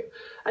from you.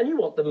 And you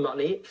want the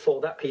money for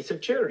that piece of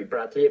jewellery.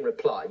 Bradley, in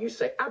reply, you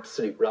say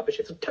absolute rubbish.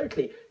 It's a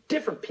totally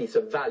different piece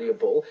of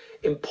valuable,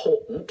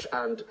 important,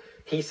 and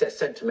he says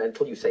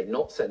sentimental, you say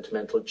not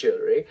sentimental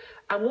jewellery.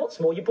 And what's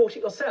more, you bought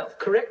it yourself.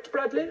 Correct,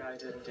 Bradley? Yeah, I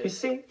did indeed. You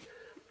see?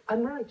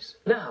 I'm right.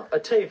 Now,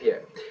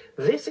 Octavia,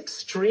 this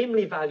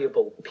extremely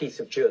valuable piece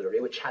of jewellery,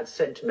 which had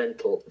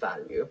sentimental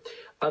value,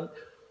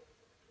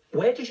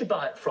 where did you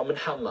buy it from and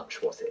how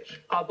much was it?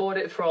 I bought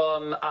it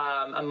from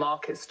a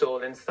market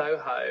stall in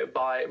Soho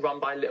run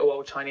by a little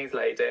old Chinese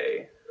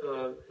lady.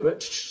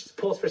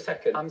 Pause for a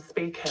second. I'm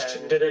speaking.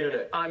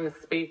 No. I'm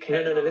speaking.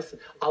 No, listen.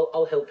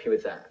 I'll help you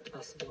with that.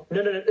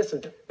 No,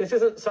 listen. This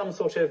isn't some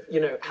sort of,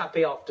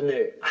 happy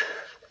afternoon.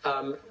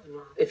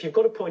 If you've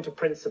got a point of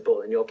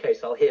principle in your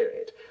case, I'll hear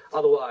it.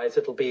 Otherwise,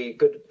 it'll be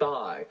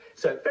goodbye.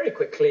 So, very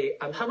quickly,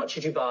 how much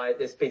did you buy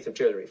this piece of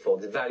jewellery for,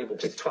 this valuable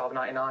piece? It's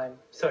 $12.99.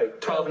 Sorry,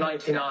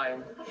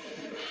 $12.99.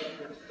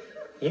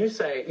 You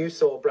say you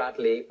saw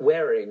Bradley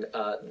wearing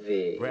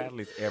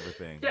Bradley's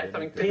everything.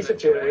 Yeah, piece of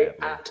jewellery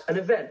at an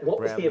event. What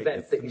was the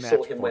event that you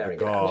saw him wearing?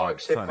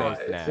 Warwickshire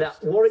Pride. Now,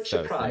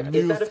 Warwickshire Pride,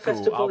 is that a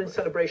festival in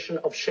celebration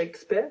of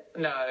Shakespeare?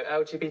 No,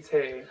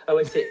 LGBT. Oh,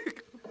 I see.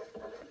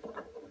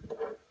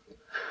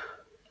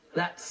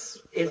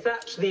 Is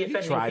that the offending piece of jewellery? You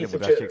tried it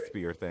with that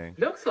Shakespeare thing.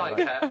 Looks like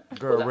it.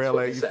 Girl,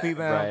 really? You see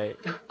that? Right.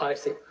 I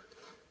see.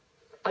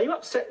 Are you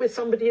upset with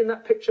somebody in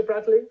that picture,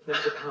 Bradley?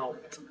 There's a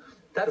pout.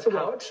 That's a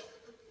what?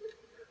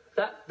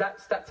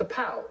 That's a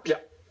pout. Yeah.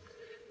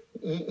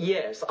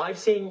 Yes, I've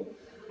seen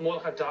more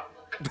like a duck.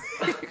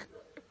 Look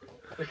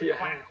at your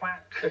hair.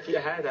 Look at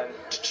your hair then.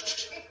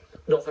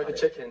 Not like a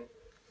chicken.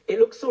 It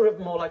looks sort of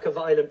more like a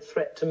violent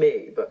threat to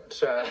me,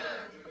 but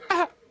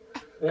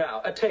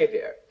now,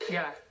 Octavia.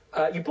 Yeah.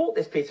 You bought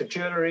this piece of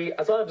jewellery.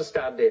 As I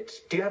understand it,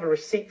 do you have a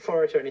receipt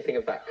for it or anything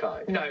of that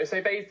kind? No,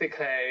 so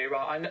basically,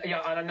 right, and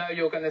I know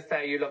you're going to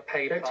say you love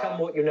paper. Don't tell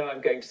me what you know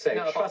I'm going to say.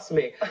 No, Trust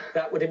me,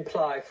 that would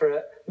imply for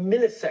a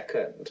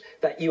millisecond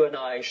that you and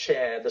I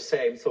share the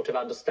same sort of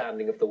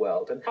understanding of the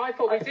world. And I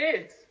thought we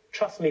did.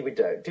 Trust me, we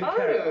don't. Do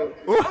carry on.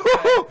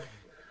 Okay.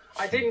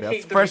 I didn't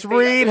keep the fresh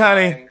read,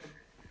 honey.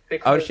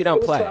 Oh, she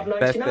don't play.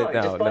 That's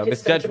no.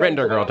 Miss Judge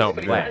Render girl don't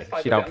play.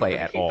 She don't play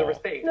at all.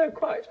 No,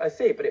 quite. I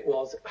see, but it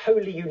was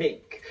wholly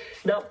unique.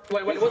 Now,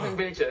 wait, it wasn't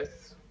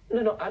religious.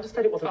 No, I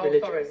understand it wasn't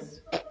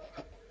religious. Sorry.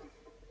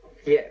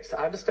 Yes,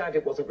 I understand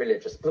it wasn't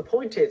religious. But the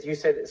point is, you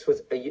said this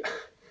was a.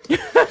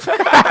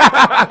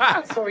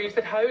 Sorry, you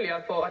said holy.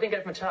 I didn't get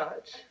it from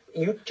church.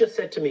 You just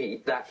said to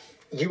me that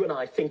you and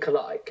I think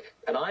alike,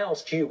 and I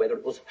asked you whether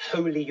it was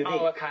wholly unique.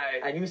 Oh,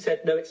 okay. And you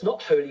said, no, it's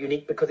not wholly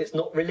unique because it's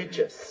not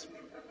religious.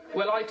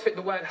 Well, I took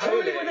the word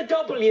holy. Holy with a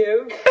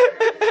W.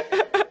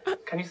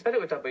 Can you spell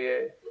it with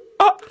W?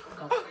 Oh.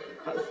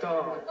 At the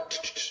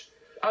start.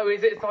 Oh,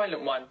 is it a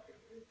silent one?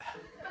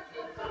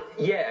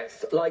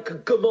 Yes, like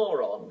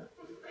Gomoron.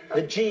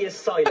 The G is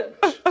silent.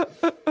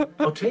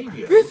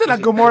 Octavia. He said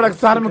like Gomorrah, like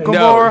Sodom and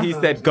Gomorrah. No, he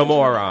said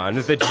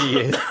Gomoron. The G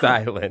is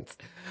silent.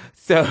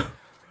 So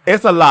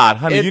it's a lot,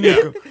 honey. You need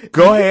to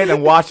go ahead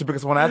and watch it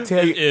because when I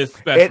tell you,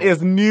 it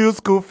is new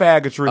school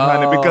faggotry,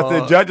 honey. Because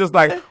the judge is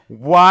like,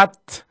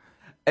 what?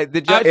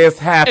 The judge is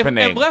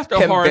happening. And bless their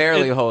can heart,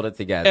 barely hold it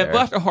together. And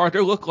bless their heart,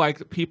 they look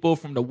like people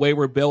from the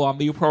Wayward Bill on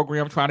Me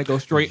program trying to go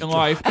straight in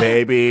life.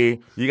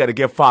 Baby, you got to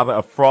give father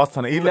a frost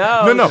on it.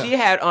 No, she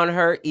had on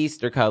her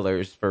Easter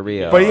colors for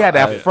real. But he had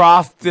that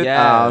frosted,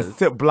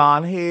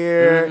 blonde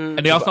hair. Mm-hmm.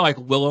 And they all sound like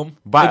Willem.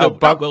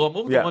 Buck, Willem.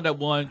 What was the one that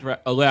won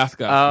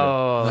Alaska?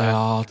 Oh. They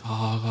all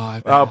talk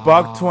like that.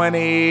 Buck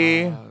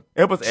 20.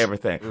 It was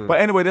everything.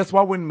 But anyway, that's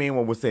what we mean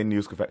when we say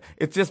news.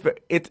 It's just,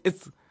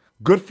 it's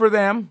good for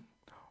them.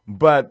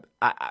 But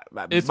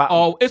it's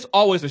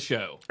always a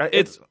show.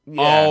 It's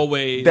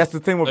always that's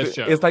the thing with it.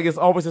 Show. It's like it's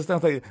always a thing.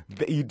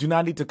 Like you do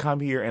not need to come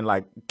here and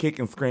like kick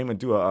and scream and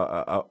do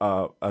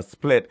a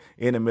split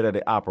in the middle of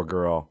the opera,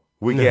 girl.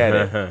 We get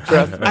it.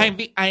 Trust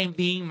me. I am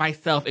being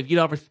myself. If you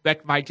don't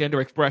respect my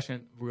gender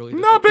expression, really.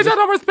 No, bitch, I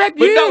don't respect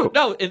you.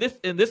 No. And this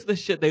is the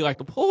shit they like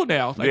to pull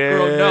now. It's like,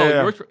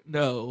 girl,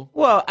 no.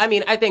 Well, I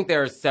mean, I think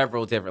there are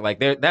several different.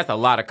 That's a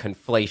lot of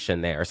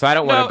conflation there. So I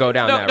don't want to go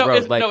down that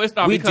road. It's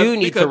not. We do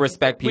need to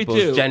respect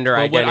people's gender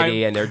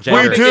identity and their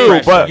gender. We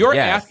do, but you're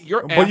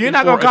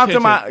not gonna come to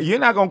my. You're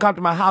not gonna come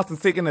to my house and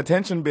seek an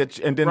attention,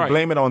 bitch, and then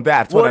blame it on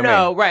that. That's what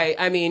I mean. Right.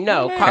 I mean,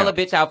 no. Call a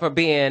bitch out for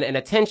being an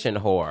attention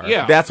whore.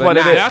 Yeah, that's what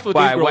it is. That's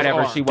by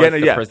whatever she wants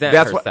to present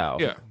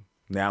herself.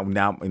 Now,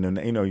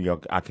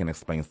 I can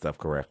explain stuff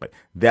correctly.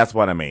 That's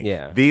what I mean.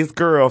 Yeah. These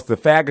girls, the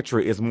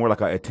faggotry is more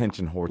like an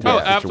attention whore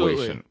type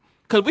situation.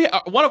 Because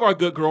one of our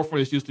good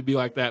girlfriends used to be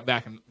like that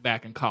back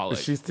in college.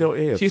 She still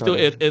is. She still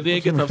is, and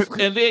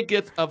then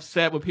gets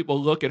upset when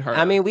people look at her.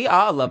 I mean, we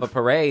all love a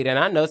parade, and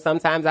I know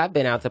sometimes I've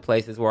been out to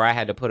places where I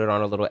had to put it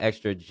on a little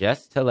extra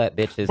just to let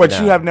bitches. But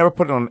know. You have never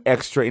put it on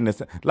extra in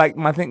this. Like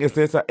my thing is,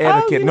 there's an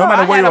etiquette. No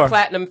matter I where had you a are.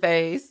 platinum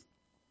phase.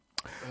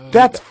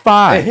 That's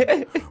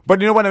fine.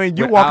 But you know what I mean?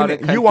 You walk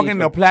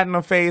in a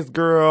platinum face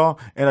girl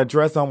in a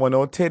dress on with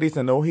no titties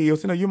and no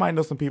heels. You might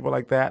know some people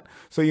like that.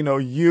 So,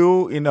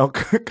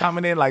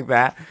 coming in like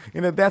that,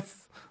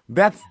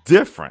 that's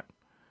different.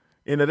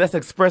 That's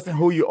expressing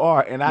who you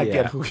are. And I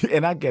get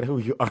who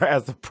you are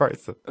as a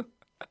person.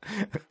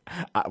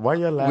 Why are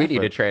you laughing? We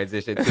need to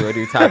transition to a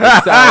new topic.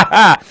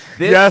 So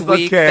this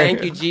week,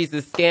 Thank You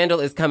Jesus Scandal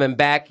is coming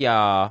back,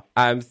 y'all.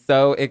 I'm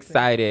so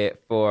excited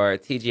for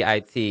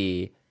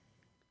TGIT.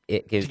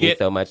 It gives me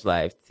so much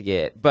life to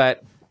get.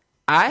 But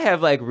I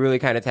have really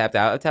kind of tapped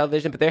out of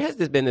television, but there has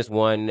just been this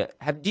one.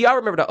 Do y'all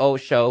remember the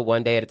old show,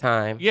 One Day at a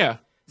Time? Yeah.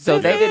 So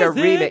they did a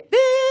remake.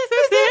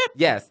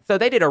 Yes. So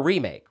they did a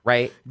remake,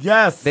 right?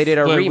 Yes. They did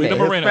a remake.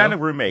 Hispanic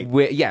remake.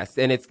 Yes.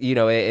 And it's,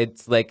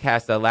 it's like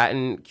cast a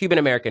Latin,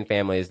 Cuban-American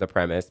family is the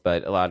premise,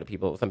 but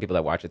some people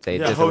that watch it say it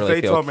doesn't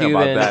really feel told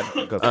Cuban. Me about that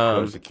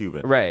because she's a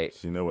Cuban. Right.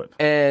 She knew it.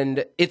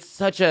 And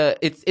it's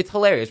it's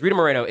hilarious. Rita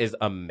Moreno is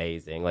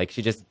amazing.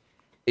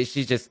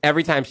 She's just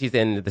every time she's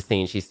in the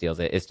scene, she steals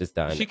it. It's just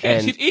done. She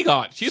can't. She's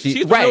Egon. She's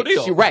the right. real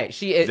deal. You can't.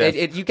 She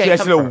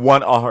actually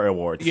won all her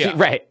awards.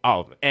 Yeah.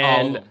 All of them.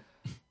 And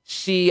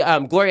she,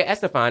 Gloria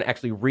Estefan,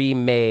 actually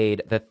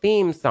remade the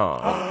theme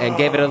song and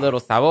gave it a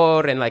little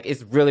sabor, and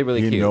it's really,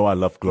 really cute. You know, I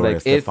love Gloria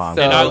Estefan,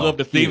 and I love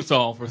the theme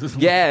song for this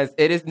one. Yes,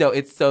 it is. No,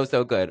 it's so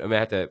good. I'm gonna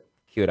have to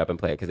cue it up and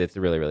play it because it's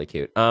really, really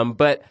cute.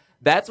 But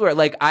that's where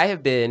I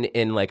have been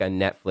in a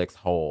Netflix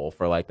hole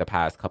for the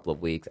past couple of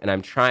weeks, and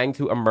I'm trying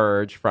to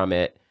emerge from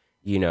it,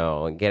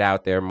 and get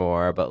out there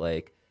more. But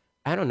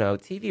I don't know,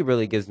 TV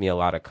really gives me a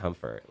lot of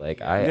comfort.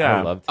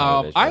 I love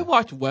television. I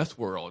watched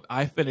Westworld.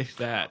 I finished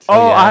that.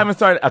 I haven't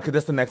started. Okay,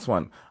 that's the next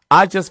one.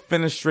 I just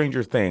finished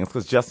Stranger Things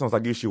because Justin was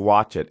like, you should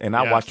watch it. And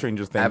I watched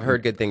Stranger Things. I've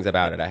heard good things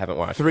about it. I haven't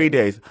watched 3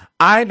 days.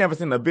 I ain't never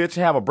seen a bitch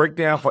have a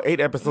breakdown for 8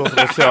 episodes of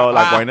the show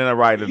like Winona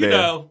Ryder did.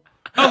 Okay.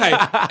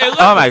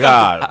 Oh my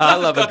God. I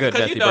love a good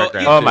messy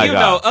breakdown. Oh my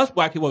God. Us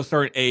black people of a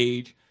certain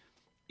age,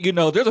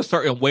 there's a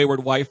certain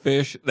wayward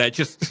whitefish that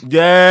just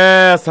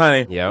yes,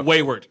 honey. Yeah,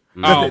 wayward.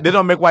 They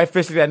don't make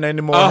whitefish like that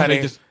anymore, honey.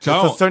 They just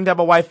don't. It's a certain type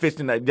of whitefish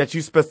that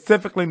you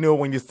specifically knew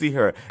when you see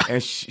her,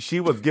 and she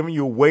was giving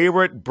you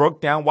wayward,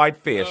 broke down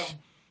whitefish,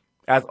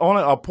 as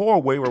only a poor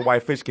wayward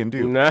whitefish can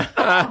do.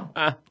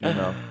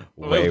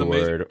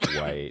 Wayward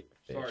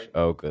whitefish.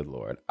 Oh, good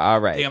Lord! All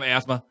right. Damn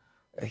asthma.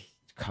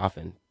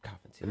 Coughing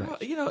too much.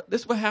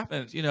 This is what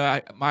happens.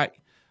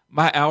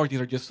 My allergies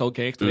are just so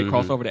gangster. They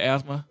cross over to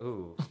asthma.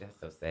 Ooh, that's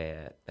so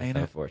sad. That's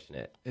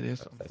unfortunate. It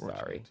is. I'm so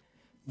sorry.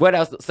 What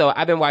else? So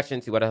I've been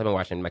watching. What else have I been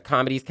watching? My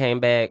comedies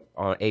came back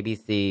on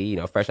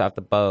ABC. Fresh off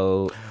the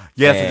boat.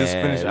 Yes, I just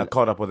finished. I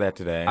caught up with that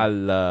today. I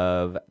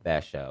love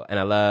that show, and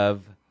I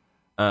love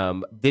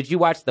Did you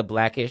watch the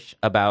Blackish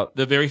about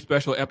the very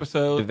special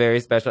episode? The very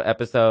special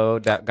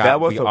episode that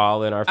got me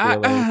all in our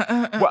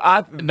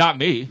feelings. Not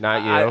me.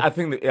 Not you. I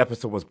think the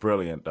episode was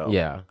brilliant, though.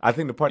 Yeah. I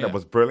think the part that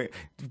was brilliant,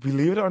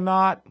 believe it or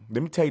not,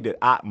 let me tell you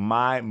that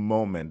my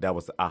moment that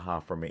was aha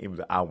for me, it was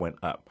I went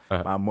up.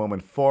 My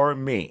moment for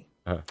me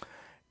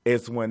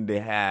is when they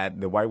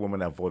had the white woman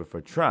that voted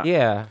for Trump.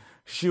 Yeah.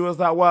 She was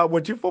like, well,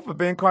 would you vote for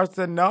Ben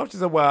Carson? No. She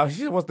said, well,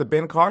 she wants the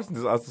Ben Carson.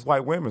 Us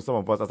white women, some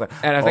of us. I was like,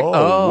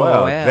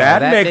 well,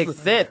 that makes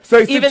sense. So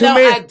even though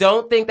I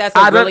don't think that's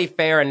a really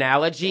fair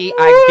analogy,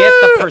 I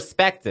get the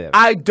perspective.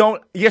 I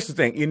don't. Here's the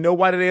thing. You know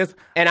what it is?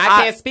 And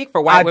I can't speak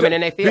for white women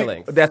and their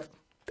feelings. That's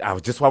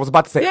just what I was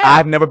about to say. Yeah.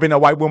 I've never been a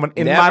white woman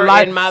in my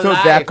life, so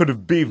that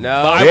could be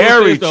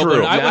very true.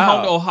 When I went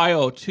home to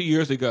Ohio 2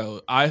 years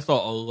ago, I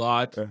saw a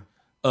lot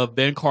of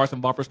Ben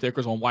Carson bumper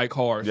stickers on white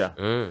cars.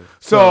 Yeah.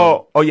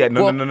 So,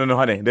 no,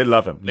 honey. They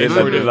love him. They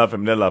love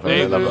him. They love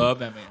that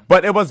man.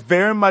 But it was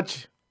very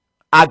much,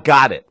 I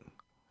got it.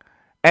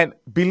 And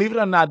believe it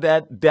or not,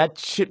 that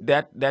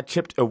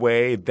chipped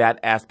away that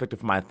aspect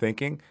of my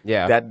thinking.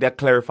 Yeah. That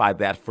clarified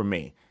that for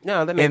me.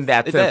 No, that makes in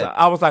that sense.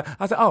 I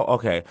said, oh,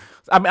 okay.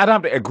 I mean, I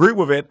don't have to agree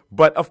with it,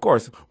 but of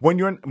course,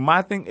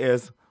 my thing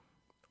is,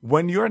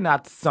 when you're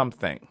not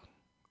something,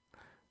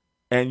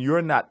 and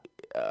you're not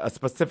a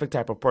specific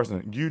type of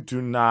person, you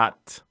do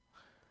not.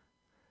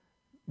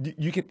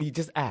 You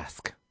just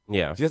ask.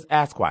 Yeah. Just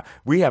ask why.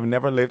 We have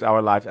never lived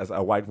our life as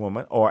a white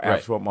woman or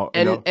actual,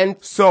 and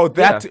so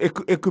that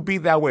it could be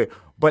that way.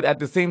 But at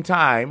the same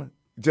time,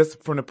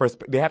 just from the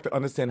perspective, they have to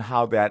understand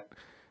how that.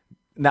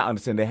 Not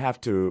understand. They have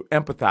to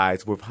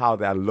empathize with how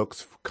that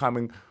looks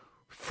coming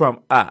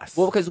from us.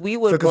 Well, because we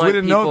would want we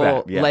didn't people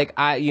know that. Yeah.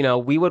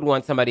 like we would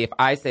want somebody, if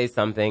I say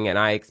something and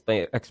I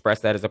express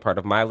that as a part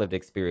of my lived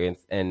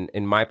experience and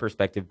in my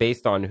perspective,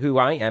 based on who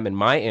I am and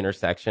my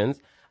intersections,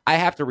 I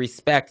have to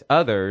respect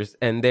others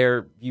and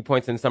their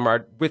viewpoints in some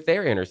regard with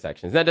their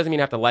intersections. That doesn't mean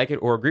I have to like it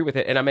or agree with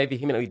it, and I may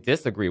vehemently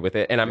disagree with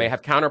it, and I may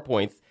have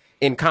counterpoints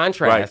in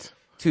contrast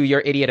to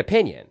your idiot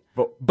opinion.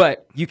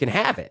 But you can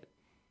have it.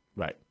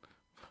 Right.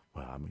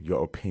 Well, I mean,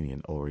 your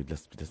opinion, Ori.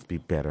 Let's be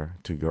better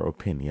to your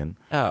opinion.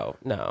 Oh,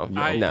 no.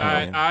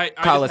 I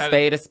call a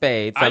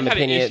spade. Some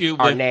opinions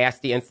are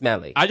nasty and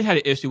smelly. I just had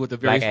an issue with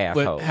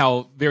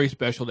how very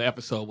special the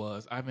episode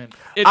was. I mean,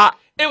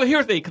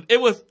 here's the thing. It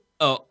was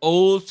an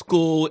old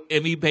school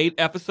Emmy bait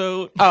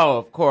episode. Oh,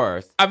 of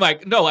course. I'm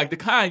like, no, like the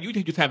kind you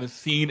just haven't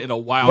seen in a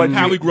while. But the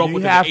kind we grew up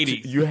with in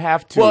the 80s. You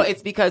have to. Well,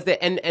 it's because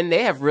and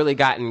they have really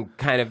gotten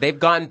they've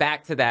gone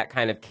back to that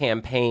kind of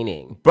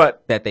campaiigning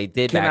that they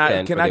did back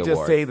then. Can I just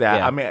awards. say that?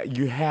 Yeah. I mean,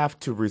 you have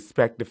to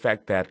respect the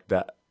fact that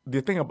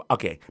the thing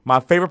about,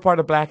 my favorite part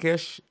of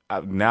Blackish,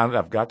 now that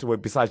I've got to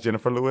it, besides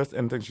Jennifer Lewis,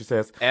 anything she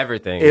says,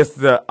 everything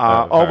is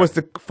always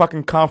the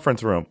fucking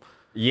conference room.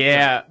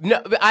 Yeah,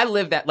 no, I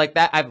live that like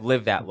that. I've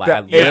lived that life. I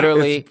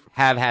literally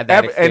have had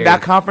that experience. And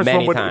that conference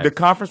room, times. the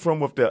conference room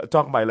with the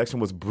talking about election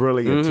was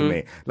brilliant to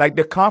me. Like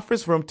the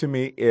conference room to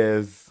me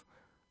is,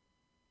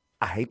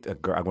 I hate the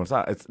girl. I'm going to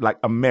say it's like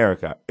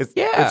America.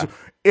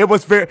 It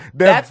was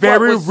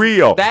very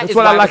real. That's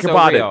what I like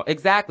about it.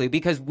 Exactly,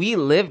 because we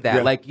live that.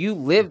 Yeah. Like you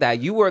live that.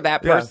 You were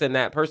that person,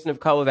 that person of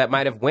color that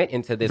might have went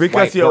into this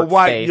because your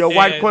white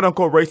quote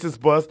unquote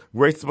racist bus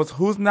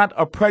who's not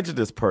a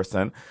prejudiced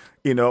person.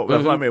 You know,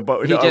 that's what I mean.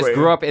 But he just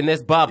grew up in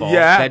this bubble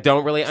that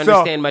don't really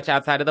understand much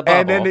outside of the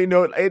bubble. And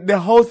then the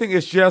whole thing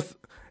is just.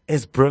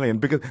 It's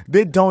brilliant because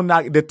they don't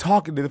they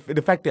talk.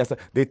 The fact that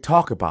they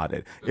talk about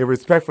it, they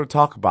respectfully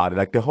talk about it.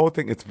 Like the whole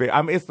thing, it's very.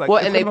 I mean, it's like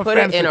and they put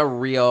it in a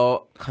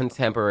real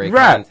contemporary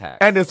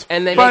context,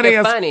 and they funny make it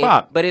as funny,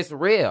 fuck. But it's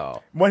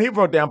real. When he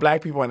wrote down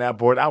black people on that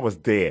board, I was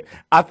dead.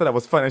 I thought that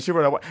was funny. And she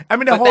wrote. I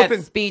mean, the whole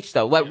thing. Speech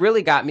though, what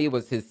really got me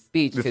was his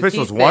speech. The speech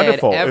was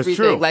wonderful. Everything. It's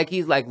true. Like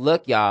he's like,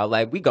 look, y'all,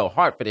 like we go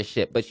hard for this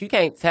shit, but you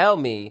can't tell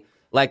me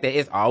like that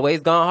it's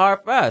always gone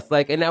hard for us.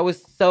 Like, and that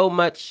was so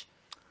much.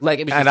 Like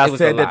it was and just, I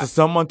said that to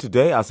someone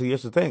today. I said,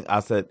 here's the thing.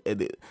 I said,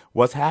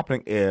 what's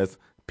happening is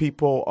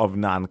people of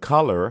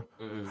non-color.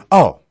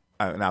 Oh,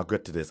 now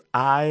get to this.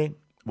 I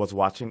was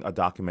watching a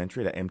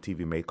documentary that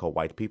MTV made called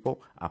White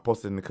People. I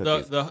posted in the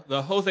cookies.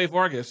 The Jose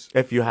Vargas.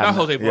 If you have not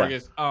Jose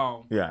Vargas.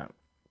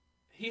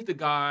 He's the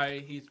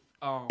guy. He's.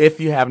 If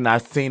you have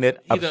not seen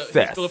it, he's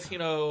obsessed. He's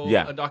Filipino,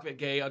 undocumented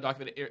gay,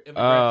 undocumented immigrant.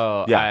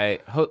 Oh,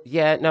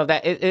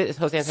 that is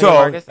Jose Antonio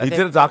Vargas. He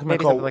did a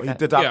document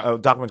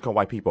called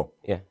White People.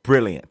 Yeah,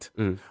 brilliant,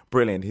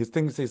 brilliant. His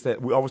thing is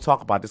that we always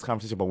talk about this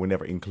conversation, but we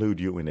never include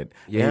you in it.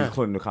 Yeah, he's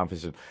including the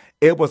conversation.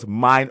 It was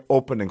mind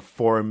opening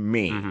for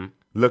me.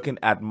 Looking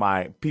at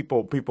my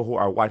people who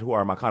are white, who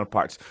are my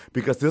counterparts,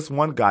 because this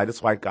white guy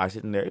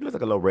sitting there, he looks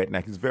like a little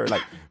redneck. He's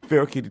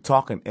very cute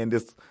talking, and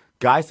this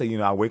guy said,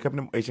 I wake up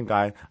in the Asian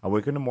guy, I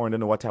wake up in the morning, don't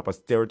know what type of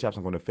stereotypes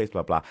I'm going to face,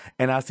 blah, blah.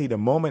 And I see the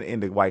moment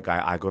in the white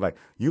guy, I go like,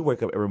 you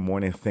wake up every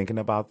morning thinking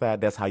about that?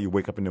 That's how you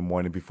wake up in the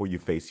morning before you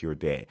face your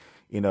day.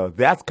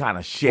 That's kind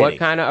of shitty. What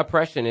kind of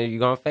oppression are you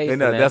going to face?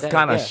 That's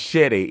kind of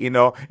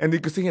shitty, And you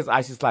can see his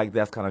eyes just like,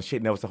 that's kind of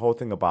shit. And that was the whole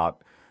thing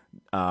about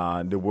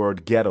the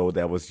word ghetto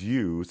that was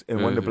used,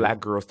 and when the black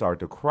girl started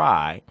to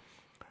cry,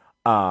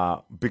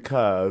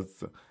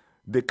 because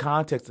the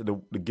context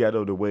of the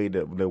ghetto, the way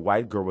the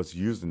white girl was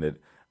using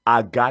it,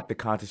 I got the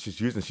context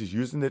she's using. She's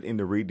using it in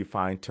the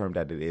redefined term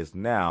that it is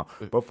now.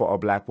 But for a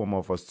black woman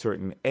of a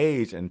certain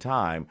age and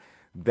time,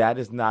 that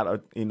is not a,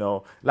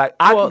 like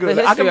I can go.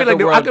 The I can be of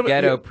the like word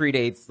ghetto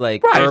predates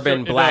like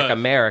urban black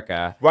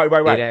America. Right.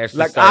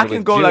 Like I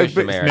can go like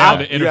now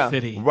the inner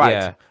city. Right.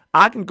 Yeah.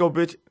 I can go,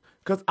 bitch.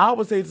 Because I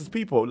would say to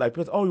people, like,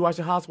 oh, you watch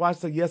the Housewives?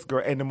 I say, yes,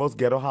 girl. And the most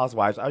ghetto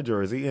housewives are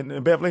Jersey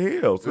and Beverly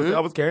Hills. I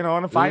was carrying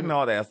on and fighting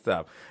all that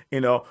stuff,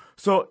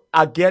 So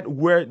I get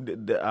where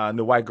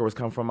the white girls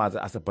come from.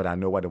 I said, but I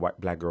know what the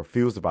black girl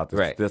feels about this.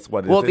 Right. That's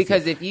what it well, is.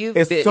 because if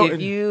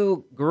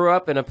you grew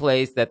up in a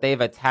place that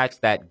they've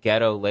attached that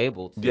ghetto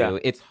label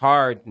to, it's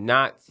hard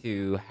not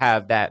to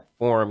have that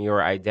form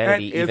your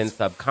identity, even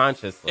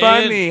subconsciously.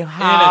 Funny and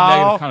a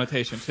negative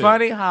connotation, too.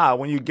 Funny how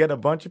when you get a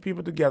bunch of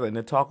people together and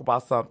they talk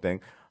about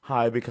something,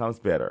 how it becomes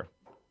better.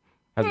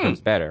 How it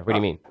becomes better? What do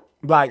you mean?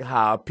 Like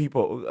how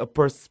people, a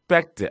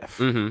perspective.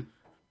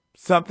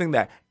 Something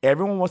that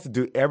everyone wants to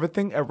do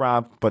everything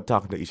around but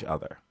talking to each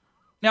other.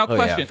 Now,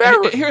 question.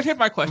 Here's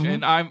my question.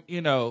 And I'm,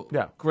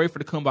 great for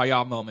the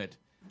kumbaya moment.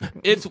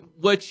 It's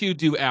what you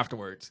do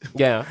afterwards.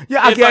 Yeah,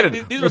 I get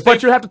it.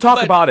 But you have to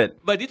talk about it.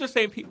 But these are the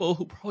same people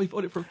who probably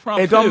voted for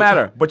Trump. It don't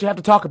matter. But you have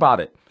to talk about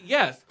it.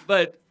 Yes,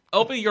 but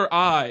open your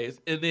eyes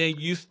and then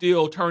you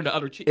still turn the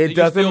other cheek. It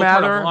doesn't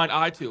matter. Turn a blind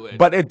eye to it.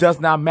 But it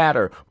does not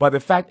matter. But the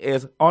fact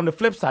is, on the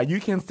flip side, you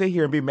can sit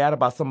here and be mad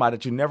about somebody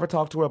that you never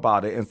talked to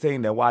about it and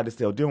saying that why they're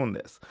still doing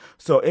this.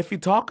 So if you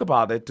talk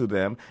about it to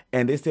them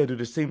and they still do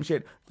the same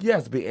shit,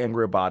 yes, be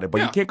angry about it.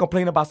 But you can't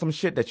complain about some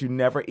shit that you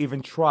never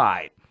even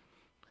tried.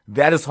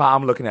 That is how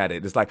I'm looking at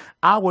it. It's like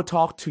I will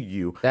talk to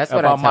you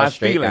about my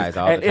feelings,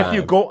 and if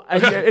you go,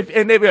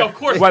 and they of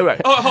course, wait,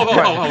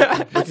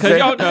 because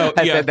y'all know.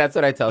 I said that's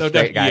what I tell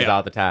straight guys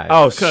all the time.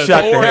 Oh, shut the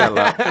hell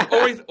up!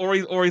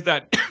 Always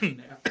that.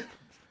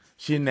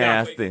 She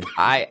nasty.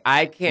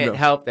 I can't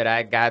help that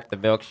I got the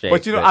milkshake.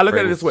 But I look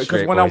at it this way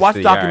because when I watch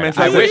documentaries,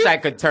 I wish I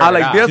could turn. I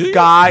like it this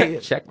guy.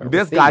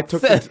 This guy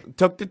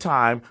took the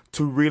time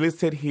to really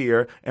sit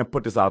here and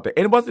put this out there.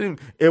 And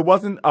it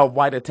wasn't a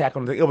white attack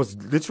on the. It was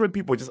literally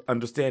people just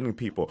understanding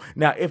people.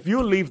 Now, if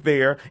you leave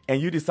there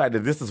and you decide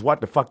that this is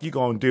what the fuck you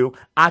gonna do,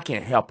 I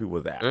can't help you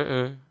with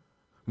that.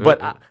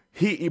 But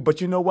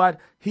but you know what?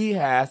 He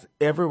has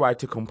every right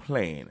to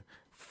complain.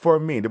 For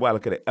me, the way I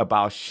look at it,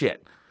 about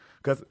shit.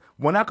 Because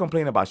when I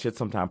complain about shit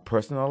sometimes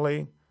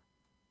personally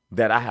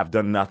that I have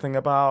done nothing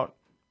about,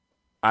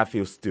 I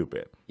feel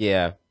stupid.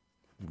 Yeah.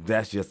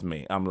 That's just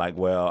me. I'm like,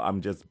 well,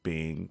 I'm just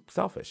being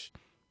selfish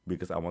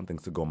because I want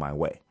things to go my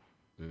way.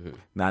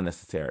 Not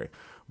necessary.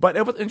 But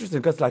it was interesting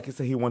because, like you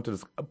said, he went to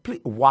this.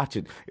 Please watch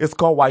it. It's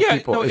called White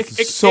People. No,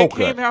 it's so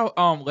good. It came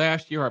out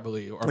last year, I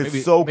believe, or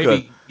it's so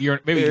good. Year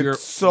and a half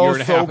so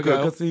ago. Good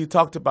because he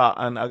talked about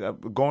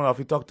going off.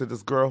 He talked to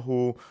this girl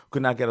who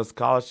could not get a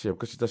scholarship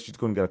because she thought she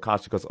couldn't get a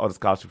scholarship because all the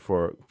scholarship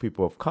for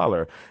people of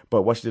color.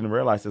 But what she didn't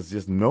realize is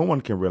just no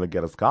one can really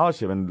get a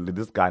scholarship. And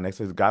this guy next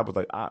to his guy was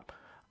like,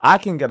 I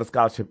can't get a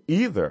scholarship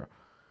either.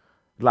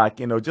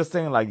 Like, just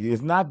saying, like,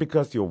 it's not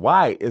because you're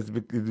white. It's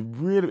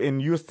really, and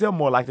you're still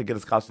more likely to get a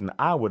scholarship than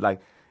I would. Like,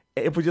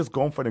 if we're just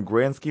going for the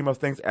grand scheme of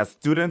things as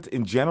students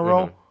in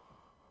general,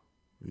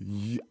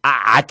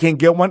 I can't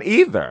get one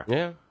either.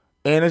 Yeah.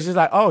 And it's just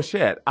like, oh,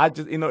 shit. I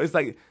just, it's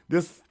like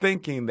this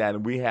thinking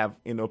that we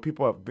have,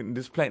 people have been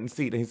just planting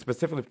seed. And he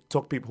specifically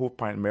took people who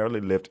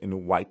primarily lived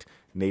in white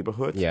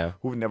neighborhoods,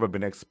 who've never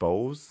been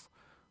exposed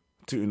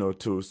to,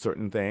 to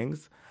certain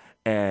things.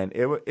 And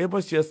it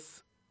was just...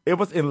 It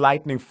was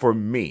enlightening for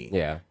me.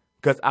 Yeah.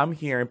 Because I'm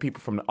hearing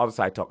people from the other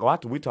side talk.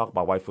 We talk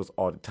about white folks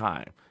all the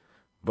time.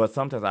 But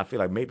sometimes I feel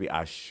like maybe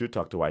I should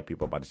talk to white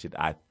people about the shit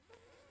I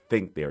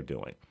think they're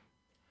doing.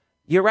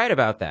 You're right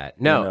about that.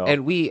 No,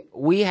 and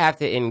we have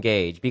to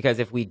engage because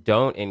if we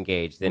don't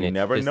engage, then we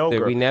never know.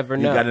 We never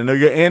know. You got to know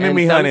your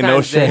enemy, and honey.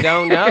 No shit. They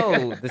don't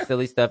know the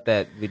silly stuff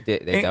that we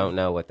did. They don't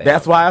know what they.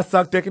 That's why I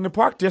suck dick in the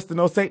park just to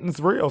know Satan's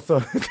real.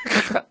 So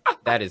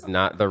that is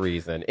not the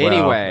reason. Well,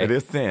 anyway, it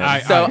is sin.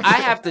 So I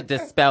have to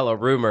dispel a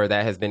rumor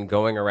that has been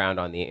going around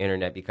on the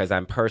internet because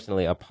I'm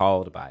personally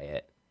appalled by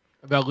it.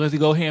 About Lindsey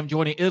Graham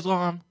joining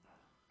Islam.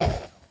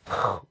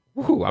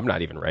 Ooh, I'm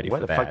not even ready for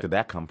that. Where the fuck did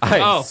that come from?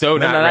 I'm so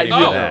not ready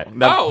for that.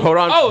 Hold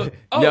on.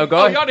 No, go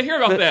ahead. Y'all didn't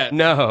hear about that.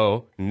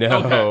 No.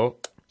 Okay.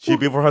 She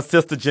be with her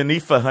sister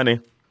Janifa, honey.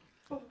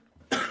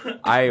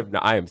 I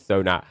am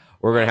so not.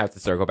 We're going to have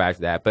to circle back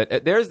to that.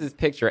 But there's this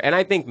picture, and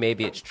I think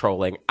maybe it's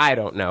trolling. I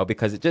don't know,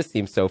 because it just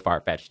seems so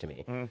far-fetched to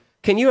me.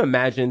 Can you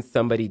imagine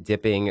somebody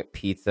dipping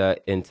pizza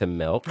into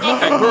milk?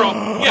 Okay, girl.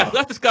 Yeah,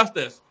 let's discuss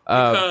this.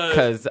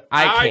 Because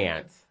I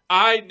can't.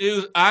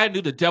 I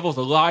knew the devil's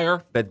a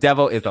liar. The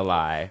devil is a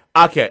lie.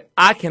 Okay,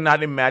 I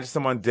cannot imagine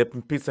someone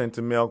dipping pizza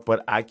into milk,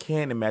 but I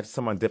can imagine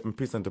someone dipping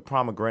pizza into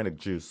pomegranate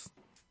juice.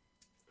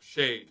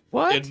 Shade.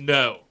 What? And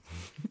no.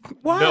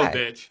 Why? No,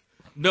 bitch.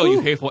 No, you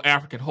hateful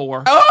African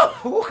whore.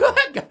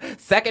 Oh,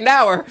 second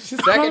hour.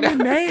 She's calling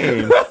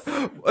names.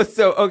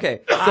 So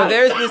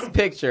there's this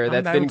picture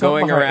that's been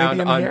going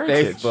around on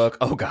Facebook.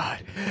 Oh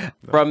God,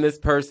 from this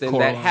person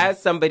that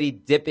has somebody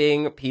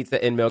dipping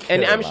pizza in milk,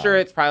 and I'm sure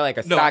it's probably like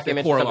a stock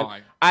image.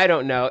 I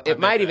don't know. It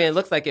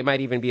looks like it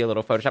might even be a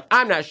little Photoshop.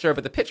 I'm not sure,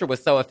 but the picture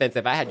was so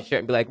offensive. I had to share it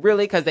and be like,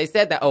 really? Because they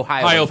said that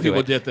Ohio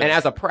people did this. And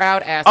as a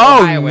proud ass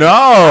Ohioan,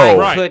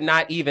 I could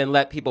not even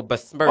let people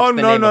besmirch the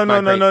name of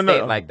my great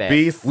state like that.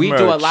 We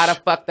do a lot of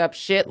fucked up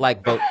shit,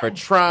 like vote for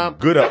Trump.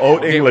 Good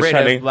old English,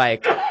 honey.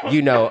 Like,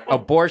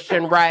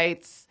 abortion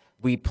rights.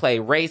 We play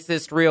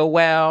racist real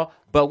well.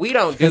 But we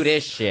don't do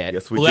this shit.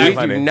 Yes, we do,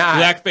 honey.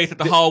 Blackface at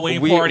the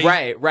Halloween party.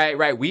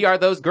 Right. We are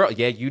those girls.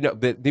 Yeah,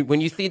 but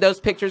when you see those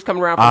pictures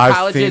coming around from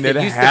colleges that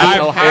used to be in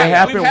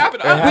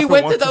Ohio, we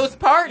went to those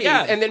parties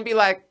and then be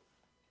like,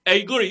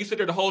 hey, Glutter, you sit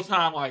there the whole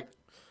time like,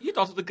 you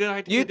thought it was a good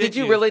idea. Did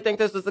you really think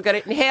this was a good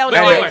idea? Hell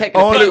no, I didn't take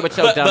a picture with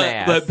your dumb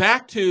ass. But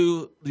back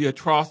to the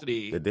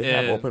atrocity. They did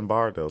have open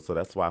bar, though, so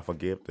that's why I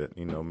forgive it.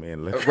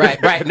 Man.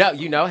 Right.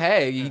 No,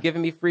 hey, you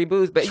giving me free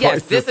booze. But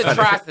yes, this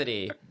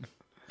atrocity.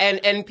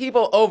 And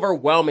people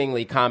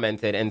overwhelmingly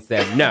commented and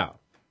said,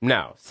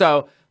 no.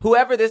 So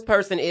whoever this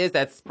person is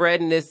that's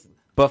spreading this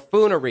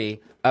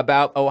buffoonery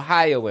about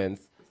Ohioans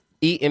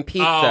eating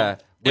pizza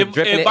with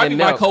dripping it in milk. It might be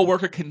my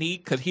coworker, Kaneek,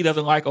 because he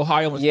doesn't like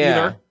Ohioans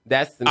either.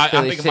 That's some I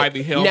silly think shit. it might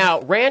be him.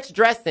 Now, ranch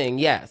dressing,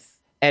 yes.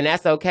 And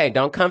that's okay.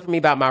 Don't come for me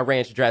about my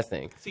ranch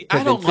dressing. See,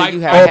 I don't like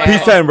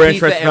pizza and ranch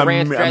dressing.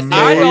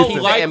 I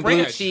don't like and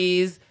blue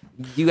cheese.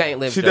 You ain't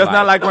lived She does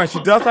not like ranch.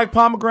 She does like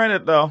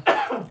pomegranate, though.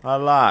 A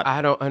lot.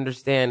 I don't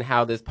understand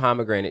how this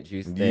pomegranate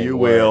juice thing You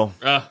works.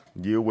 will.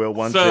 You will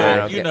one so,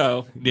 day. you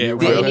know. Yeah,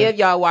 Did any of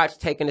y'all watch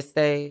Taking the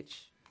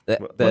Stage?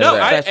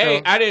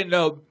 I didn't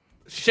know.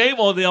 Shame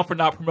on them for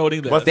not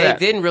promoting this. They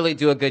didn't really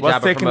do a good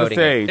job of promoting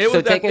it.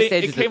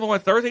 It came on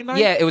Thursday night?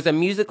 Yeah, it was a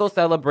musical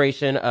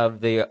celebration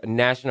of the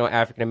National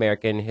African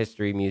American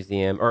History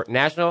Museum, or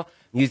National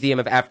Museum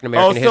of African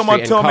American History and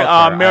Culture. Someone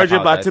told me Mary J.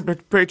 Blige took a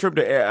pay trip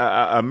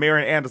to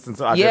Marian Anderson,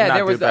 so I did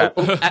not do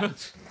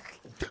that.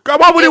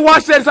 God, why would he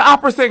watch that as an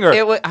opera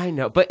singer? I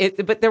know, but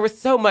there was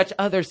so much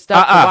other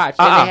stuff to watch.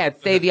 And they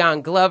had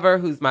Savion Glover,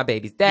 who's my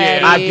baby's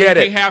daddy. Yeah, I get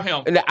it. You can't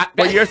have him.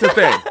 But here's the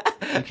thing.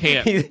 You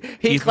can't.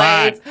 He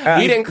claims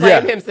he didn't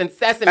claim him since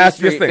Sesame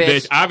Street,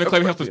 bitch. I've been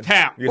claiming him since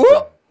Tap.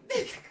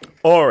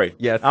 Ori,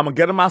 yes, I'm gonna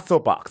get in my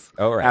soapbox.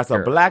 All right, as a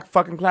black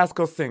fucking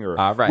classical singer,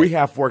 all right, we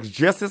have worked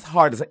just as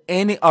hard as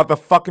any other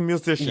fucking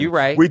musician. You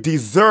right. We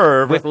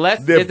deserve with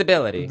less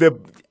visibility,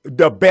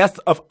 the best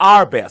of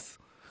our best.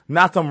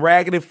 Not some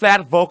raggedy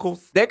flat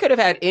vocals. They could have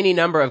had any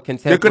number of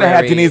contemporary. They could have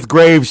had Denise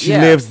Graves. She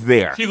lives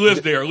there. She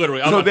lives there,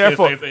 literally. So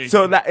therefore,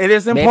 that it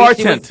is important.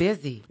 Maybe she was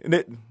busy.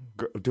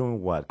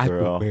 Doing what,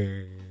 girl?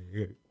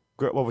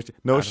 Girl, what was she?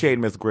 No shade,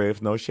 Miss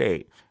Graves. No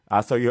shade.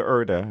 I saw your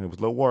Erda. It was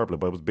a little warbler,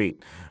 but it was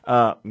beat.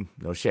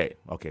 No shade.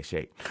 Okay,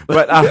 shade.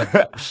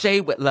 But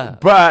shade with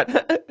love.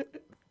 But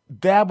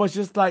that was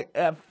just like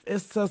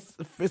it's a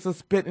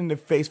spit in the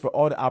face for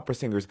all the opera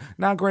singers.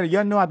 Now, granted,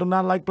 y'all know I do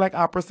not like black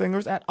opera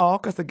singers at all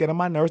because they get on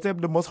my nerves. They're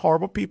the most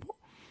horrible people.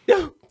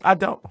 I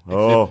don't.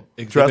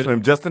 Trust me.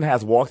 Justin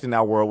has walked in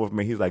that world with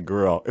me. He's like,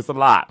 girl, it's a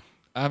lot.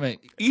 I mean,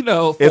 it's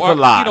a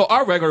lot.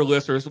 Our regular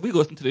listeners, we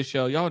listen to this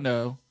show. Y'all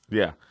know.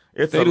 Yeah,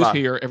 it's a lot.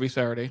 here every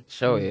Saturday.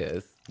 Show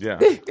is. Yeah.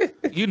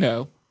 You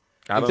know.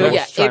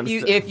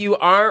 If you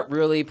aren't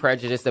really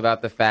prejudiced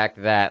about the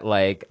fact that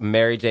like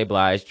Mary J.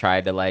 Blige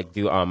tried to like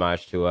do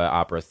homage to an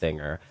opera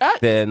singer,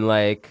 then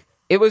like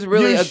it was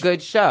really a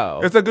good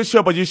show. It's a good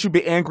show, but you should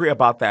be angry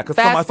about that.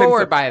 Fast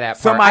forward by that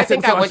part. I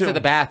think I went to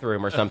the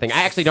bathroom or something.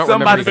 I actually don't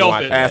remember even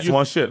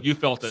watching it. You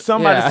felt it.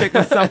 Somebody's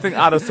taking something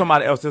out of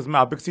somebody else's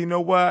mouth. Because you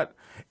know what?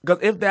 Because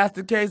if that's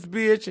the case,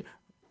 bitch,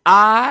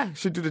 I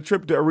should do the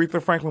trip to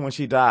Aretha Franklin when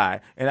she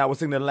died, and I would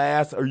sing the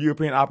last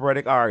European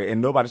operatic aria,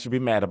 and nobody should be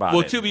mad about it.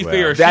 Well, to be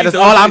fair, that is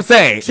all I'm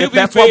saying. If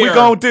that's what we're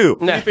going to do.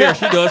 To be fair,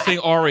 she does sing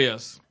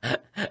arias.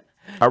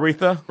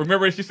 Aretha?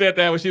 Remember she said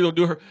that when she would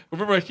do her.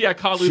 Remember she had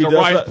Condoleezza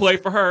Rice play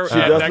for her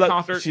at that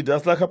concert? She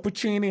does like her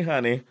Puccini,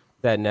 honey.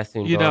 That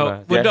Nessun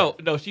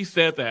Dorma. No, she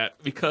said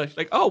that because she's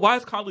like, oh, why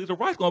is Condoleezza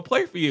Rice going to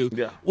play for you?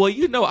 Yeah. Well,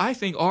 you know, I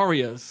sing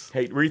arias.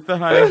 Hey, Aretha,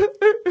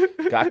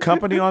 honey. Got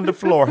company on the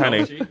floor,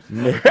 honey.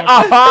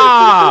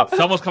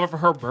 Someone's coming for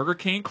her Burger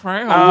King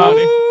crown.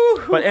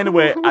 But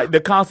anyway,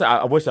 the concert,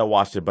 I wish I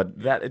watched it, but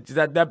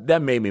that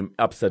made me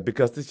upset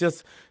because it's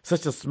just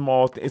such a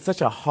small thing. It's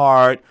such a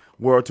hard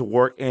world to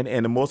work in.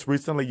 And most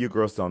recently, you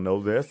girls don't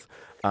know this,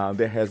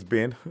 there has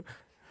been,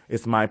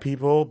 it's my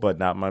people, but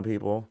not my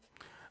people.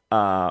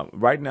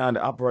 Right now in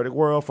the operatic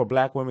world for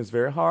black women is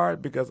very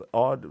hard because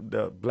all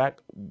the black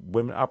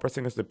women opera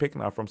singers they're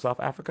picking are from South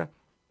Africa.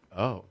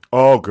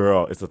 Oh,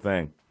 girl, it's a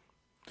thing.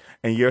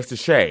 And Years to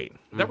Shade.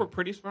 Is that where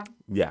Pretty's from?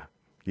 Yeah,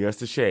 Years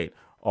to Shade.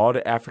 All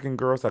the African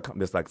girls,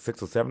 there's like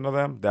 6 or 7 of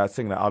them that are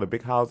singing all the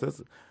big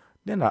houses.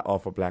 They're not all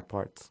for black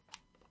parts.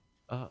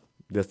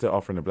 They're still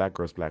offering the black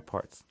girls black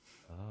parts.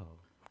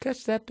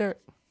 Catch that dirt.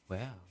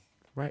 Wow.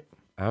 Right.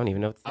 I don't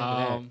even know what to say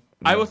to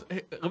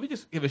that. Let me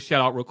just give a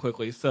shout out real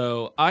quickly.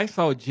 So I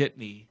saw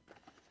Jitney.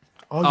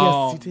 Oh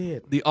yes, you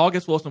did. The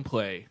August Wilson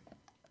play.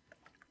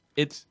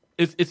 it's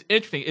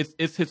interesting.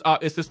 It's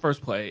his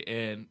first play,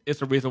 and it's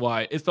the reason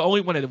why it's the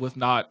only one that was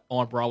not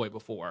on Broadway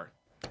before.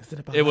 Is it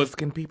about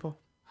light-skinned people?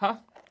 Huh?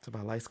 It's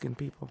about light-skinned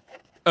people.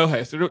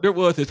 Okay, so there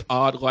was this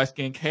odd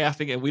light-skinned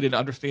casting, and we didn't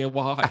understand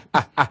why.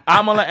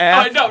 I'm gonna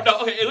ask. No.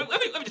 Okay, let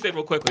me just say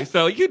real quickly.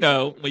 So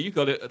when you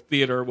go to a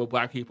theater with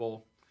black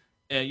people,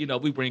 and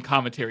we bring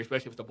commentary,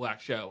 especially if it's a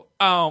black show.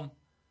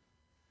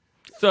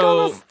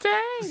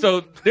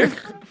 So there's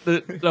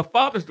the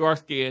father's dark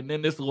skin,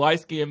 then this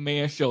light skinned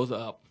man shows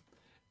up,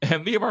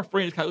 and me and my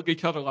friends kind of look at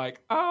each other like,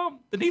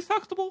 Denise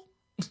Huxtable,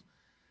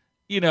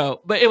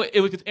 But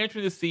it was just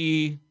interesting to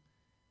see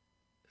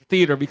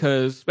theater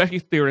because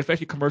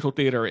especially commercial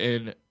theater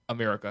in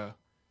America.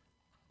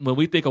 When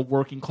we think of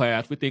working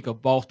class, we think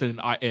of Boston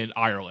and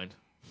Ireland.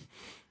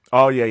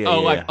 Oh yeah.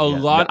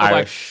 Lot of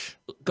Irish.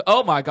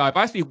 Oh my God! If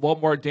I see one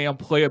more damn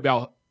play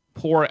about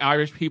poor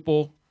Irish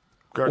people.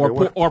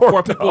 Girl,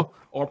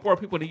 or poor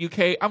people in the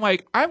UK, I'm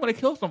like, I'm going to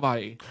kill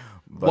somebody.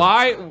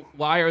 Why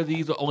are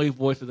these the only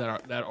voices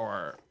that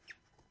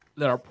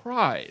are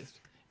prized?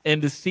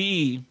 And to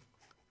see,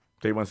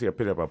 they want to see a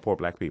picture about poor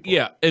black people.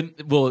 Yeah, and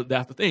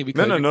that's the thing.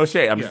 Because no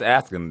shade. I'm just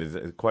asking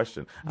this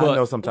question. I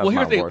know sometimes. Well,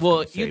 here's the thing.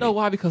 Well, you know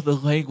why? Because the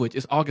language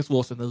is August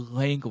Wilson. The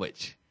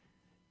language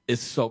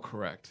is so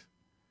correct.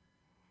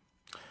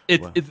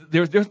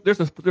 There's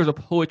a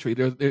poetry.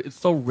 It's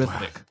so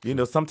rhythmic.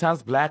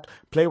 Sometimes black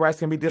playwrights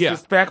can be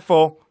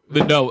disrespectful.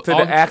 But no, to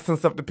the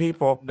accents of the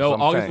people. No,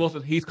 August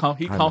Wilson. He comes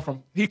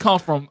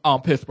from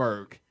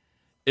Pittsburgh.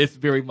 It's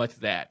very much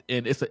that,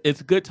 and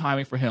it's good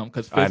timing for him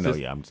because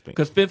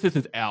Fences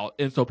is out,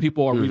 and so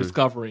people are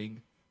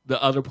rediscovering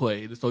the other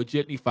plays. So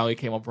Jitney finally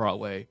came on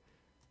Broadway.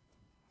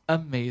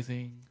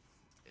 Amazing,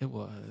 it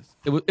was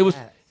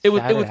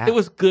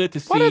good to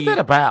see. What is it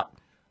about?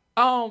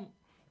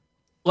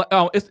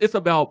 It's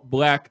about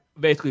black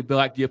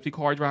gypsy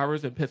car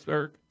drivers in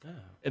Pittsburgh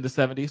in the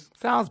 70s.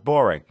 Sounds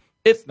boring.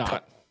 It's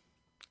not.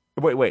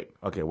 Wait.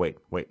 Okay, wait.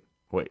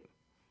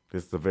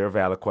 This is a very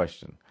valid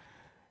question.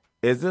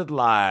 Is it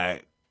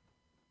like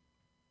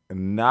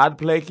not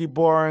Blakey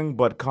boring,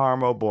 but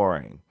Carmel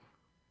boring?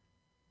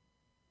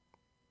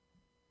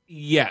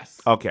 Yes.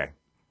 Okay.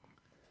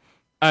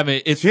 I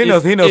mean, he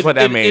knows what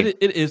that means.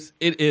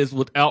 It is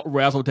without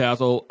razzle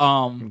dazzle.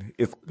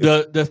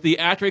 The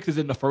theatrics is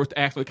in the first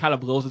act, so it kind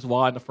of blows its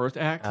wad in the first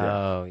act.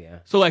 Oh yeah.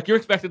 So you're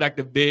expecting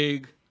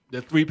the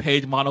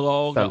 3-page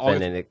monologue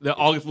that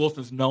August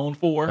Wilson's known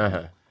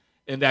for,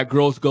 and that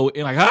girls go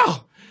in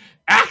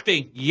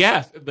acting,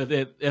 yes, but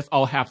then that's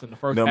all happens in the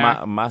first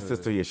act. My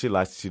sister, she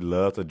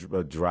loves a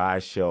dry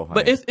show,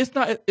 honey. But it's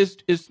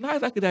not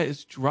exactly that.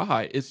 It's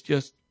dry. It's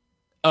just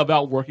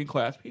about working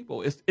class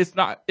people. It's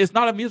not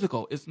a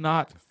musical. It's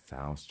not.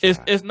 Sounds dry.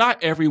 It's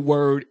not every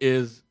word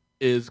is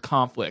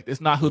conflict. It's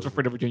not Who's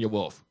Afraid of Virginia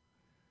Woolf.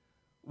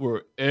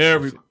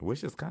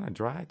 Which is kind of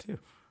dry too.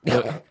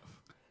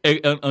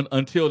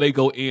 Until they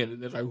go in,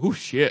 and it's like, oh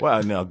shit.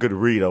 Well, no, a good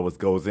read always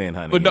goes in,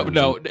 honey. But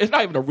no, it's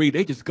not even a read.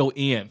 They just go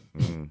in.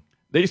 Mm-hmm.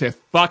 They just say,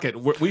 "Fuck it,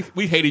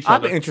 we hate each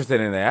other." I'm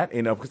interested in that,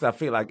 because I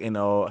feel like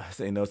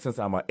since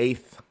I'm an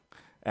 8th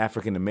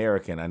African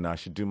American, I know I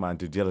should do my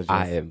due diligence.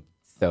 I am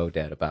so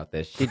dead about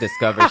this. She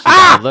discovered she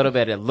got a little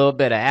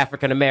bit of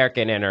African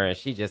American in her, and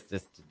she just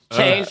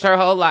changed her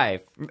whole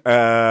life. It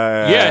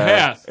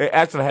has. It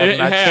actually has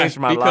not changed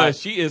my life because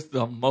she is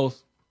the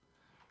most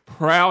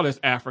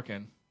proudest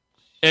African.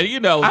 And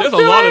there's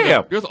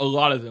a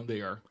lot of them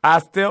there. I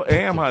still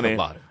am, honey.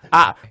 But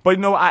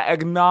I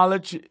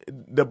acknowledge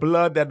the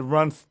blood that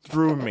runs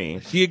through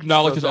me. She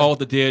acknowledges all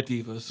the dead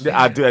divas.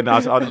 I do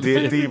acknowledge all the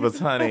dead divas,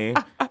 honey.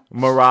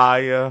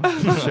 Mariah,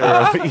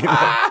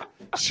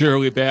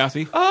 Shirley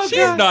Bassey. Oh, she's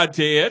not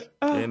dead.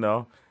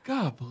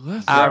 God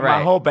bless her. All right.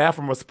 My whole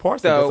bathroom was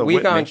porcelain. So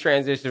we're going to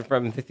transition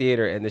from the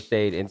theater and the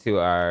shade into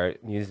our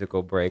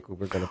musical break.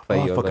 We're going to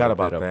play you a little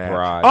bit of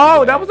Broadway.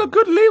 Oh, that was a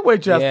good leeway,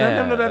 Justin. I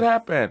didn't know that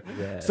happened.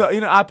 Yeah. So,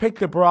 I picked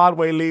the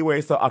Broadway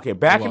leeway. So, okay,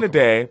 back in the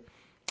day,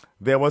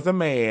 there was a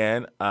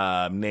man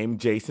named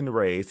Jason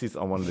Reyes. He's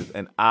on one of these.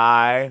 And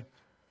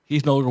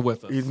he's no longer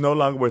with us. He's no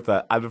longer with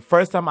us. The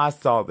first time I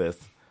saw this,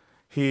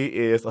 he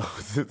is,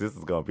 this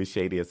is going to be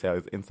shady as hell.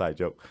 It's an inside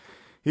joke.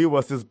 He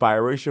was this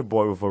biracial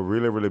boy with a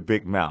really, really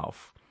big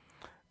mouth.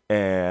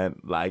 And,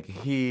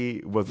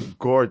 he was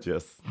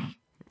gorgeous.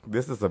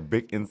 This is a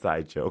big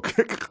inside joke.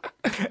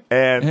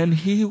 and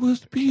he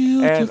was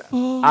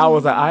beautiful. And I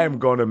was like, I am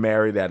going to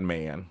marry that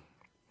man.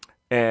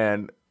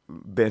 And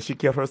then she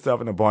killed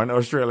herself in a barn in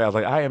Australia. I was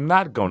like, I am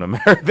not going to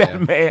marry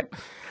that man.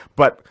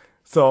 But,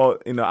 so,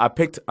 I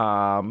picked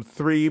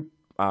 3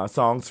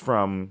 songs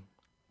from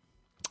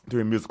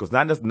 3 musicals.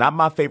 Not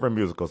my favorite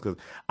musicals, because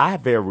I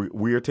have very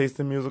weird taste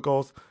in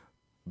musicals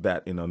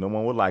that no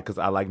one would like, because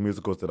I like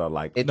musicals that are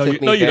like. It was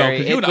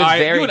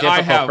very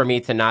difficult for me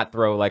to not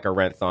throw a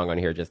Rent song on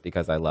here just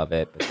because I love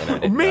it. But then I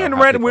didn't me and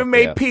Rent, we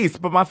made peace,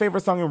 but my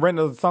favorite song in Rent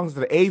are the songs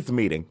at the AIDS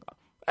meeting.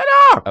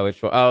 Oh,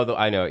 which one? Oh,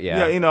 I know.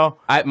 Yeah,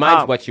 yeah.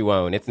 Mine's What You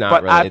Own. It's not.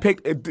 But really, I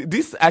picked.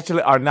 These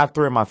actually are not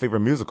 3 of my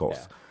favorite musicals.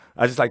 Yeah.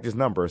 I just like these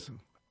numbers.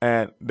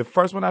 And the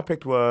first one I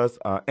picked was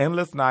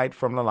Endless Night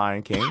from The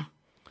Lion King,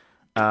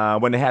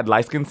 when they had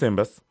light-skinned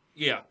Simbas.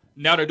 Yeah.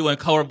 Now they're doing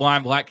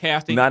colorblind black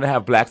casting. Now they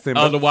have black Simbas.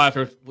 Otherwise,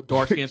 they're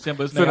dark-skinned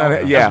Simbas now.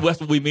 Yeah. That's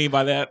what we mean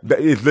by that.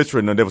 It's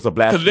literally, no, there was a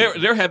black.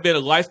 Because there have been a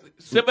light.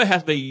 Simba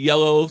has been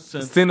yellow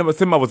since.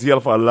 Simba was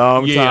yellow for a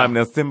long time.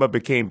 Then Simba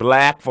became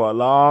black for a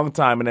long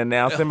time. And then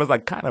now Simba's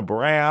like kind of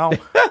brown.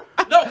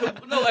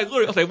 No, like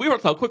literally. Okay, we were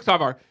quick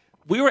sidebar.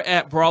 We were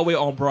at Broadway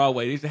on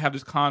Broadway. They used to have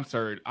this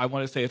concert. I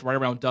want to say it's right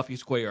around Duffy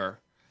Square,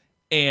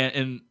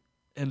 and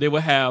they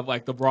would have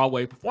like the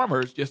Broadway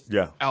performers just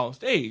out on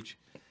stage,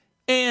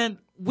 and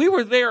we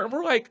were there and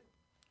we're like,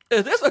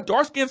 "Is this a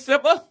dark-skinned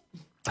Simba?"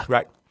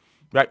 Right.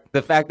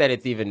 The fact that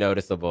it's even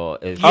noticeable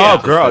is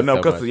girl, no,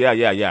 so because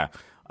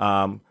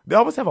much. they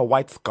always have a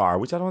white scar,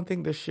 which I don't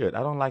think they should. I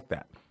don't like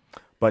that.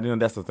 But,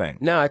 that's the thing.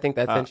 No, I think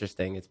that's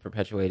interesting. It's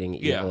perpetuating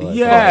evil.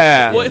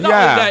 Yeah. Well, it's not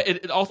only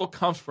that. It also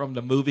comes from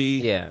the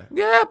movie. Yeah.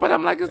 Yeah, but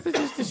I'm like, they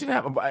shouldn't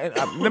have.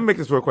 Let me make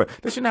this real quick.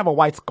 They shouldn't have a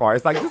white scar.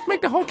 It's like, just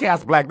make the whole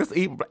cast black.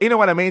 You know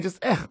what I mean?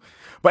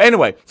 But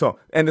anyway,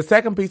 and the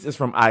second piece is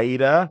from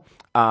Aida.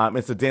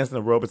 It's a dance in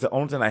the robe. It's the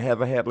only thing I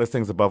ever had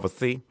listings above a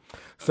C.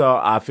 So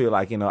I feel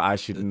like, I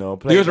should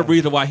play. There's a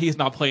reason why he's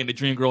not playing the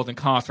Dreamgirls in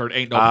concert.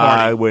 Ain't no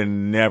party. I would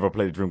never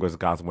play the Dreamgirls in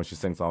concert when she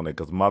sings on it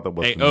because Mother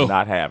was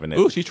not having it.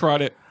 Ooh, she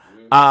tried it.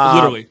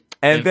 Literally.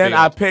 And then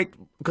I picked,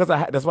 because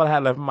that's what I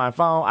had left in my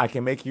phone, I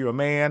Can Make You a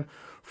Man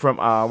from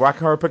Rock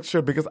Horror Picture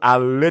Show, because I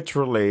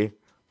literally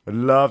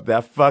love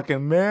that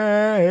fucking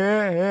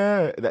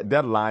man.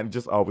 That line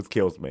just always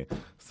kills me.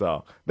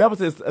 So that was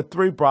his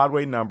 3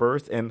 Broadway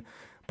numbers, and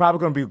probably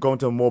going to be going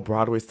to more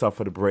Broadway stuff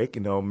for the break.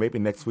 Maybe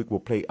next week we'll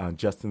play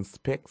Justin's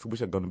picks,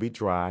 which are going to be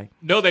dry.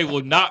 No, they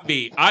will not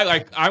be.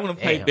 I'm going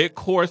to play big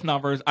chorus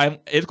numbers.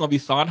 It's going to be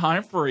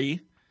Sondheim free.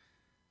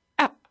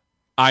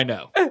 I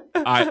know,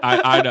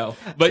 I know,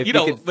 but but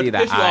to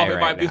piss you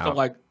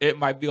off, it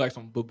might be like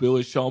some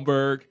Babula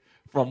Schoenberg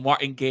from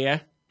Martin Gaye.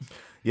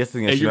 Yes,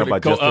 and you know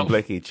about Justin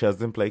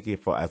Blakey,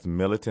 for as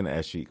militant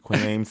as she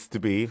claims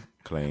to be.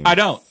 I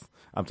don't.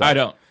 I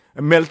don't.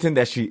 Militant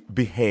as she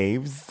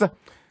behaves,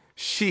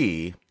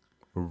 she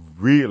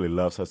really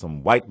loves her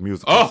some white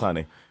musicals,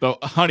 honey. The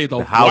whiter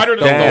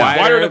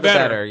the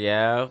better.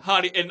 Yeah,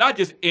 honey, and not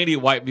just any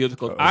white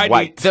musical.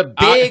 The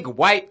big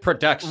white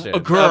production.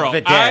 Girl, of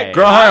the day.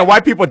 Her and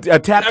white people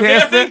tap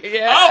dancing.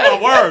 Yeah. Oh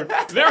my word!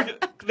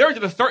 There's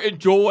a certain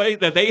joy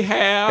that they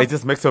have. It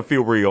just makes her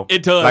feel real.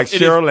 It does. Like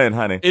Cheryl Lynn,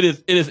 honey. It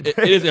is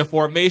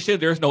information.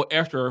 There's no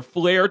extra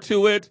flair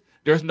to it.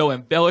 There's no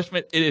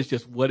embellishment. It is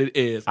just what it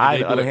is. I, on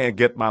the other hand,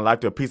 get my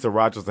life to a piece of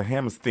Rodgers and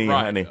Hammerstein,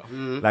 honey.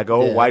 Mm-hmm. Like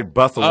old white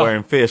bustle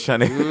wearing fish,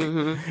 honey.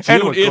 Mm-hmm.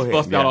 June is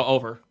busting out all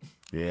over.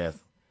 Yes.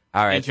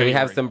 All right, so we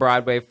have some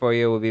Broadway for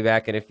you. We'll be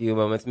back in a few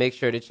moments. Make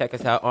sure to check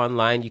us out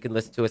online. You can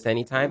listen to us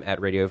anytime at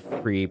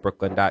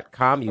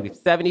radiofreebrooklyn.com. You have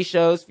 70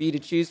 shows for you to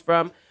choose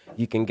from.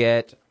 You can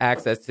get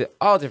access to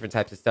all different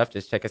types of stuff.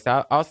 Just check us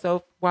out.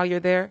 Also, while you're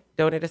there,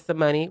 donate us some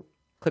money.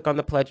 Click on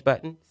the pledge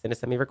button. Send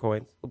us some of your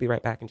coins. We'll be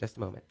right back in just a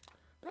moment.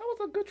 That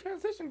was a good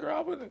transition,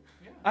 girl.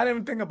 I didn't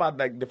even think about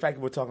the fact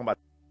that we're talking about.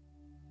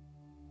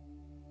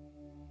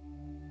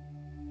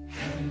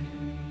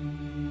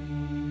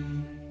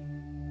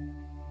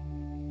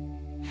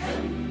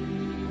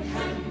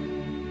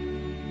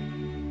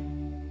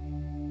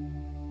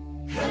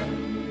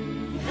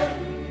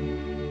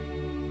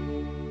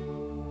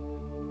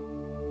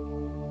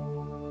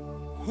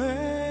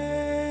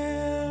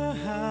 Where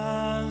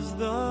has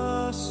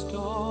the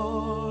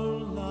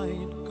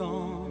starlight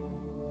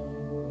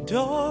gone?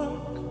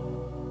 Dark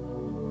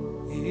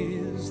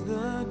is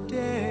the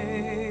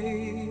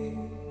day.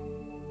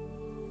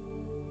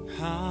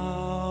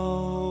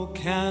 How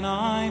can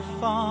I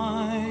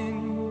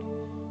find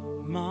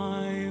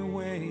my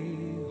way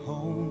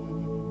home?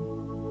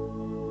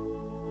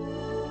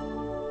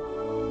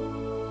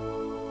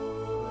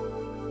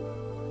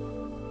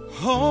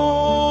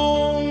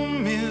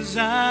 Home is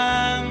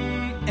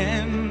an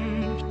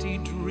empty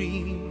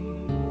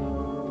dream,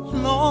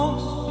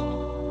 lost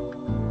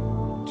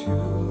to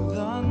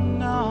the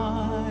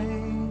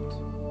night.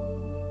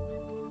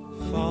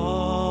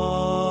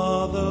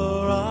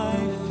 Father, I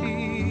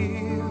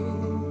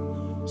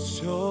feel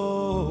so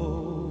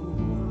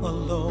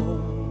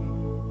alone.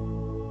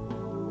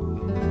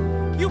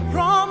 You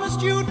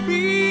promised you'd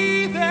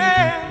be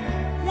there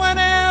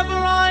whenever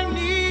I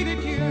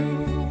needed you.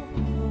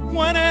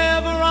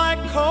 Whenever I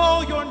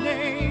call your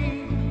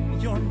name,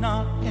 you're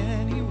not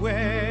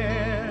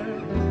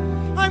anywhere.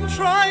 I'm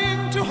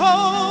trying to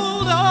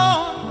hold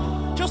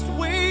on, just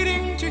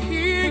waiting to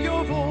hear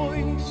your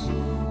voice.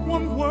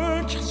 One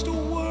word, just a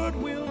word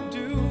will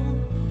do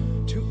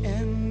to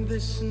end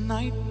this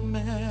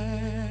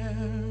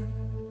nightmare.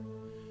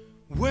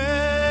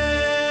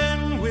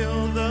 When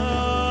will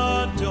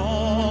the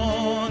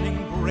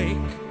dawning break?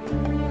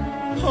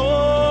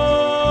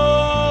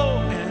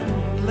 Oh,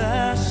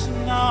 endless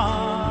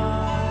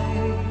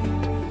night,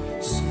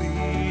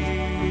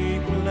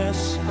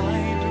 sleepless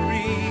I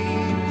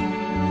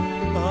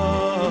dream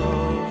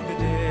of the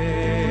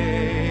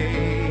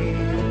day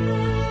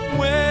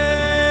when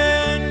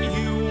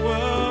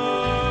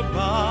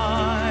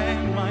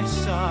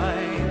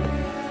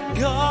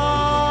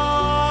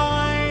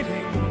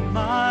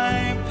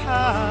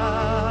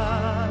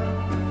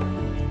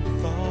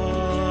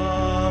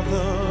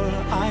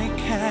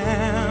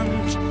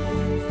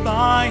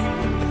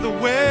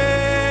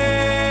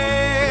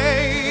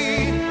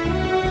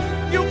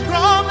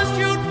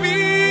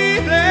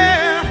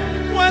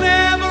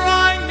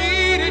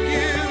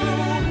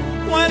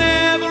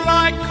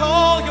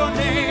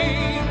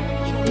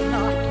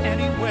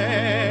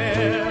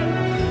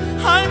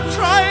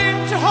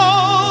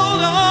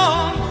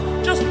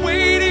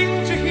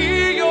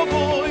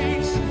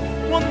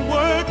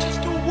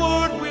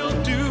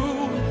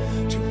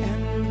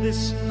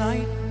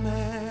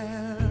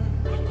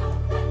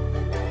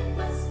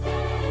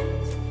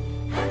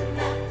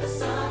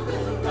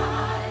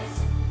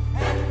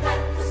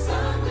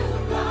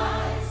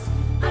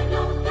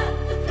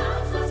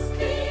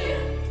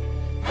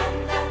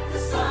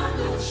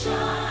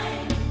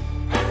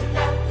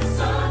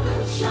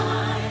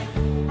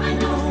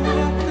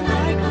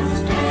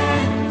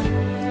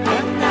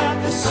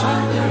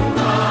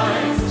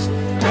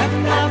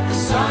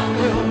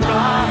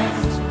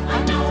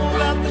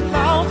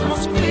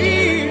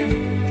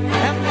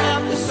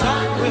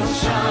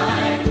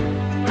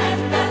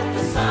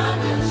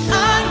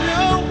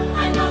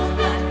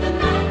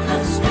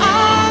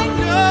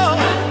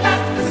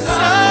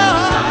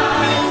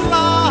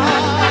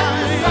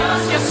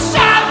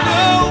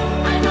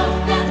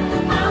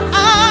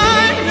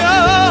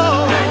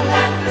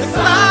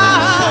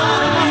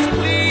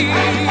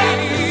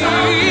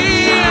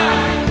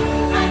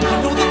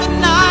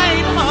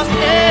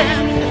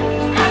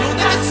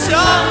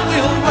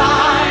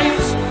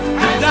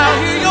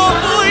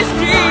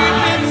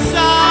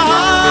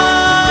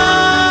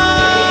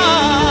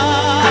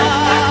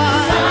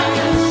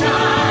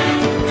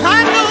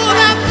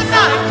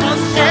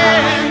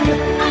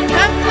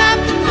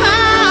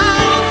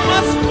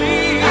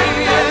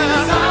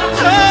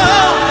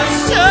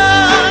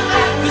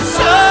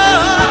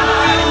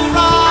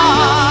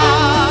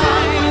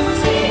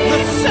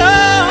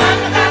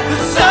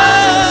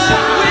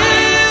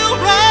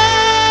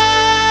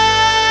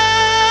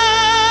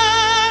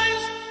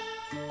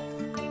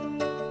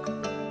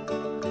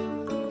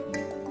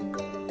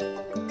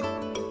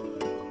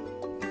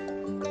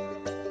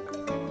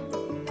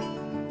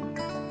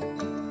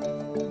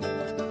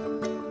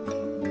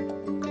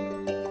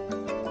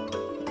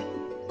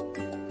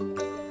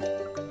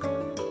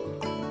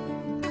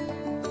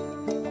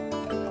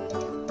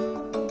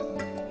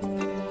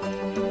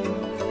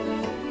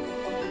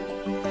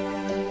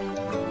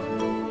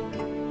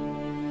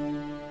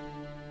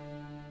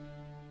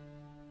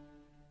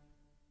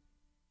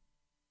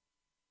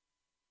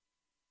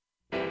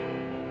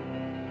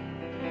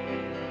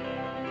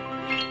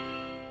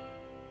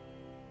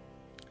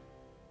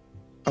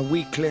a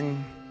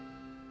weakling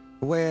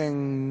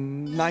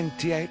weighing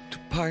 98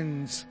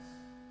 pounds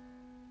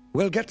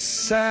will get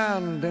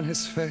sand in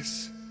his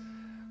face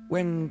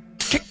when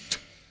kicked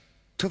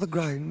to the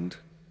ground.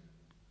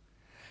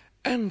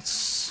 And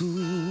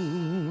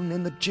soon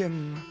in the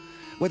gym,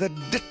 with a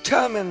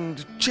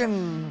determined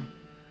chin,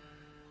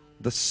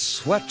 the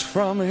sweat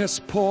from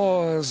his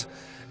pores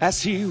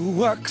as he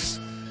works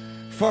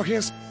for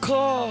his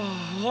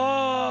cause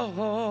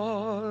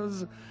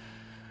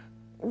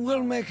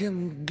will make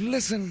him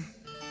glisten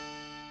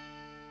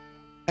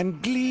and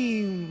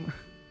gleam,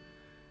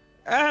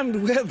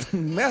 and with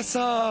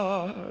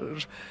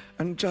massage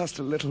and just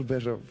a little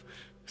bit of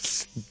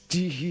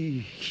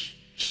steam,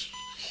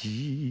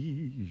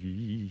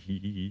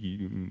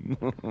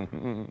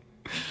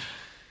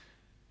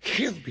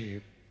 he'll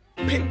be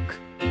pink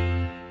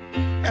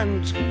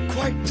and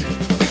quite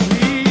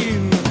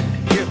clean.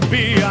 He'll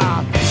be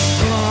a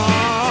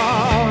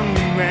strong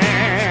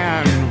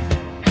man.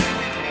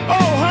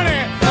 Oh,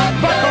 honey, but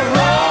the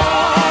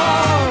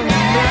wrong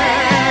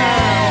man.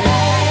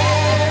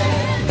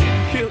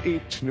 He'll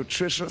eat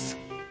nutritious,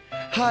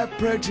 high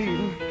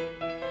protein,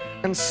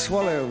 and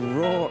swallow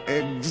raw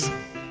eggs.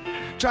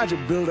 Try to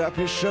build up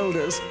his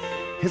shoulders,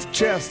 his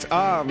chest,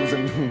 arms,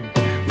 and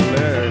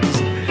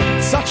legs.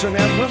 Such an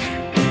effort,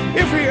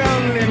 if he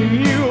only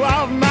knew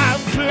of my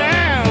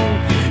plan.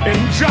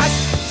 In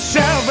just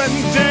 7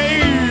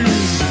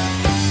 days,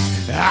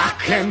 I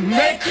can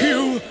make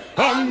you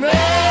a man.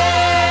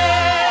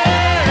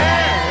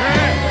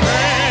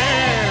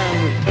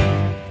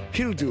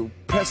 He'll do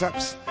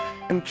press-ups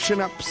and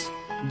chin-ups,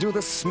 do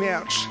the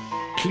smirch,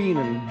 clean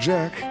and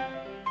jerk.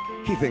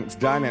 He thinks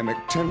dynamic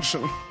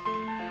tension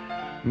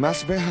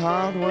must be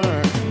hard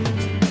work.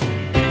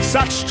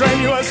 Such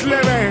strenuous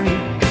living,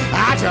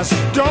 I just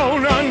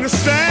don't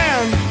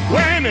understand.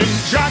 When in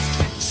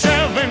just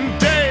 7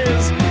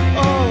 days,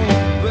 oh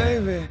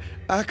baby,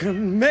 I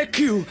can make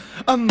you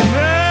a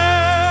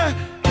man.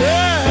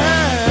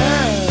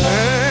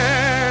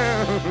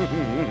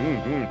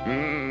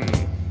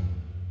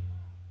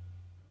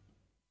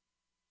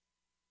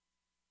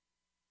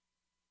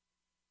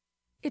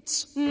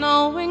 It's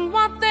knowing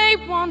what they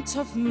want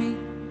of me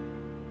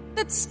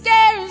that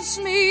scares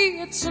me.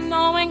 It's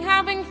knowing,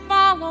 having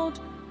followed,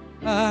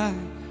 I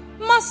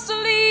must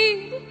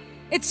lead.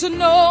 It's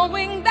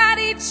knowing that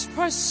each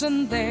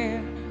person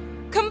there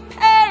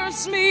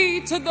compares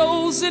me to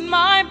those in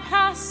my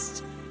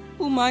past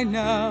whom I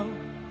now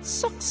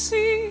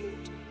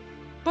succeed.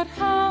 But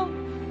how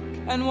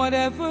can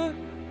whatever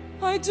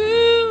I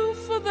do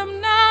for them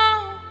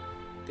now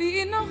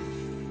be enough?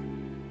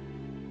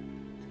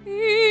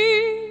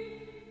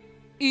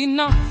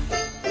 Enough.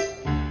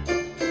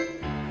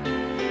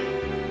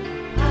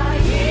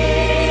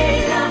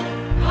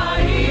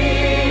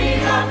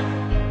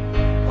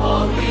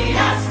 All we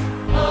ask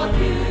of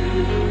you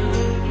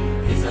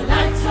is a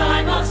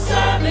lifetime of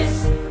service,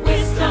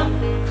 wisdom,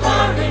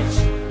 courage.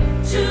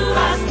 To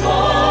ask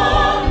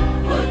more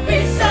would be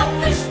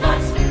selfish,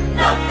 but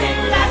nothing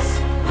less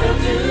will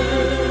do.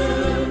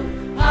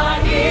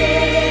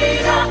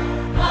 Aida,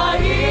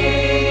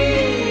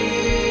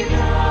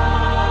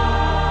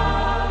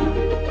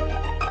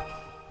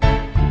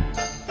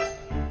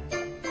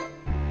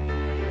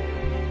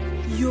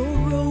 Your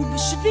robe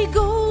should be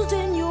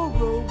golden, your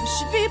robe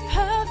should be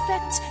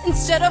perfect,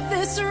 instead of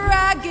this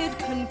ragged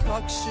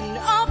concoction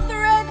of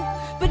thread.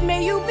 But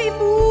may you be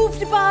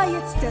moved by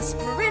its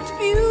desperate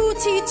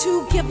beauty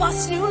to give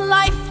us new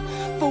life,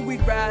 for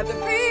we'd rather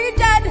be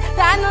dead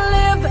than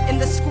live in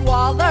the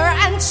squalor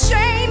and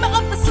shame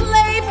of the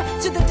slave.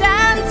 To the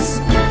dance,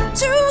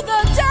 to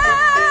the dance.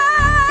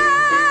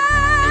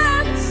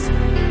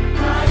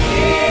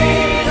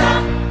 Aida,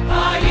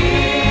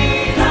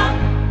 Aida,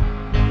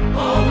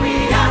 all we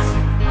ask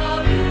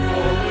of you,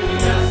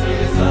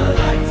 is a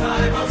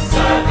lifetime of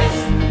service,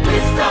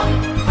 wisdom,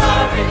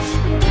 courage.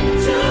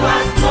 To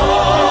ask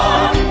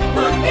more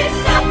would be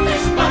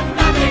selfish, but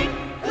nothing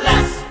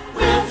less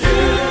will do.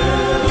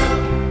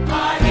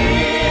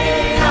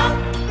 Aida,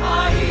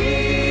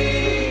 Aida.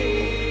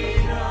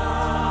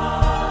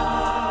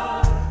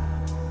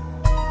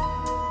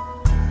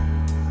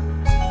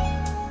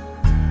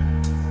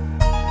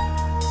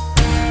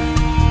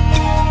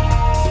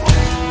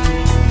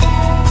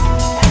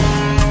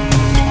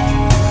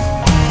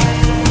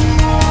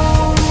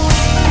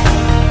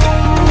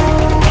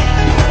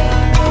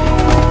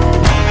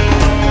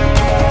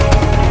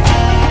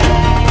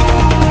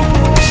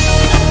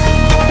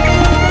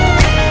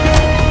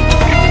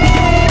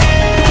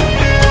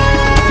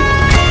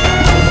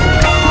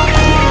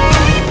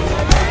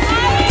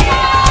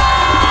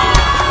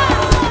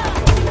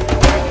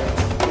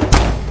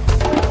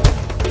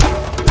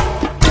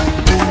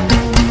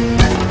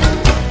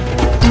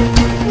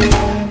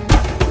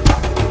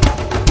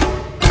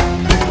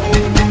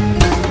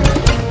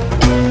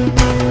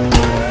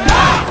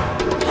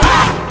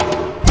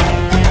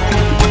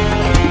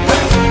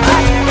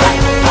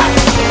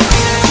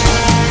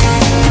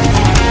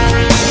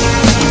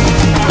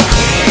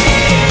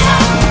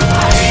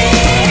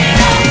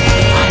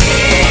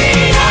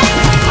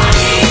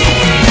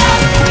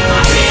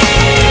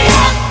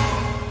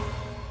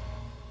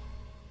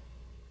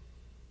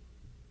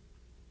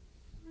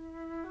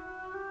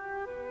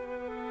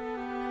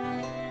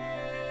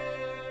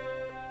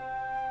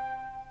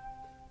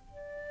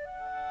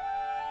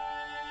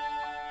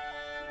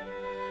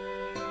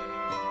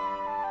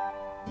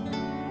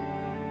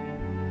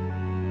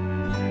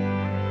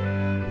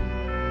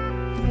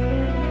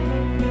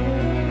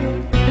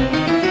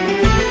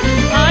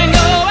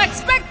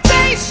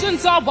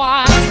 dreams are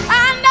wild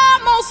and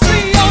almost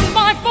beyond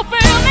my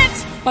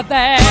fulfillment, but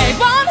they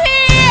won't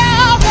hear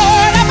a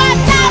word of my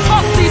doubts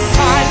or see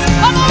signs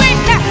of a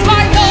weakness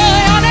my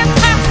lion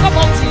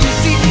impassable to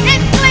see.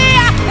 It's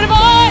clear that a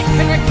boy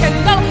can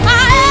rekindle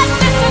our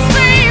ancestors'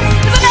 dreams.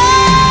 It's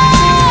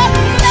enough,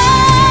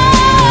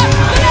 enough,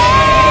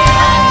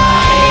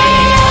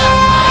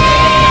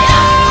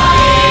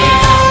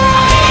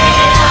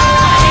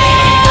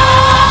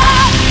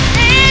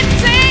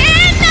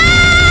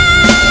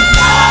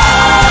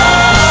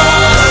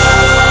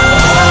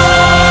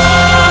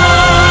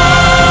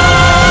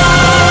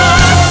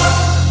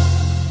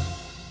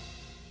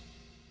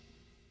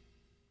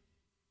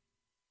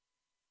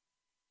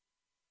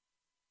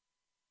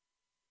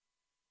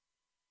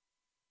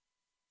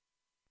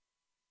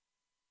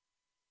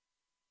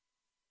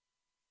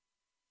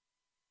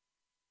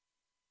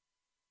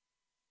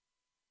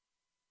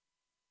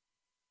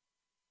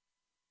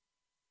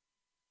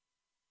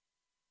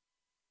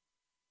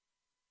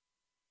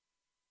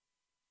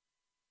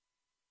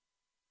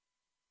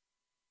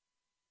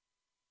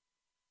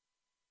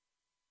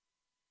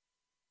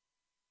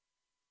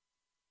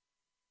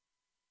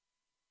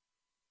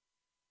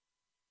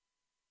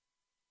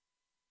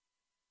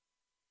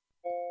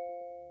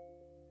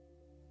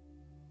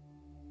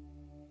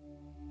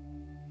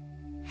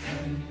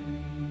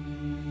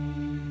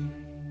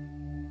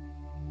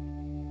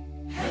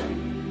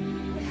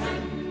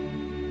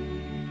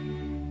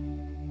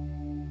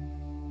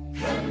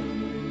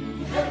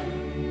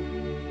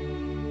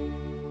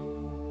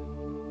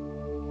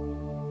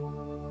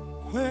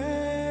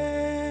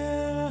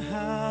 Where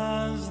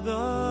has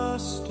the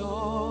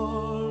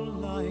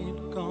starlight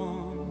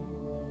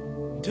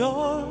gone?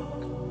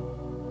 Dark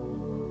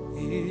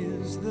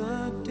is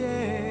the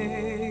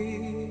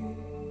day.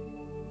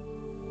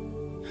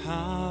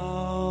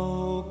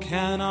 How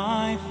can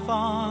I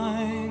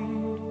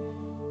find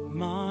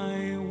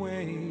my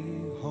way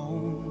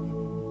home?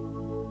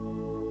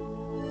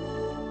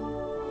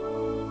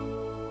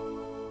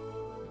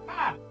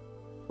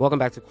 Welcome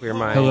back to Queer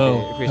Mind.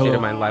 Hello. Appreciate Hello.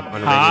 Mind live on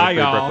Radio Hi,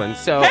 Free y'all. Brooklyn.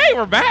 So, hey,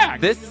 we're back.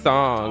 This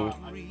song.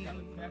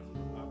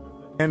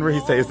 Henry, he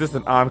said, "Is this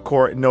an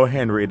encore?" No,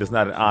 Henry, it is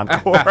not an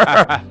encore.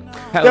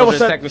 That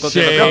was a technical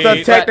difficulty. That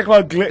was a technical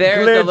glitch.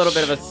 There's a little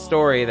bit of a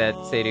story that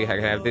Sadie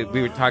had.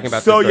 We were talking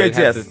about. So this story. yeah, It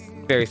has yes. this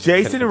very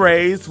Jason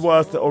Reyes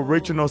was the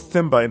original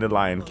Simba in The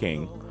Lion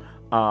King,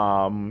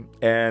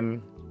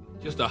 and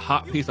Just a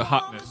hot piece of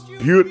hotness.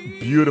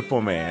 beautiful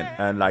man.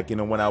 And like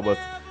when I was,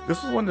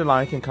 this was when The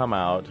Lion King come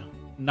out.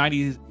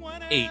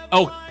 98.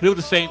 Oh, it was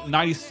the same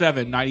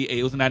 97, 98.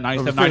 It was in that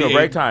 97, It was 98.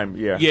 Ragtime,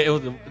 yeah. Yeah, it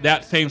was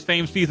that same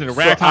season the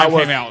Ragtime So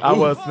came out. I Ooh.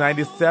 was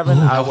 97.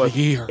 Ooh, I that was was a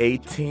year.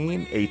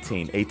 18,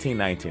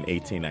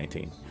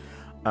 19.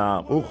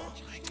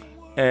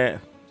 And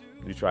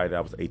you tried it.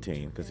 I was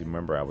 18 because you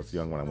remember I was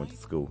young when I went to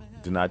school.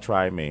 Do not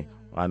try me.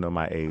 I know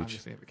my age.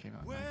 Obviously, it came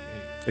out in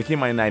 98. It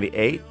came out in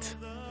 98.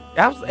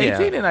 I was 18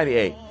 Yeah. in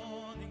 98.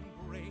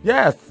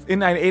 Yes, in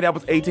 98 I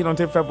was 18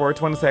 until February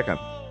 22nd.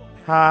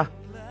 Ha.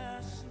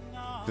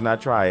 Do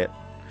not try it.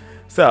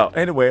 So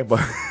anyway,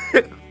 but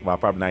well,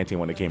 probably 19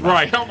 when it came out.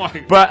 Right, I'm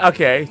like, But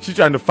okay, she's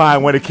trying to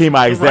find when it came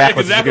out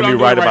exactly. exactly So she can what be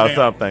I'm right doing about right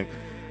now.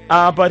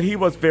 something. But he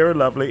was very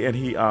lovely, and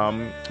he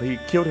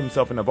killed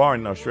himself in a bar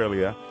in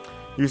Australia.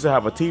 He used to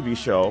have a TV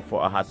show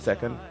for a hot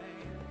second.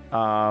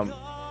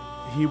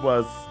 He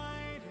was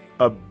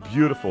a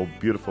beautiful,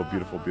 beautiful,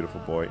 beautiful, beautiful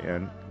boy,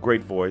 and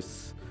great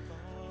voice.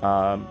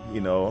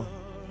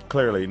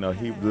 Clearly,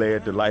 he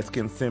led the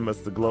light-skinned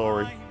Simbas to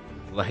glory.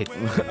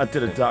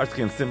 Until the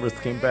dark-skinned Simbas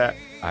came back.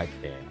 I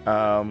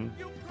can't.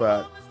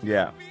 But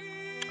yeah,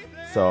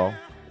 so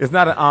it's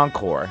not an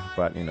encore,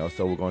 but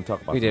so we're going to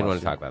talk about. We did some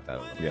want to other talk about that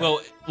a little bit. Yeah.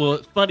 well,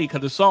 it's funny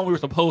because the song we were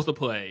supposed to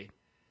play,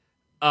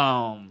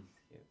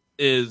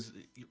 is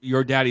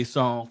your daddy's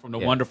song from the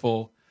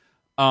wonderful,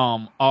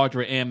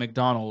 Audra Ann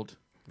McDonald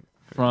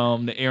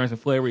from the Aarons and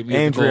Fleury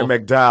musical. Andrea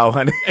McDowell,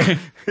 honey.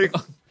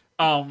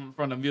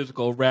 From the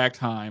musical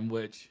Ragtime,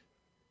 which,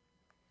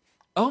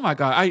 oh my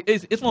God,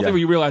 it's one thing where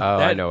you realize Oh,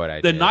 that I know what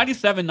I the did.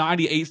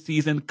 97-98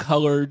 season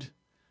colored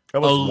That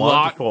a was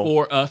lot wonderful.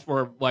 for us,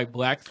 for like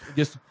blacks.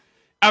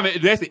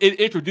 It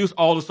introduced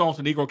all the songs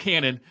to Negro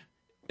Canon.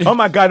 Oh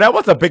my God, that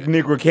was a big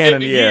Negro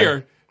canon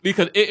year.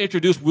 Because it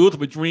introduced Wheels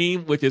of a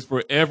Dream, which is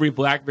for every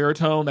black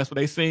baritone. That's what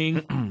they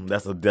sing.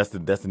 That's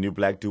the new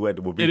black duet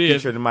that will be It is.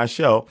 featured in my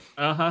show.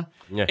 Uh-huh.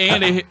 Yeah.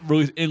 And they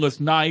released Endless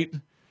Night,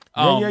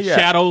 Yeah.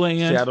 Shadowland,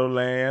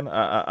 Shadowland.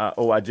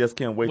 I just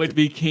can't wait. with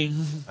Be King.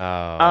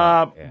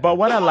 But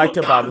what I liked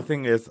about the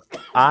thing is,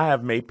 I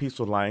have made peace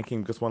with Lion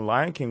King because when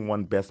Lion King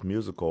won Best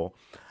Musical,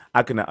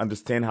 I could not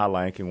understand how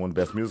Lion King won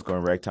Best Musical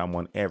and Ragtime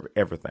won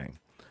everything.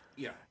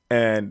 Yeah.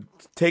 And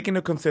taking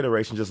into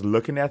consideration, just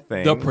looking at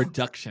things, The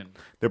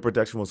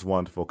production. was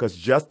wonderful because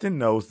Justin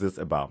knows this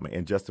about me,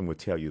 and Justin will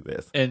tell you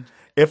this. And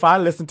if I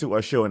listen to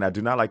a show and I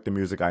do not like the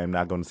music, I am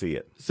not going to see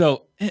it.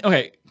 so,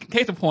 okay,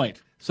 case in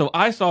point. So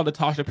I saw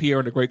Natasha Pierre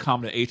in The Great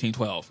Comet of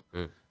 1812.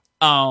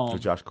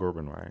 With Josh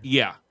Groban, right?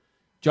 Yeah.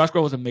 Josh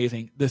Groban was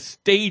amazing. The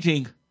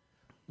staging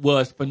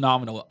was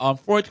phenomenal.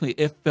 Unfortunately,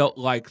 it felt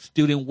like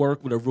student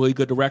work with a really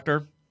good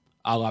director,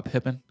 a la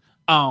Pippin.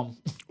 I'm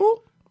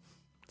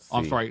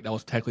sorry, that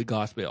was technically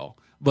Godspell,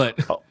 but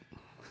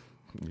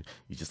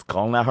you just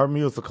calling out her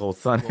musical,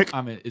 son. Well,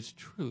 I mean, it's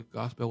true.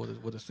 Gospel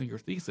was a senior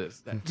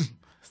thesis.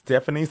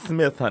 Stephanie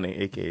Smith, honey,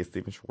 aka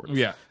Stephen Schwartz.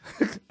 Yeah,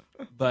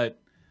 but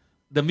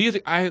the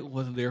music, I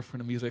wasn't there for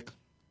the music.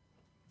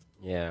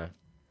 Yeah.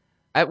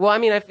 I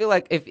feel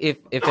like if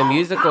the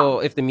music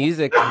for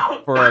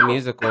a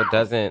musical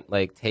doesn't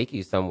like take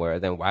you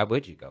somewhere, then why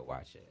would you go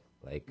watch it?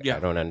 Like, I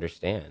don't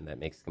understand. That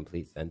makes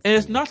complete sense. And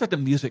it's not that the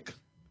music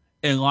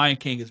in Lion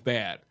King is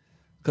bad.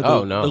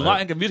 The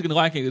music in The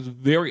Lion King is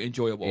very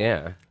enjoyable.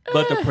 Yeah.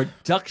 But the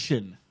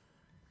production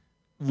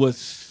was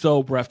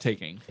so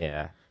breathtaking.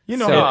 Yeah. You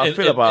know how I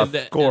feel about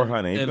score,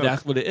 honey. And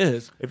that's what it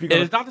is. And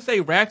it's not to say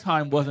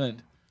Ragtime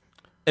wasn't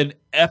an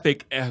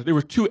epic ass. There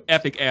were two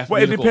epic ass Well,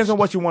 musicals. it depends on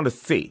what you want to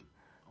see.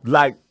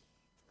 Like,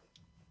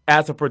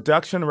 as a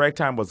production,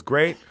 Ragtime was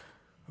great,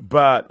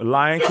 but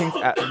Lion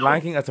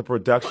King as a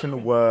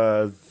production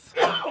was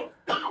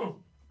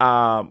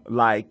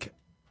like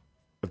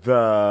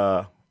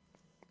the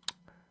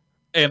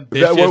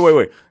ambitious.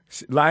 Wait.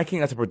 Lion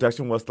King as a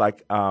production was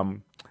like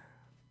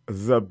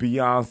the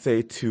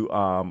Beyonce to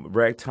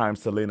Ragtime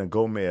Selena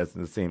Gomez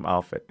in the same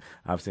outfit.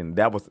 I've seen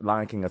that was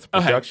Lion King as a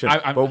production.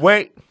 But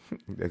wait,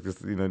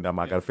 I'm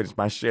not gonna finish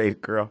my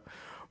shade, girl.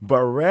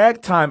 But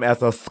Ragtime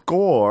as a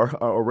score,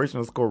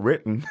 original score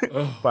written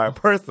by a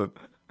person,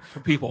 for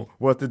people,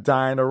 was the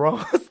Diana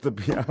Ross, the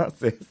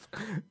Beyonce's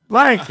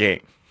Lion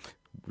King.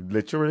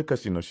 Literally,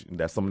 because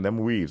that's some of them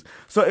weaves.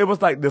 So it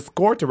was like the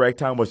score to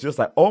Ragtime was just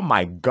like, oh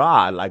my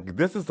god, like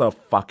this is a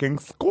fucking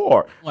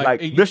score. Like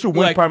this should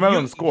win primarily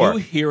on the score. You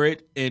hear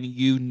it and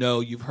you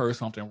know you've heard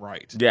something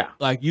right. Yeah,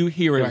 like you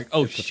hear it, like,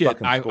 oh shit,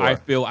 I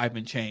feel I've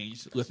been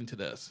changed. Listen to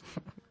this.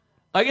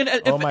 Like,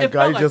 oh my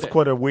god, you just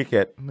quoted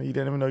Wicked. You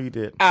didn't even know you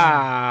did. See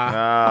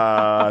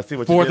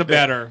what for you did the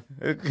better.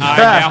 I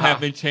now have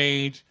been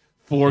changed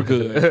for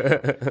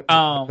good.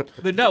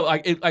 But no,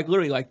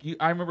 literally,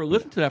 I remember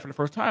listening to that for the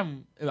first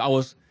time. I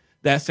was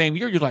that same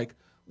year. You're like,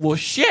 well,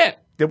 shit.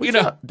 Did we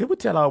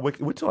tell our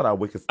Wicked? We told our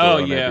Wicked story.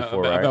 Oh on yeah, that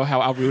before, about right?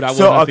 how rude I was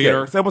in the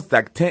theater. So it was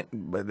like 10.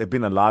 But there've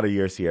been a lot of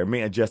years here.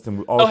 Me and Justin,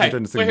 we all did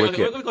the same Wicked.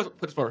 Let me go put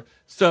this forward.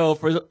 So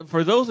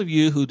for those of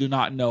you who do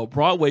not know,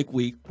 Broadway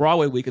Week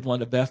is one of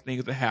the best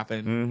things that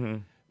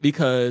happen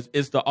because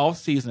it's the off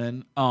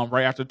season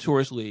right after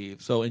tourists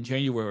leave. So in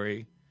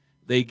January,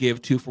 they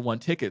give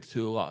 2-for-1 tickets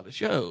to a lot of the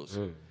shows,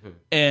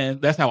 and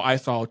that's how I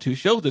saw 2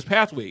 shows this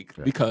past week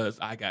because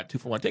I got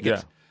 2-for-1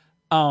 tickets.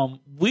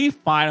 We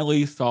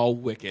finally saw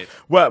Wicked.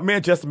 Well, me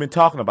and Justin been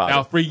talking about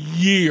now it for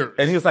years,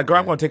 and he was like, "Girl,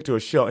 I'm going to take you to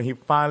a show," and he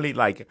finally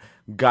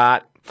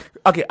got.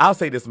 Okay, I'll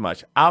say this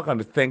much. I'm going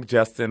to thank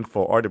Justin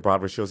for all the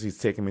Broadway shows he's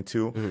taken me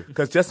to.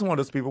 Because Justin one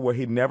of those people where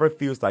he never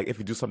feels like if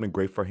you do something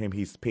great for him,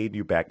 he's paid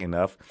you back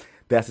enough.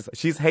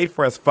 She's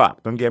hateful as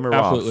fuck. Don't get me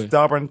wrong. Absolutely.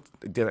 Stubborn.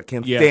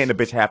 Can't stand the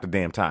bitch half the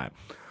damn time.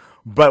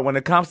 But when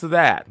it comes to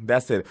that,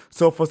 that's it.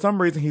 So for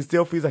some reason, he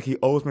still feels like he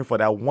owes me for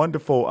that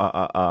wonderful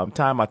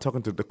time I took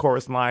him to the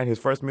chorus line, his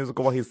first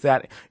musical, where he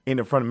sat in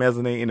the front of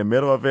mezzanine in the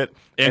middle of it.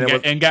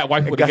 And got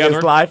white people together.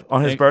 His life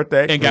on his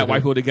birthday. And got white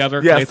people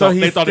together. Yeah, they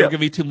thought they were giving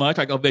me too much.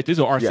 I go, bitch,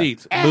 these are our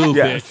seats. Move,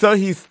 bitch. So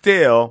he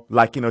still,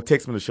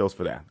 takes me to shows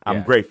for that.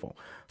 I'm grateful.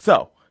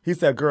 So he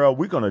said, girl,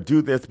 we're going to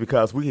do this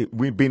because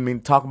we've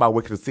been talking about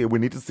Wicked to see it. We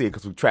need to see it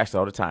because we trashed it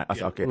all the time. I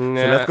said, okay, so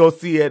let's go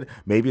see it.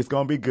 Maybe it's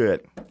going to be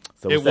good.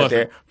 So we sat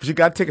there. She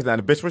got tickets now.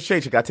 The bitch was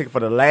shady. She got tickets for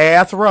the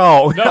last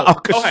row. No,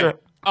 okay.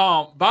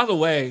 By the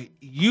way,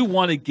 you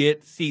want to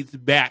get seats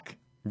back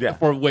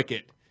for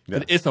Wicked.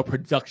 Yeah. It's a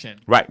production.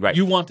 Right.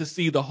 You want to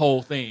see the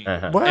whole thing.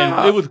 Well,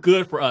 and it was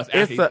good for us.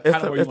 It's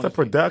a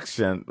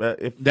production.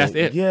 That's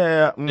it.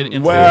 Yeah.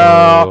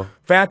 Well,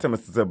 Phantom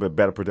is a bit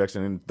better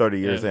production in 30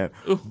 years in.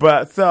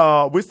 But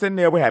so we're sitting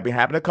there. We're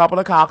having a couple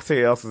of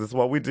cocktails. Because this is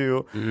what we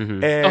do.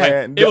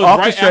 And it was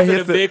right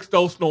after the big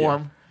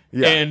snowstorm.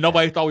 Yeah. And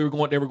nobody thought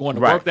they were going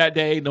to work that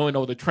day, knowing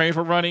the trains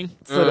were running.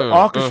 So the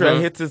orchestra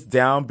hits this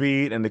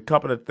downbeat and a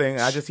couple of things.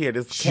 I just hear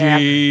this cap.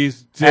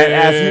 She's dead. And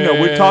as you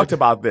know, we talked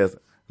about this.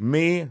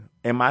 Me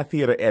and my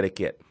theater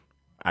etiquette,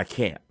 I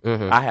can't.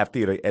 I have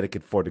theater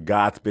etiquette for the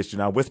gods, bitch. Do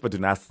not whisper. Do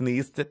not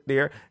sneeze. Sit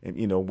there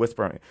and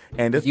whisper.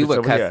 And this you bitch would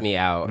over cuss here me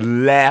out.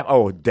 Laugh.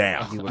 Oh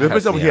damn! This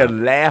bitch over here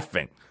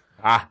laughing.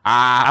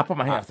 I put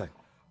my hands like.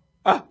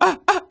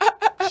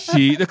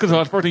 Because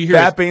the first thing you hear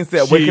that being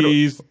said,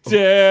 she's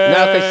dead.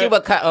 No, because she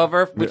would cut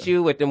over with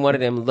you with one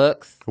of them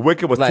looks.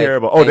 Wicked was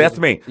terrible. Oh, that's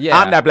me. Yeah.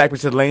 I'm that black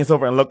bitch that leans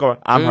over and look over.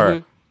 I'm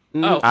her.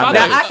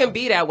 I can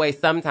be that way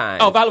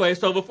sometimes. Oh, by the way,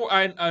 so before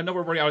I know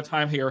we're running out of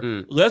time here,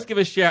 let's give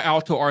a shout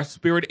out to our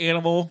spirit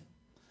animal.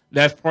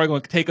 That's probably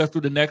going to take us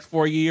through the next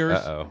 4 years.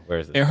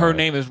 Where's it? And her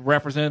name is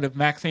Representative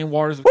Maxine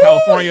Waters of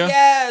California.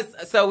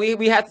 Yes. So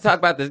we have to talk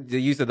about the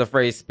use of the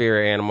phrase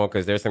spirit animal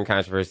because there's some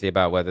controversy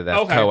about whether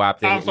that's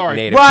co-opting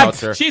Native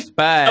culture.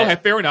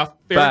 Fair enough.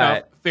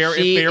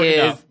 She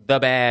is the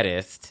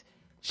baddest.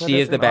 She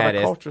is the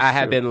baddest. I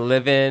have been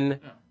living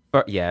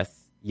for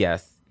yes.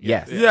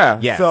 Yes. Yeah.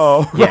 Yes.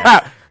 So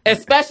yes.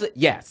 Especially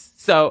yes.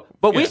 So,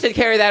 but we Yeah. should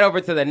carry that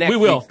over to the next We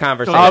will. week's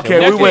conversation. Okay,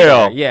 Next we week.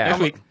 will. Yeah. Next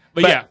week.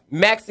 But yeah,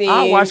 Maxine,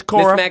 I watch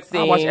Cora. Miss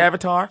Maxine, I watch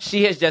Avatar.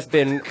 She has just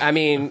been. I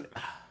mean,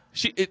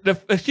 she's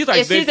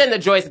like she's in the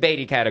Joyce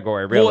Beatty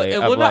category, really.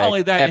 Well, of not like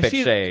only that, and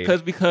epic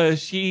shade.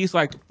 because she's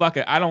like, fuck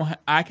it,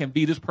 I can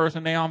be this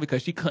person now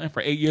because she couldn't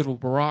for 8 years with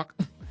Barack.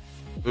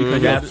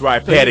 Because That's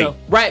right, petty.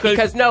 Right,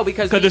 because the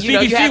you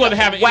CBC you had wasn't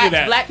having any of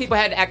that. Black people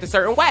had to act a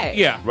certain way.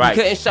 Yeah. Right.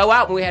 You couldn't show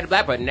out when we had a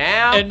black, but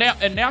now, And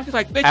now she's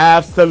like, bitch,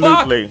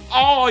 Absolutely. fuck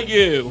all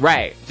you.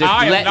 right, just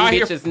I am letting not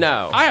here- bitches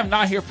know. I am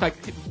not here for, like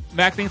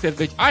Maxine says,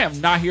 bitch, I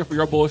am not here for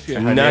your bullshit.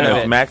 Her None name of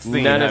is it.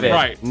 Maxine. None of it.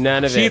 Right.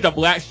 None of She's it.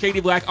 a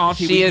shady black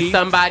auntie. She is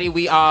somebody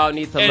we all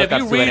need to And look if up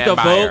you to and read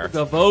admire.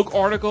 the Vogue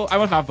article, I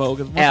was not Vogue.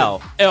 It was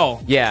L.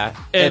 L. Yeah,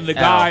 And it's the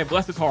guy, L.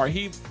 bless his heart,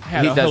 he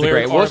had He a does a hilarious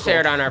great. We'll article. share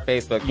it on our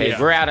Facebook page.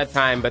 Yeah. We're out of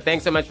time, but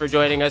thanks so much for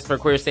joining us for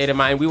Queer State of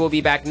Mind. We will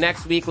be back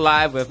next week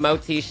live with Mo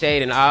T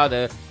Shade and all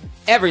the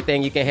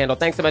everything you can handle.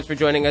 Thanks so much for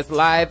joining us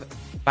live.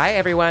 Bye,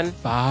 everyone.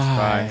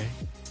 Bye.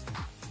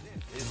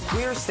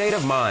 Queer State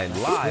of Mind,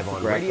 live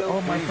on Radio Oh,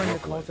 my Free friend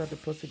Brooklyn. Nicole's at the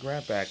Pussy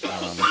Grab Back.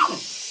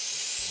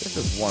 This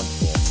is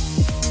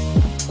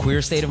wonderful.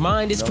 Queer State of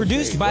Mind is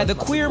produced by the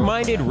Queer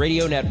Minded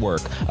Radio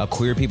Network, a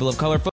queer people of color